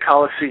renovated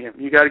Coliseum.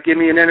 You got to give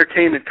me an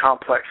entertainment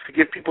complex to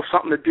give people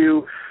something to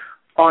do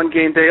on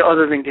game day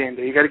other than game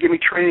day. You got to give me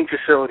training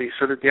facilities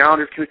so that the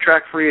Islanders can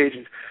attract free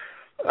agents.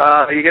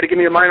 You got to give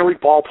me a minor league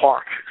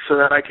ballpark so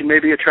that I can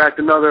maybe attract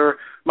another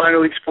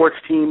minor league sports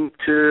team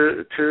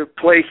to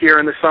play here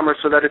in the summer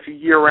so that it's a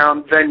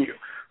year-round venue.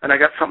 And I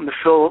got something to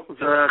fill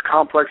the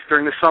complex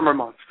during the summer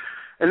months.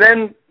 And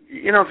then,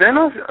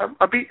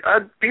 I'd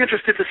be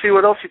interested to see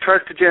what else he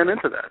tries to jam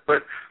into that.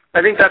 But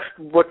I think that's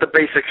what the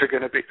basics are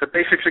going to be. The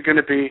basics are going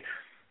to be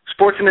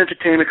sports and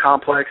entertainment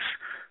complex,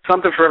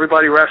 something for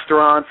everybody,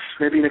 restaurants,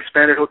 maybe an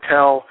expanded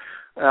hotel,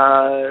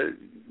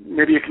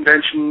 maybe a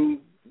convention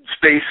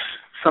space,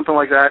 something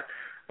like that.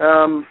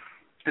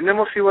 And then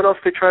we'll see what else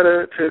they try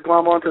to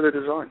glom onto the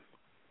design.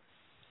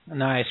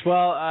 Nice.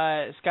 Well,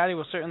 Scottie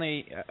will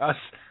certainly, us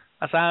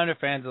Islander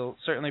fans will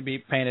certainly be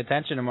paying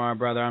attention tomorrow,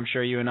 brother. I'm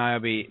sure you and I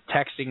will be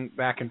texting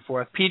back and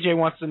forth. PJ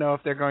wants to know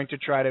if they're going to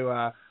try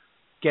to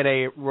get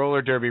a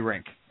roller derby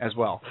rink as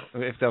well,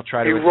 if they'll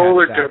try to a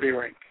roller derby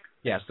rink.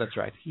 Yes, that's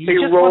right.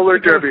 A roller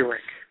derby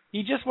rink.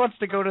 He just wants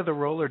to go to the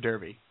roller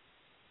derby.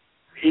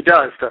 He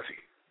does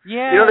he?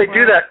 Yeah. They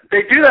do that.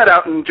 They do that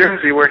out in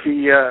Jersey where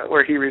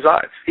he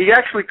resides. He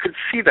actually could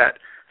see that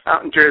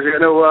out in Jersey. I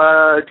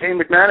know Jane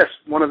McManus,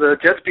 one of the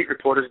Jets beat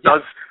reporters,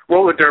 does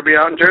roller derby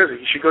out in Jersey.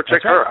 You should go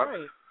check her out.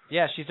 Right.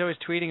 Yeah, she's always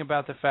tweeting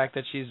about the fact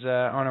that she's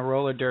on a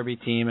roller derby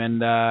team,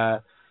 and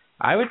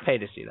I would pay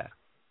to see that.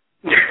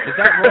 Is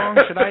that wrong?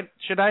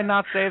 Should I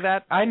not say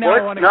that? I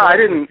now want to go I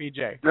didn't.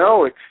 PJ.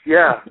 No,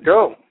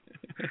 go.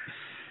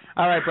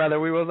 All right, brother.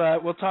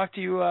 We'll talk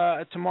to you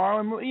tomorrow,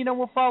 and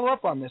we'll follow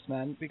up on this,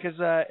 man, because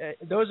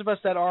those of us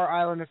that are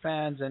Islander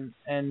fans,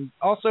 and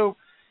also,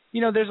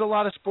 there's a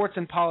lot of sports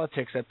and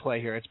politics at play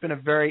here. It's been a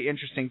very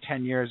interesting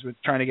 10 years with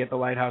trying to get the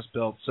lighthouse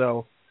built.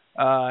 So.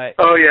 There's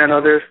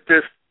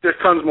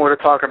tons more to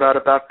talk about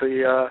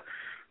the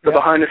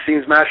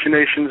behind-the-scenes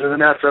machinations of the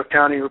Nassau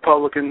County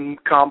Republican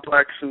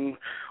complex and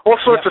all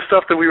sorts of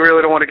stuff that we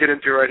really don't want to get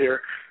into right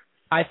here.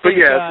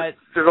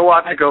 There's a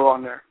lot to go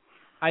on there.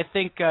 I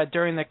think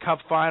during the Cup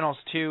Finals,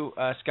 too,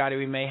 Scottie,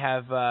 we may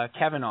have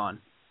Kevin on,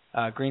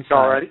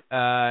 Greenstein,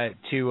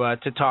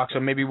 to talk. So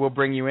maybe we'll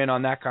bring you in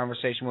on that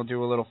conversation. We'll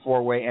do a little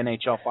four-way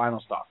NHL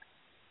Finals talk.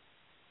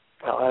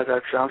 Well,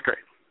 that sounds great.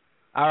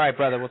 All right,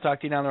 brother. We'll talk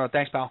to you down the road.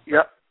 Thanks, pal.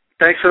 Yep.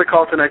 Thanks for the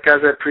call tonight, guys.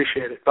 I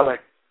appreciate it.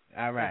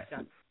 Bye-bye. All right.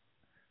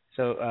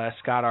 So,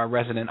 Scott, our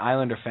resident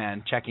Islander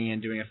fan, checking in,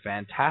 doing a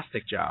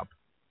fantastic job.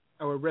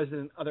 Our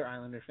resident other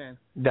Islander fan.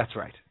 That's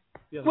right.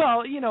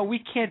 Well, we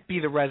can't be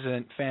the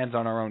resident fans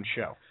on our own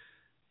show.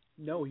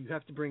 No, you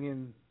have to bring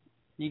in...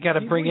 You got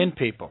to bring in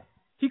people.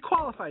 He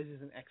qualifies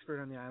as an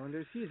expert on the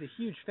Islanders. He is a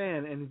huge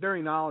fan and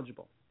very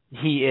knowledgeable.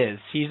 He is.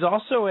 He's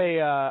also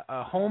a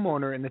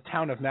homeowner in the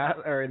town of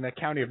in the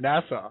county of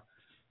Nassau,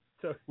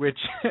 which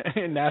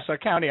in Nassau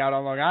County out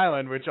on Long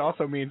Island, which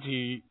also means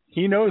he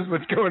knows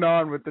what's going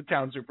on with the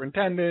town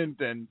superintendent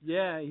and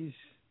he's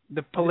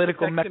the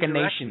political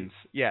machinations.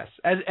 Yes,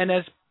 as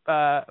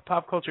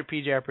Pop Culture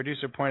PJ, our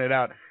producer, pointed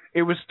out,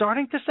 it was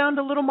starting to sound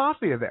a little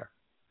mafia there.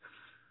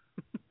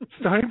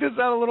 Starting to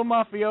sound a little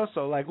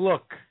mafioso. Like,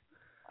 look,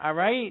 all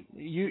right,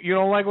 you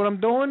don't like what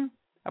I'm doing?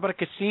 How about a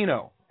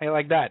casino? How you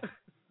like that?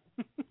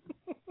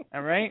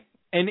 All right,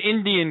 an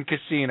Indian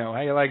casino.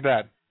 How you like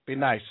that? Be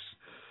nice.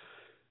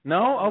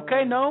 No?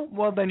 Okay, no?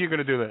 Well, then you're going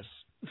to do this.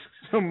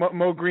 So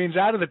Mo Green's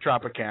out of the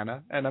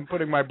Tropicana, and I'm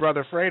putting my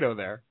brother Fredo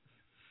there.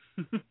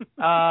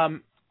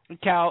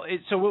 Cal,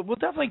 so we'll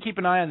definitely keep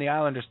an eye on the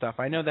Islander stuff.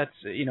 I know that's,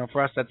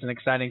 for us, that's an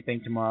exciting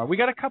thing tomorrow. We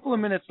got a couple of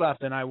minutes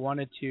left, and I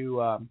wanted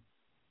to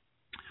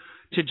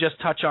just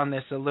touch on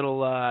this a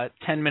little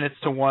 10 minutes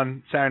to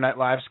 1 Saturday Night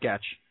Live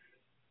sketch.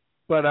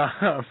 But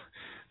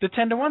the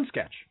 10 to 1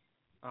 sketch.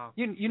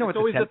 You know it's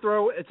always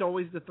it's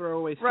always the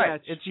throwaway sketch.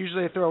 Right. It's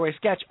usually a throwaway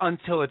sketch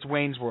until it's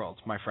Wayne's World,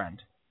 my friend.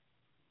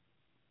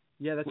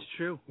 Yeah, that's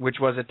true. Which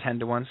was a 10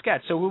 to 1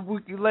 sketch. So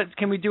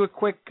can we do a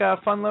quick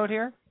fun load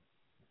here?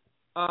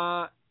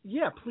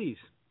 Yeah, please.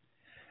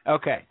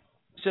 Okay.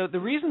 So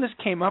the reason this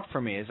came up for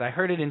me is I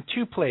heard it in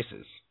two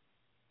places.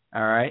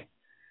 All right.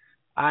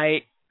 I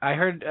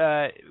heard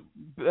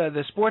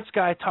the sports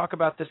guy talk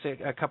about this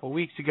a couple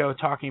weeks ago,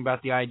 talking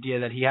about the idea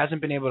that he hasn't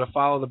been able to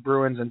follow the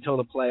Bruins until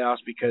the playoffs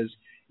because,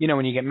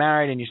 when you get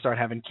married and you start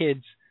having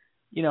kids,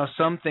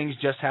 some things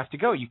just have to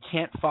go. You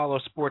can't follow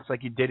sports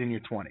like you did in your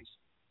 20s.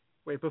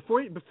 Wait,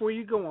 before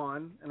you go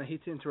on, and I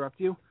hate to interrupt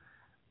you.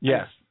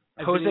 Yes.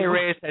 Jose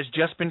Reyes has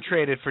just been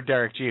traded for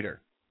Derek Jeter.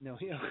 No,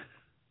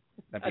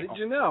 how did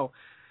you know?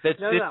 This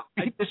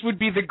would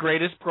be the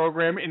greatest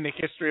program in the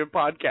history of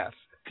podcasts.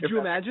 Could you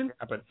imagine?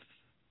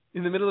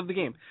 In the middle of the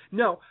game.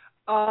 No,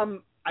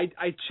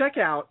 I check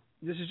out.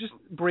 This is just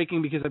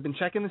breaking because I've been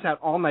checking this out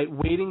all night,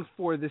 waiting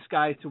for this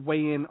guy to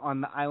weigh in on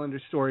the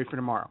Islanders story for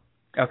tomorrow.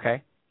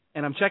 Okay.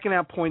 And I'm checking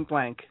out Point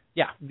Blank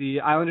Yeah.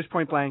 The Islanders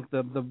Point Blank,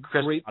 the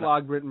great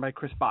blog written by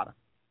Chris Botta.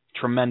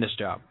 Tremendous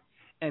job.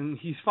 And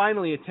he's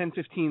finally at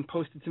 10:15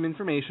 posted some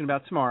information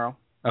about tomorrow.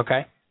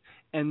 Okay.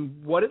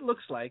 And what it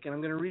looks like, and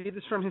I'm going to read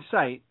this from his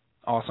site.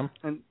 Awesome.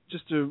 And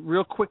just a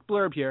real quick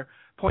blurb here.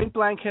 Point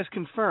Blank has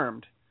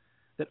confirmed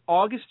that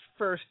August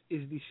 1st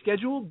is the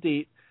scheduled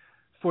date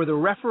for the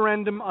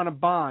referendum on a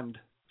bond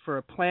for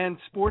a planned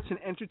sports and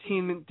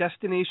entertainment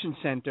destination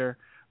center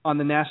on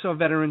the Nassau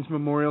Veterans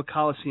Memorial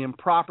Coliseum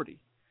property.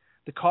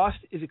 The cost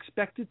is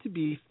expected to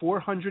be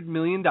 $400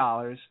 million.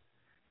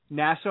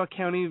 Nassau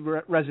County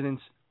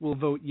residents will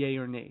vote yay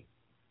or nay.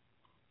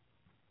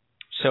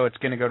 So it's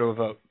going to go to a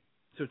vote.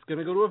 So it's going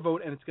to go to a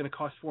vote, and it's going to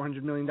cost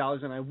 $400 million.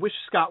 And I wish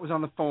Scott was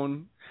on the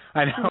phone.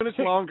 I know. 2 minutes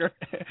longer.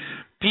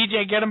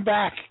 PJ, get him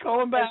back.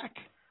 Call him back.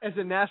 As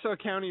a Nassau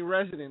County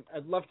resident,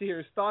 I'd love to hear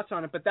his thoughts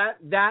on it. But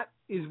that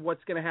is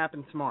what's going to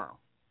happen tomorrow.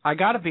 I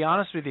got to be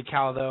honest with you,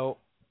 Cal, though.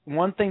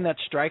 One thing that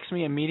strikes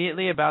me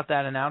immediately about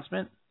that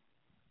announcement,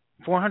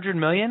 $400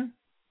 million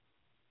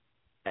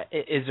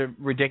is a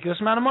ridiculous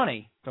amount of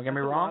money. Don't get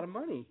me wrong. A lot of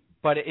money.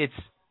 But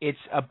it's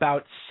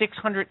about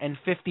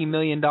 $650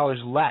 million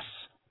less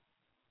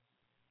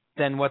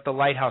than what the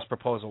Lighthouse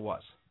proposal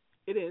was.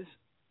 It is.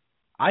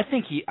 I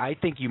think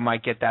you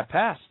might get that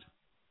passed.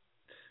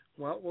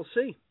 Well, we'll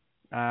see.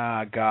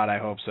 God, I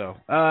hope so.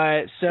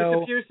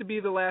 This appears to be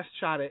the last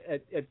shot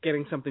at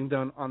getting something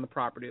done on the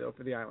property, though,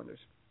 for the Islanders.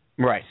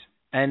 Right.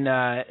 And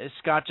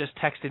Scott just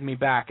texted me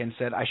back and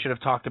said I should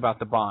have talked about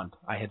the bond.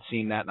 I had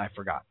seen that and I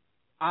forgot.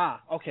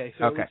 Ah, okay.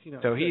 So okay.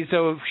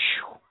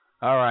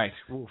 All right.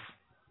 Oof.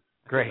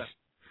 Great.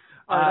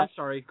 I'm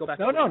sorry. Go back.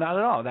 No, not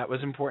at all. That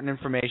was important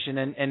information,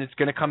 and it's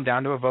going to come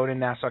down to a vote in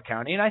Nassau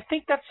County, and I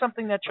think that's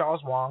something that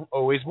Charles Wong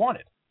always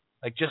wanted.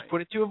 Like, just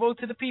put it to a vote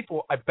to the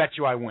people. I bet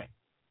you I win.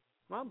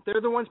 Well,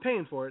 they're the ones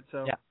paying for it,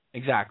 so. Yeah,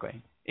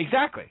 exactly.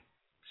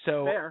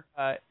 So, fair.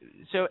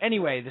 So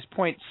anyway, this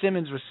point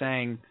Simmons was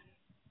saying,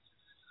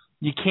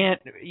 you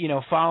can't,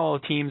 follow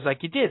teams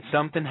like you did.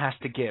 Something has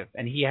to give,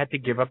 and he had to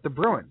give up the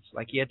Bruins.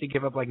 Like, he had to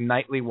give up,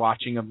 nightly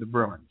watching of the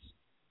Bruins.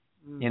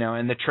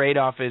 And the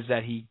trade-off is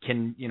that he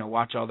can,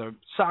 watch all the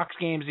Sox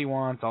games he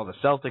wants, all the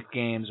Celtics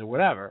games or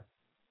whatever.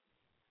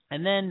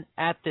 And then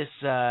at this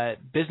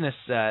business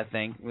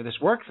thing, with this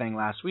work thing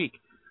last week,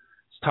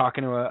 I was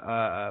talking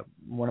to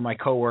one of my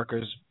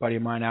coworkers, buddy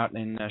of mine out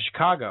in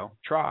Chicago,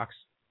 Trox,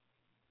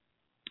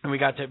 and we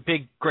got to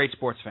great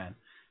sports fan.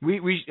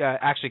 We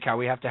actually, Cal,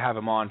 we have to have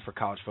him on for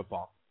college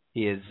football.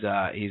 He's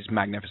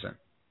magnificent,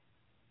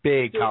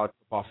 big college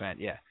football fan,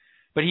 yeah.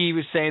 But he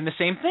was saying the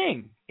same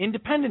thing,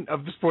 independent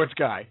of the sports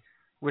guy,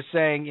 was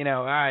saying,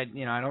 I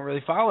don't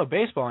really follow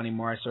baseball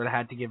anymore. I sort of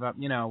had to give up,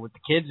 with the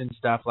kids and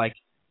stuff. Like,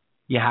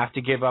 you have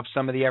to give up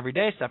some of the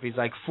everyday stuff. He's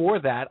like, for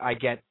that, I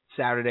get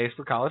Saturdays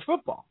for college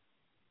football,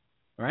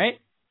 right?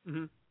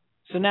 Mm-hmm.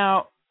 So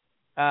now,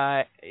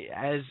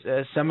 as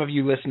some of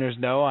you listeners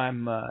know,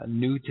 I'm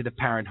new to the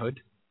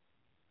parenthood.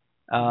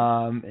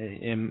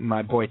 And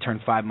my boy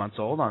turned 5 months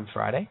old on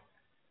Friday.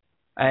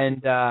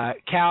 And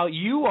Cal,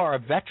 you are a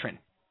veteran.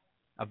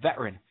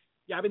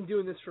 Yeah, I've been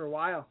doing this for a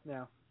while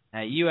now.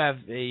 You have,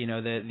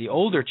 the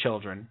older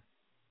children.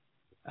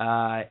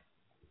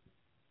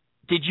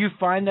 Did you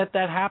find that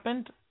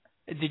happened?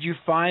 Did you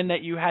find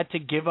that you had to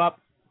give up?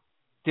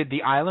 Did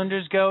the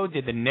Islanders go?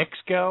 Did the Knicks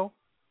go?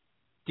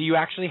 Do you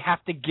actually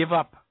have to give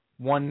up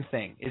one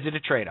thing? Is it a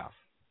trade-off?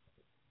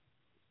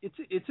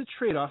 It's a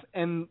trade-off,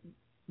 and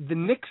the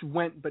Knicks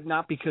went, but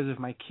not because of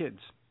my kids.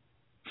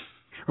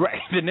 Right,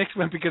 the Knicks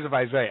went because of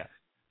Isaiah.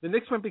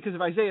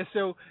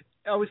 So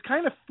I was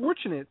kind of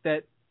fortunate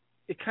that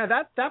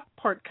that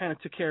part kind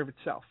of took care of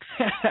itself.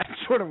 It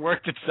sort of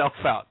worked itself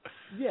out.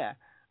 Yeah.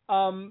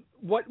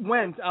 What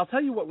went? I'll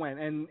tell you what went.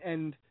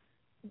 And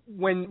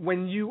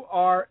when you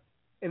are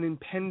an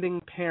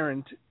impending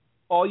parent,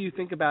 all you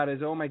think about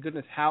is, oh my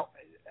goodness, how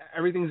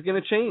everything's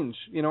going to change.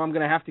 I'm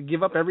going to have to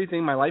give up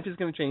everything. My life is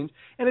going to change.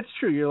 And it's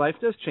true. Your life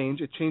does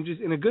change. It changes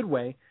in a good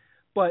way.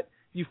 But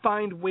you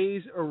find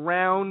ways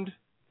around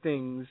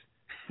things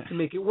to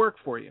make it work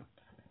for you.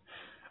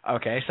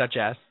 Okay, such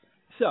as?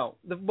 So,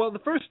 the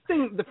first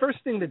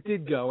thing that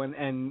did go,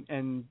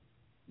 and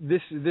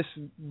this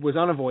was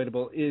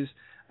unavoidable, is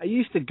I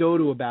used to go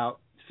to about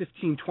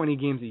 15, 20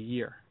 games a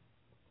year.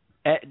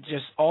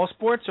 Just all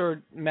sports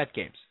or Met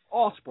games?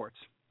 All sports.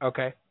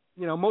 Okay.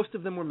 Most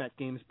of them were Met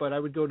games, but I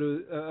would go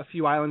to a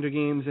few Islander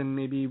games and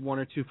maybe 1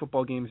 or 2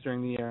 football games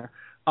during the year.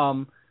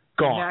 Gone.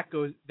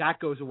 That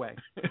goes away.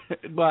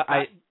 But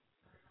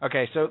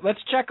okay, so let's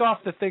check off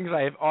the things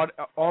I have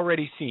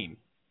already seen.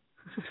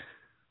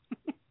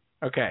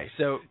 Okay,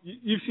 so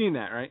you've seen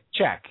that, right?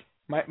 Check.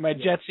 My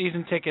Jet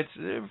season tickets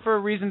for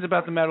reasons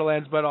about the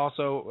Meadowlands, but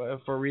also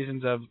for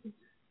reasons of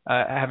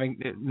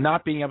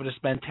not being able to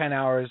spend 10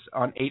 hours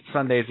on 8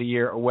 Sundays a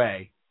year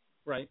away.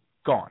 Right.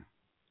 Gone.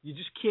 You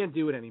just can't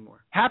do it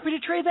anymore. Happy to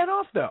trade that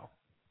off, though.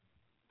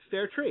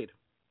 Fair trade.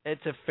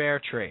 It's a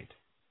fair trade.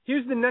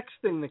 Here's the next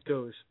thing that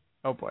goes.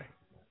 Oh boy.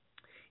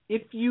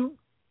 If you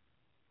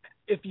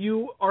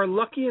are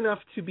lucky enough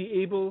to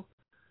be able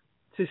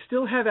to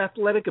still have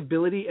athletic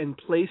ability and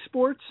play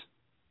sports,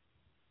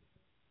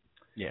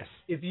 Yes.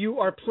 if you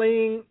are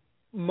playing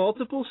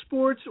multiple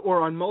sports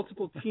or on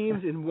multiple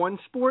teams in one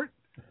sport,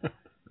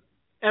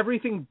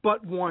 everything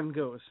but one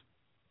goes.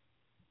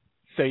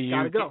 So you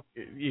Gotta go.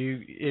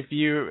 if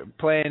you're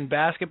playing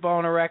basketball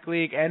in a rec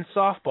league and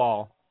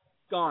softball,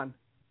 Gone.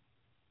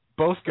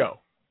 both go.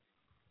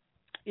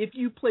 If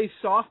you play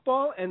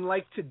softball and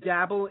like to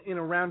dabble in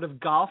a round of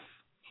golf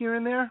here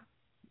and there,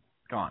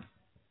 Gone.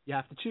 you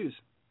have to choose.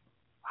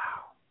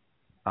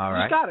 All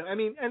right. You got it. I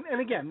mean,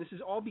 and again, this is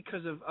all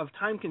because of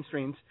time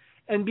constraints,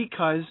 and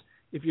because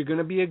if you're going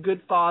to be a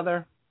good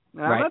father,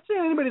 now, Right. I'm not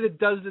saying anybody that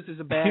does this is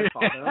a bad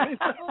father. I mean,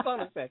 hold on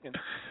a second.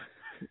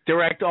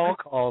 Direct all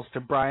calls to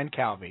Brian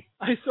Calvi.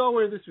 I saw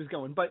where this was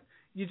going, but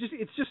it's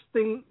just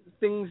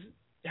things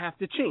have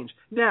to change.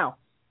 Now,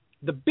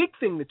 the big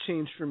thing that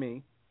changed for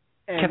me.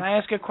 And, Can I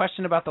ask a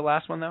question about the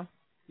last one though?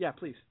 Yeah,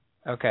 please.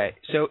 Okay.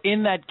 So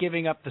in that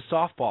giving up the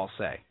softball,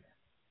 say,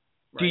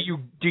 Right.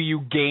 do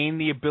you gain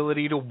the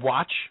ability to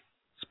watch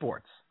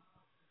sports?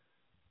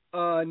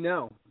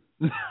 No.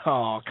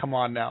 Oh, come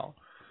on now.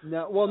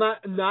 No. Well, not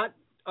At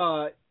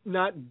go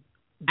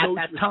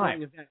that to a time.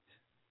 sporting event.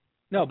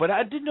 No, but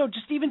I didn't know.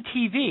 Just even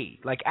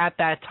TV, like at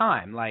that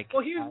time, like.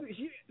 Well,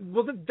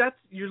 that's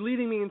you're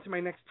leading me into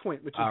my next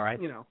point, which is, All right.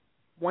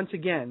 Once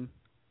again,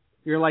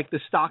 you're like the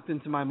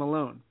Stockton to my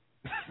Malone.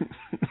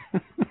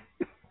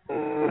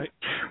 Right?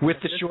 With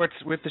the shorts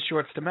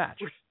to match.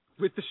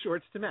 With the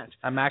shorts to match.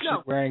 I'm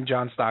actually wearing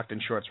John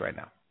Stockton shorts right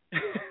now.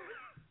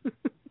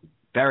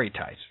 Very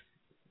tight.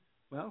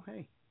 Well,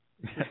 hey.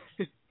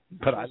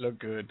 But I look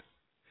good.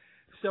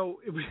 So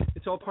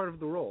it's all part of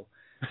the role.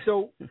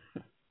 So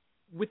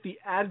with the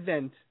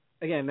advent,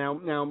 again,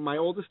 now my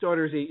oldest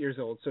daughter is 8 years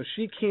old, so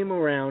she came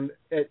around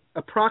at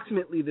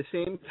approximately the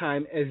same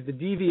time as the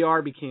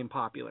DVR became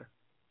popular.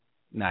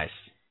 Nice.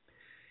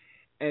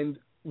 And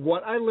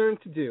what I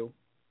learned to do,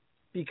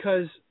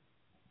 because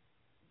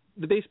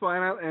the baseball,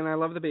 and I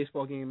love the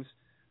baseball games,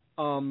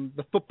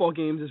 the football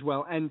games as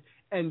well, and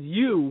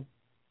you,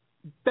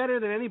 better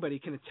than anybody,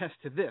 can attest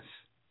to this,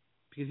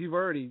 because you've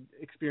already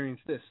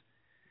experienced this.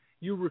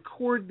 You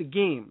record the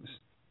games,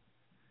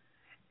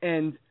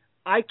 and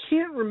I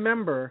can't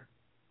remember,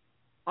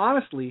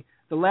 honestly,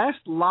 the last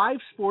live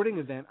sporting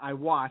event I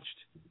watched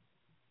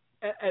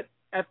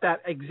at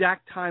that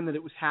exact time that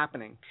it was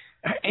happening.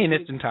 In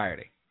its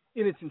entirety.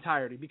 In its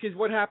entirety. Because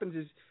what happens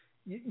is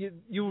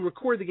you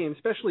record the game,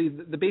 especially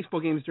the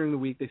baseball games during the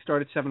week. They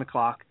start at 7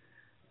 o'clock.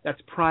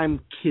 That's prime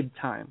kid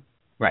time.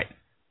 Right.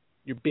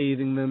 You're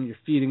bathing them, you're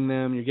feeding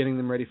them, you're getting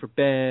them ready for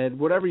bed,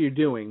 whatever you're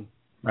doing.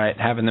 Right,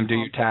 having them do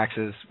your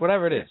taxes,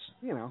 whatever it is.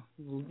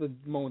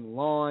 Mowing the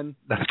lawn.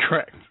 That's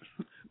correct.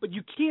 But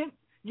you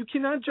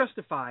cannot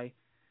justify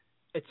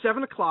at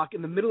 7 o'clock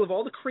in the middle of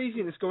all the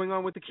craziness going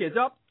on with the kids.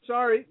 Oh,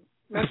 sorry,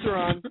 Mets are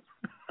on.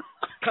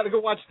 Got to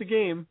go watch the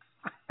game.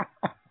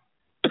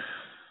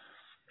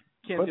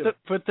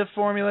 Put the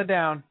formula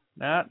down.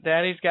 No,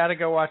 Daddy's got to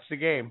go watch the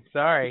game.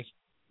 Sorry.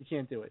 You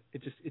can't do it.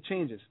 It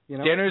changes.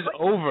 Dinner's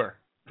over.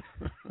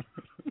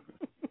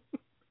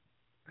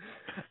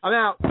 I'm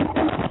out.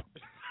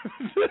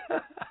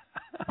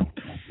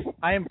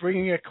 I am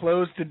bringing a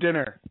close to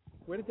dinner.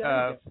 Where did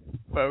Daddy go?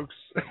 Folks?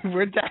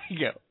 Where'd Daddy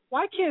go?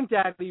 Why can't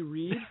Daddy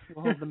read?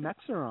 Well, the Mets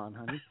are on,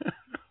 honey.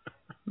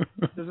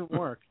 It doesn't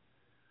work.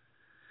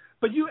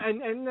 But you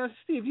and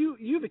Steve,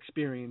 you've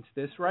experienced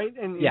this, right?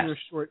 And in yes. your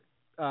short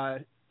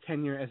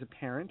tenure as a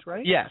parent,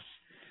 right? Yes,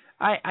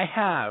 I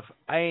have.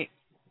 I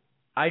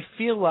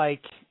feel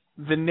like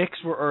the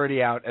Knicks were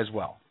already out as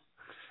well.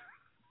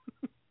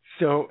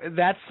 So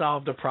that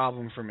solved a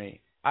problem for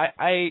me.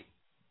 I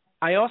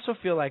also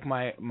feel like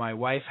my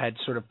wife had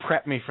sort of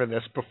prepped me for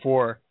this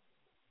before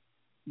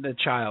the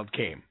child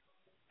came.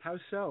 How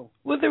so?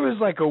 Well, there was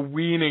like a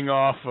weaning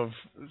off of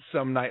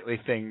some nightly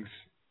things,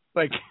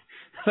 like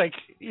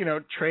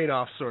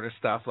trade-off sort of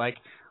stuff, like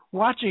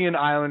watching an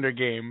Islander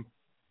game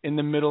in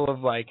the middle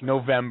of like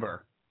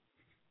November,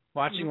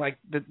 watching like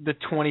the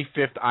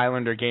 25th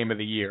Islander game of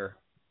the year.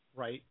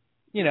 Right.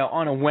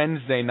 On a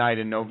Wednesday night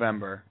in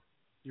November.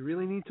 You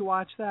really need to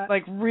watch that?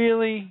 Like,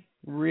 really?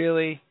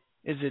 Really?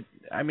 Is it?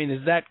 I mean,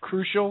 is that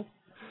crucial?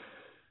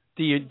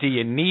 Do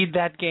you need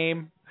that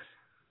game?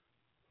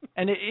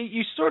 And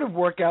you sort of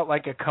work out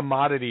like a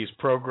commodities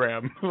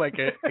program, like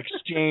an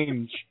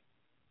exchange.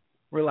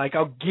 We're like,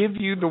 I'll give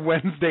you the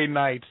Wednesday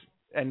night,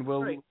 and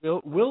we'll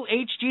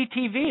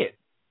HGTV it.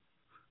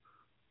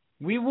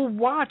 We will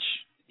watch,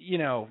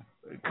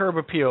 Curb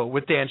Appeal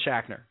with Dan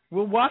Schachner.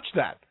 We'll watch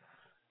that.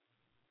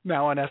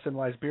 Now on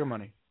SNY's Beer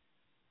Money.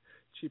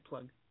 Cheap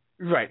plug.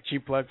 Right,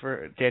 cheap plug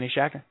for Danny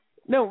Schachner.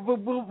 No, but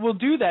we'll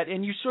do that,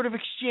 and you sort of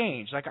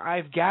exchange. Like,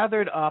 I've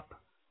gathered up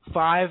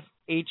 5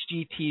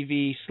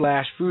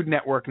 HGTV/Food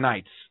Network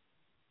nights.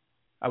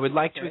 I would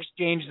like to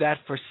exchange that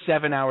for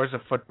 7 hours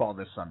of football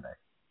this Sunday.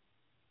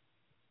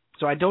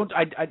 So I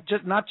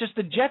just not just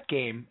the Jet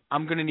game.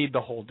 I'm going to need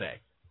the whole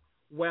day.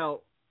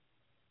 Well,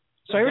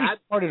 so I already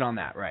started on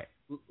that, right?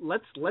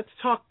 Let's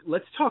talk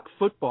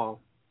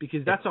football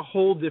because that's a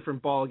whole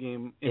different ball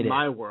game in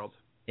my world.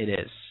 It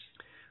is.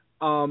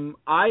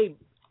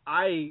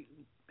 I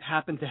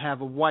happen to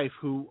have a wife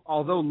who,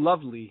 although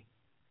lovely,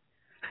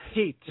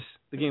 hates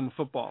the game of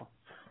football.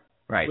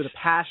 Right. With a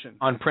passion.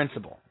 On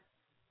principle.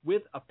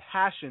 With a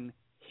passion.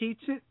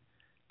 Hates it.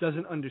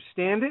 Doesn't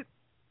understand it.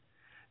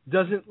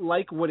 Doesn't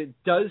like what it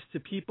does to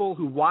people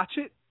who watch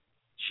it.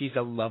 She's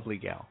a lovely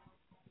gal.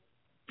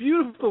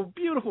 Beautiful,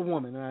 beautiful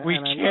woman. We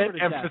can't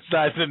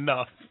emphasize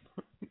enough.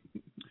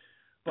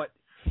 But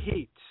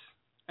hates.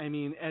 I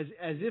mean, as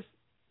if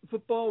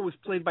football was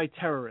played by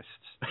terrorists.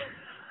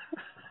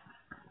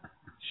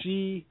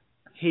 She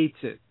hates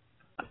it.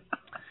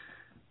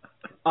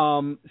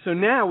 So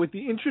now, with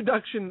the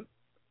introduction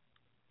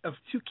of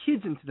 2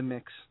 kids into the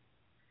mix,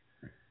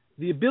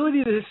 the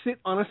ability to sit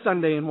on a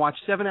Sunday and watch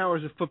 7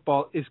 hours of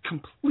football is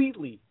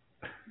completely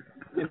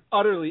and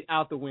utterly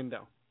out the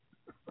window.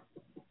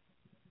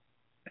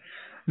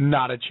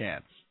 Not a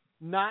chance.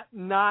 Not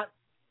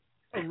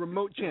a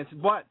remote chance.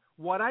 But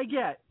what I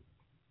get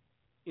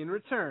in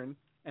return,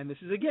 and this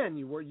is again,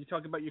 you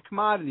talk about your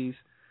commodities.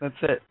 That's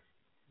it.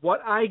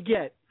 What I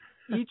get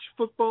each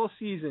football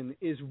season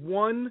is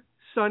one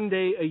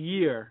Sunday a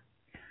year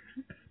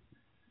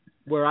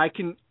where I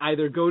can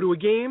either go to a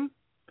game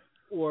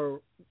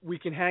or we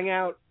can hang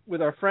out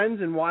with our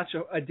friends and watch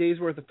a day's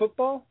worth of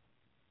football.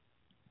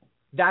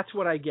 That's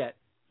what I get.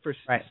 For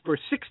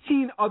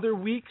 16 other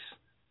weeks,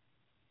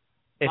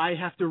 I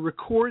have to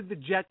record the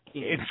Jet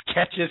game. It's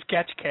catch as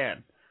catch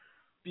can.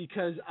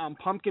 Because I'm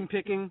pumpkin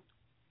picking,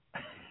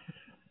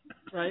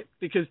 right?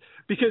 Because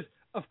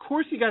of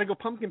course you got to go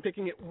pumpkin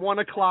picking at 1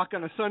 o'clock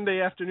on a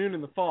Sunday afternoon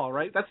in the fall,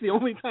 right? That's the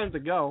only time to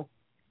go.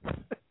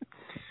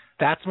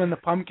 That's when the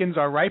pumpkins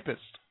are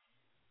ripest.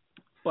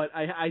 But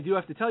I do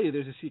have to tell you,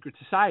 there's a secret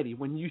society.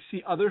 When you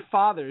see other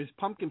fathers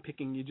pumpkin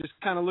picking, you just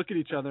kind of look at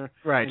each other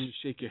and you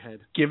shake your head.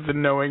 Give the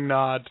knowing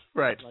nod.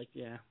 Right. Like,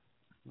 yeah.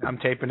 I'm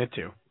taping it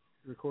too.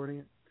 Recording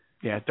it?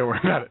 Yeah, don't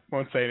worry about it.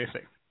 Won't say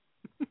anything.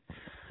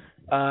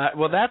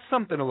 Well, that's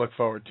something to look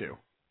forward to.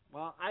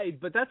 Well,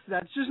 but that's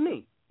just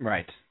me.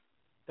 Right.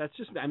 That's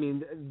just, I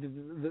mean,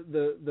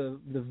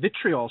 the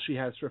vitriol she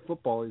has for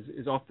football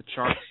is off the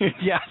charts.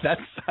 Yeah,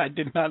 I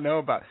did not know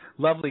about.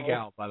 Lovely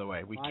gal, by the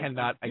way. We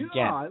cannot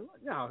again.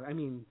 No, I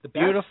mean, the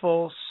best.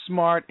 Beautiful,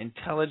 smart,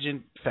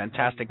 intelligent,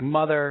 fantastic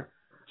mother.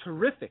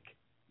 Terrific.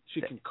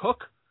 She can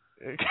cook.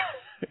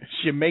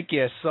 She'll make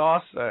you a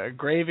sauce,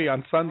 gravy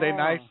on Sunday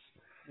nights.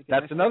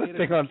 That's another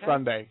thing on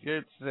Sunday.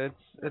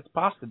 It's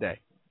pasta day.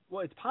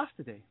 Well, it's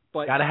pasta day,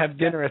 but gotta have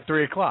dinner at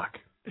 3:00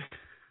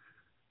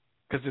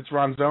 because it's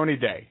Ronzoni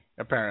day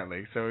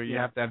apparently. So you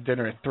have to have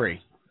dinner at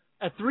 3.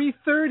 At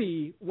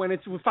 3:30, when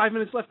it's with 5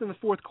 minutes left in the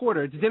fourth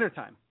quarter, it's dinner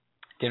time.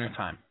 Dinner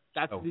time.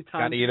 That's the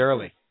time. Gotta eat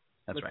early.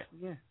 That's right.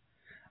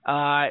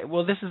 Yeah.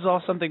 Well, this is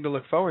all something to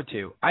look forward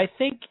to. I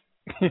think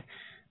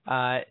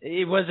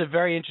it was a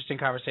very interesting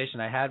conversation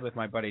I had with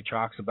my buddy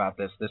Trox about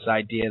this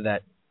idea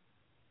that,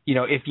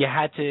 if you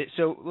had to,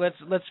 so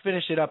let's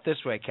finish it up this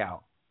way,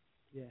 Cal.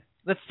 Yeah.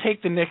 Let's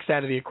take the Knicks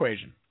out of the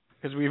equation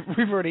because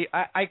we've already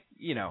I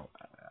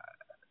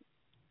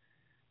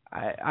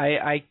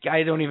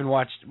don't even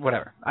watch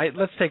whatever.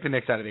 Let's take the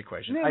Knicks out of the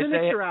equation. Yeah, the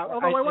Knicks are out.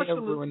 Although I watched a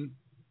little.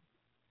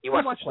 You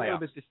watched a little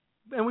bit this,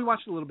 and we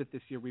watched a little bit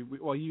this year.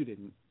 Well, you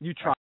didn't. You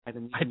tried.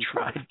 And I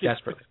tried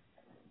desperately.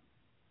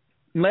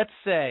 Let's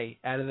say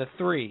out of the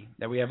 3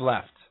 that we have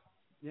left.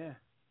 Yeah.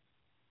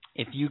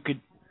 If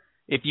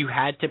you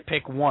had to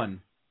pick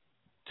one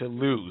to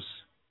lose,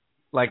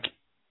 like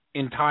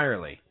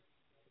entirely,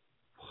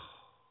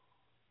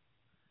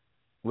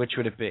 which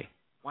would it be?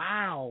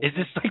 Wow. Is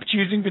this like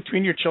choosing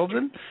between your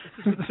children?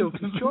 This is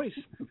Sophie's choice.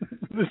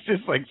 This is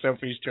like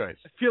Sophie's choice.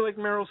 I feel like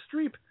Meryl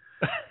Streep.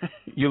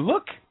 You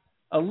look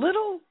a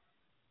little.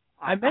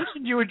 I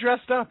mentioned you were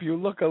dressed up. You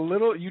look a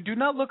little. You do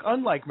not look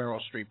unlike Meryl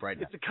Streep right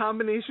now. It's a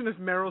combination of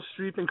Meryl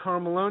Streep and Karl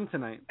Malone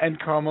tonight. And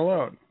Karl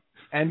Malone.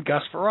 And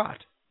Gus Farrat.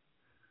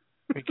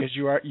 Because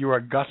you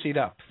are gussied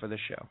up for the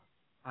show.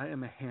 I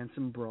am a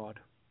handsome broad.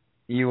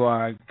 You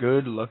are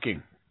good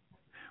looking.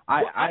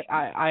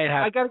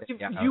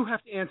 You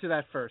have to answer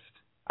that first.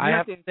 I'd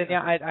have to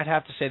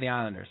say the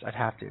Islanders. I'd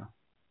have to.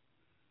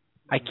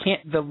 I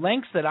can't. The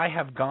lengths that I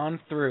have gone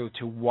through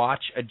to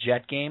watch a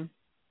Jet game.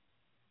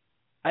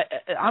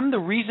 I'm the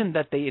reason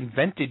that they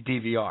invented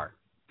DVR.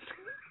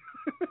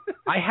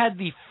 I had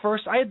the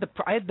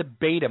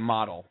beta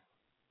model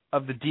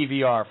of the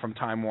DVR from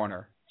Time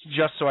Warner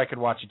just so I could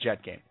watch a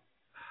Jet game.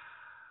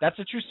 That's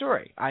a true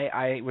story.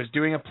 I was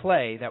doing a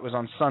play that was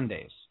on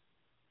Sundays.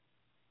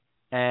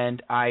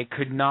 And I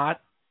could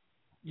not,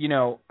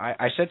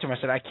 I said to him,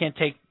 I can't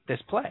take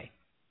this play.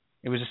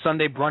 It was a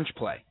Sunday brunch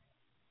play.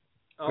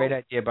 Oh. Great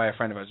idea by a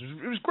friend of ours.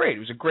 It was great. It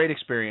was a great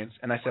experience.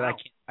 And I said, wow.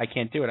 I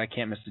can't do it. I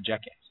can't miss the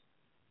Jet games.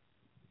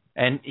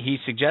 And he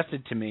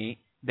suggested to me,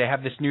 they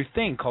have this new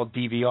thing called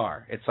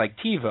DVR. It's like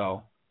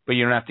TiVo, but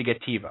you don't have to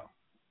get TiVo.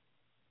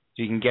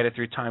 So you can get it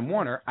through Time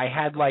Warner. I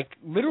had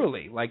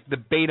literally the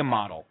beta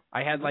model.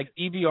 I had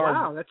DVR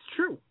wow, that's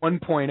true.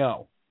 1.0.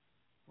 Wow.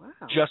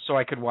 Just so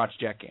I could watch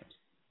Jet games.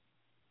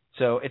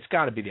 So it's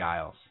got to be the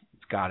Isles.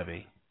 It's got to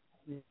be.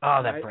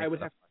 Oh, that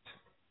breaks up.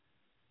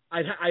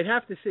 I'd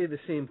have to say the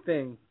same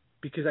thing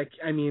because I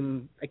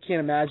can't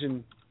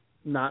imagine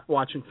not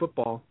watching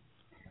football.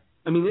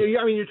 I mean,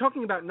 you're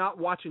talking about not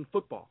watching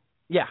football.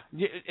 Yeah,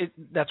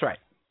 that's right.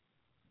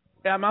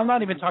 I'm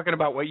not even talking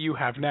about what you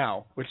have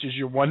now, which is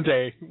your one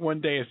day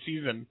a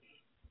season,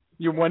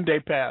 your 1 day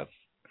pass.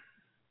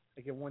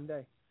 I get 1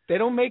 day. They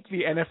don't make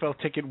the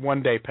NFL ticket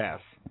 1 day pass.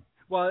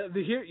 Well,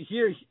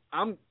 here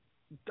I'm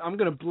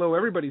going to blow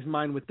everybody's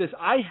mind with this.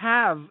 I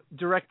have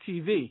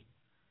DirecTV.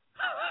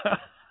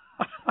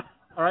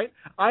 All right,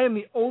 I am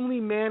the only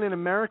man in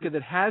America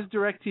that has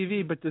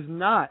DirecTV but does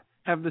not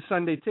have the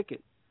Sunday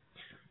ticket.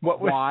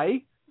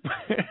 Why?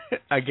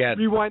 Again.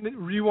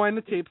 Rewind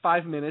the tape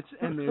 5 minutes,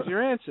 and there's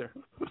your answer.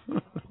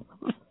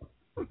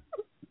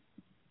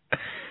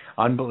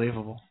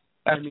 Unbelievable.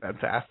 That's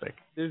fantastic.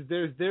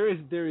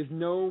 There is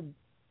no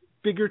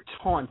bigger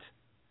taunt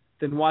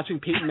than watching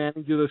Peyton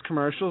Manning do those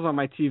commercials on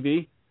my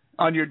TV.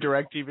 On your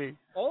DirecTV.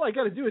 All I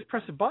got to do is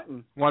press a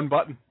button. One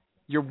button.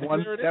 You're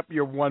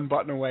one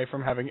button away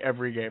from having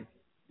every game.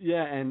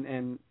 Yeah,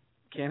 and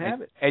can't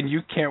have it. And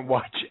you can't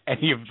watch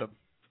any of them.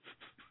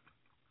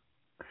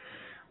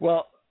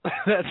 Well,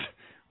 that's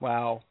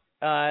wow.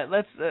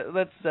 That's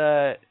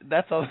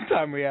all the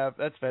time we have.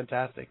 That's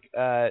fantastic.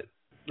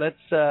 Let's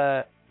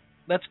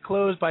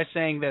close by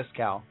saying this,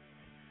 Cal.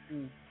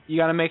 You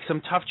got to make some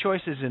tough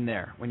choices in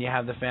there when you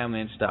have the family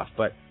and stuff.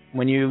 But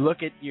when you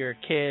look at your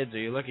kids or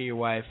you look at your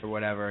wife or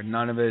whatever,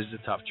 none of it is a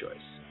tough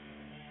choice.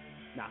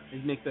 Nah,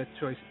 you make that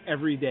choice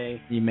every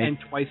day and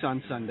twice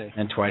on Sunday.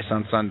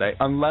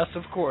 Unless,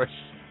 of course,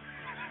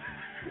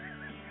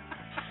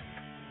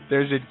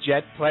 there's a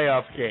Jet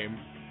playoff game.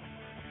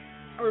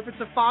 Or if it's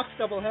a Fox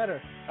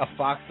doubleheader.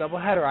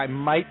 I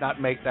might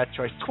not make that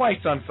choice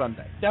twice on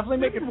Sunday. Definitely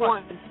make it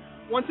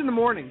once in the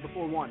morning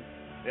before 1.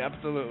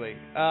 Absolutely.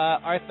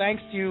 Our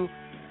thanks to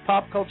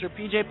Pop Culture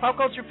PJ. Pop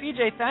Culture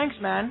PJ, thanks,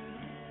 man.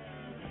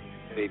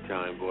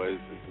 Anytime, boys.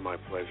 It's my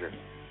pleasure.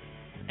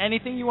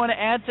 Anything you want to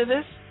add to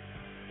this?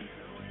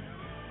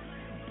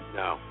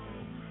 No.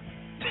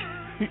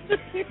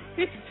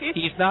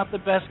 He's not the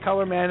best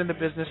color man in the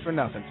business for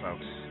nothing,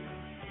 folks.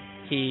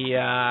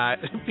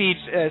 Peach,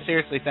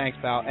 seriously, thanks,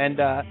 pal. And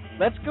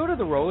let's go to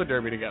the roller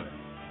derby together.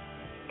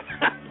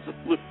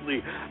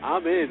 Absolutely.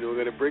 I'm in. We're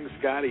going to bring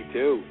Scottie,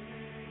 too.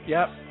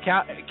 Yep.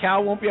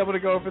 Cal won't be able to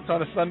go if it's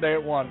on a Sunday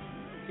at 1.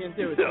 Can't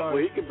do it. No, well,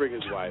 he can bring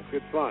his wife.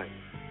 It's fine.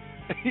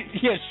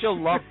 Yeah,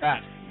 she'll love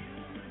that.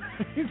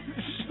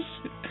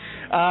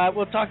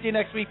 We'll talk to you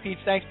next week, Peach.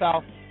 Thanks,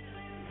 pal.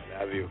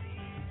 Love you.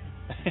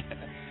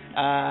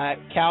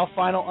 Cal,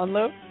 final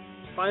unload?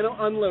 Final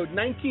unload.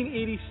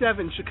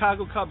 1987,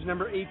 Chicago Cubs,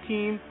 number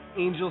 18,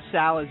 Angel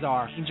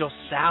Salazar. Angel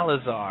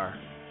Salazar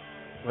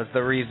was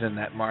the reason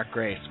that Mark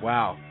Grace.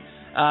 Wow.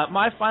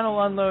 My final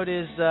unload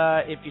is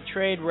if you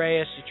trade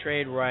Reyes, you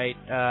trade right.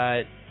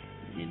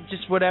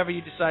 Just whatever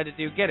you decide to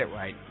do, get it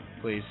right,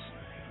 please.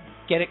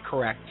 Get it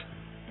correct.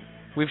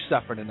 We've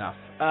suffered enough.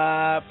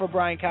 For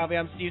Brian Calvi,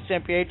 I'm Steve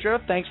Sampietro.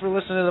 Thanks for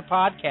listening to the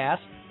podcast.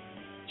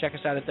 Check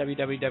us out at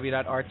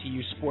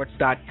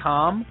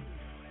www.rtusports.com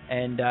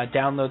and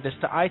download this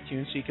to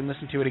iTunes so you can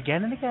listen to it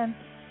again and again.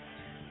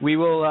 We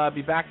will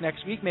be back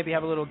next week. Maybe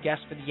have a little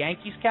guest for the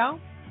Yankees, Cal.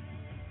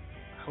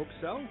 I hope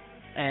so.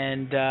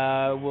 And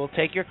we'll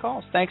take your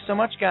calls. Thanks so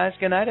much, guys.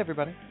 Good night,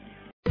 everybody.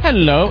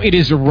 Hello, it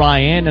is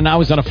Ryan, and I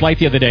was on a flight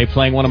the other day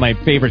playing one of my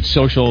favorite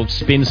social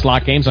spin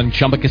slot games on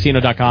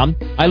ChumbaCasino.com.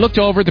 I looked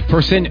over the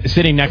person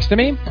sitting next to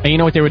me, and you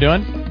know what they were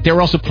doing? They were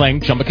also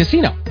playing Chumba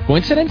Casino.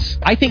 Coincidence?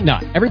 I think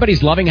not.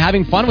 Everybody's loving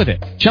having fun with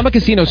it. Chumba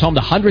Casino is home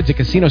to hundreds of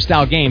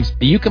casino-style games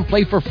that you can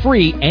play for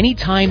free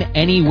anytime,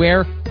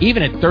 anywhere,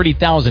 even at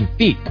 30,000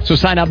 feet. So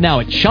sign up now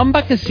at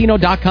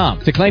ChumbaCasino.com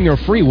to claim your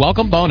free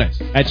welcome bonus.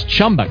 That's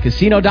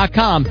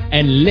ChumbaCasino.com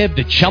and live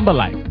the Chumba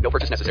life. No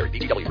purchase necessary.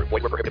 VGW. Void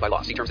where prohibited by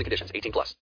law. See terms and conditions. 18+.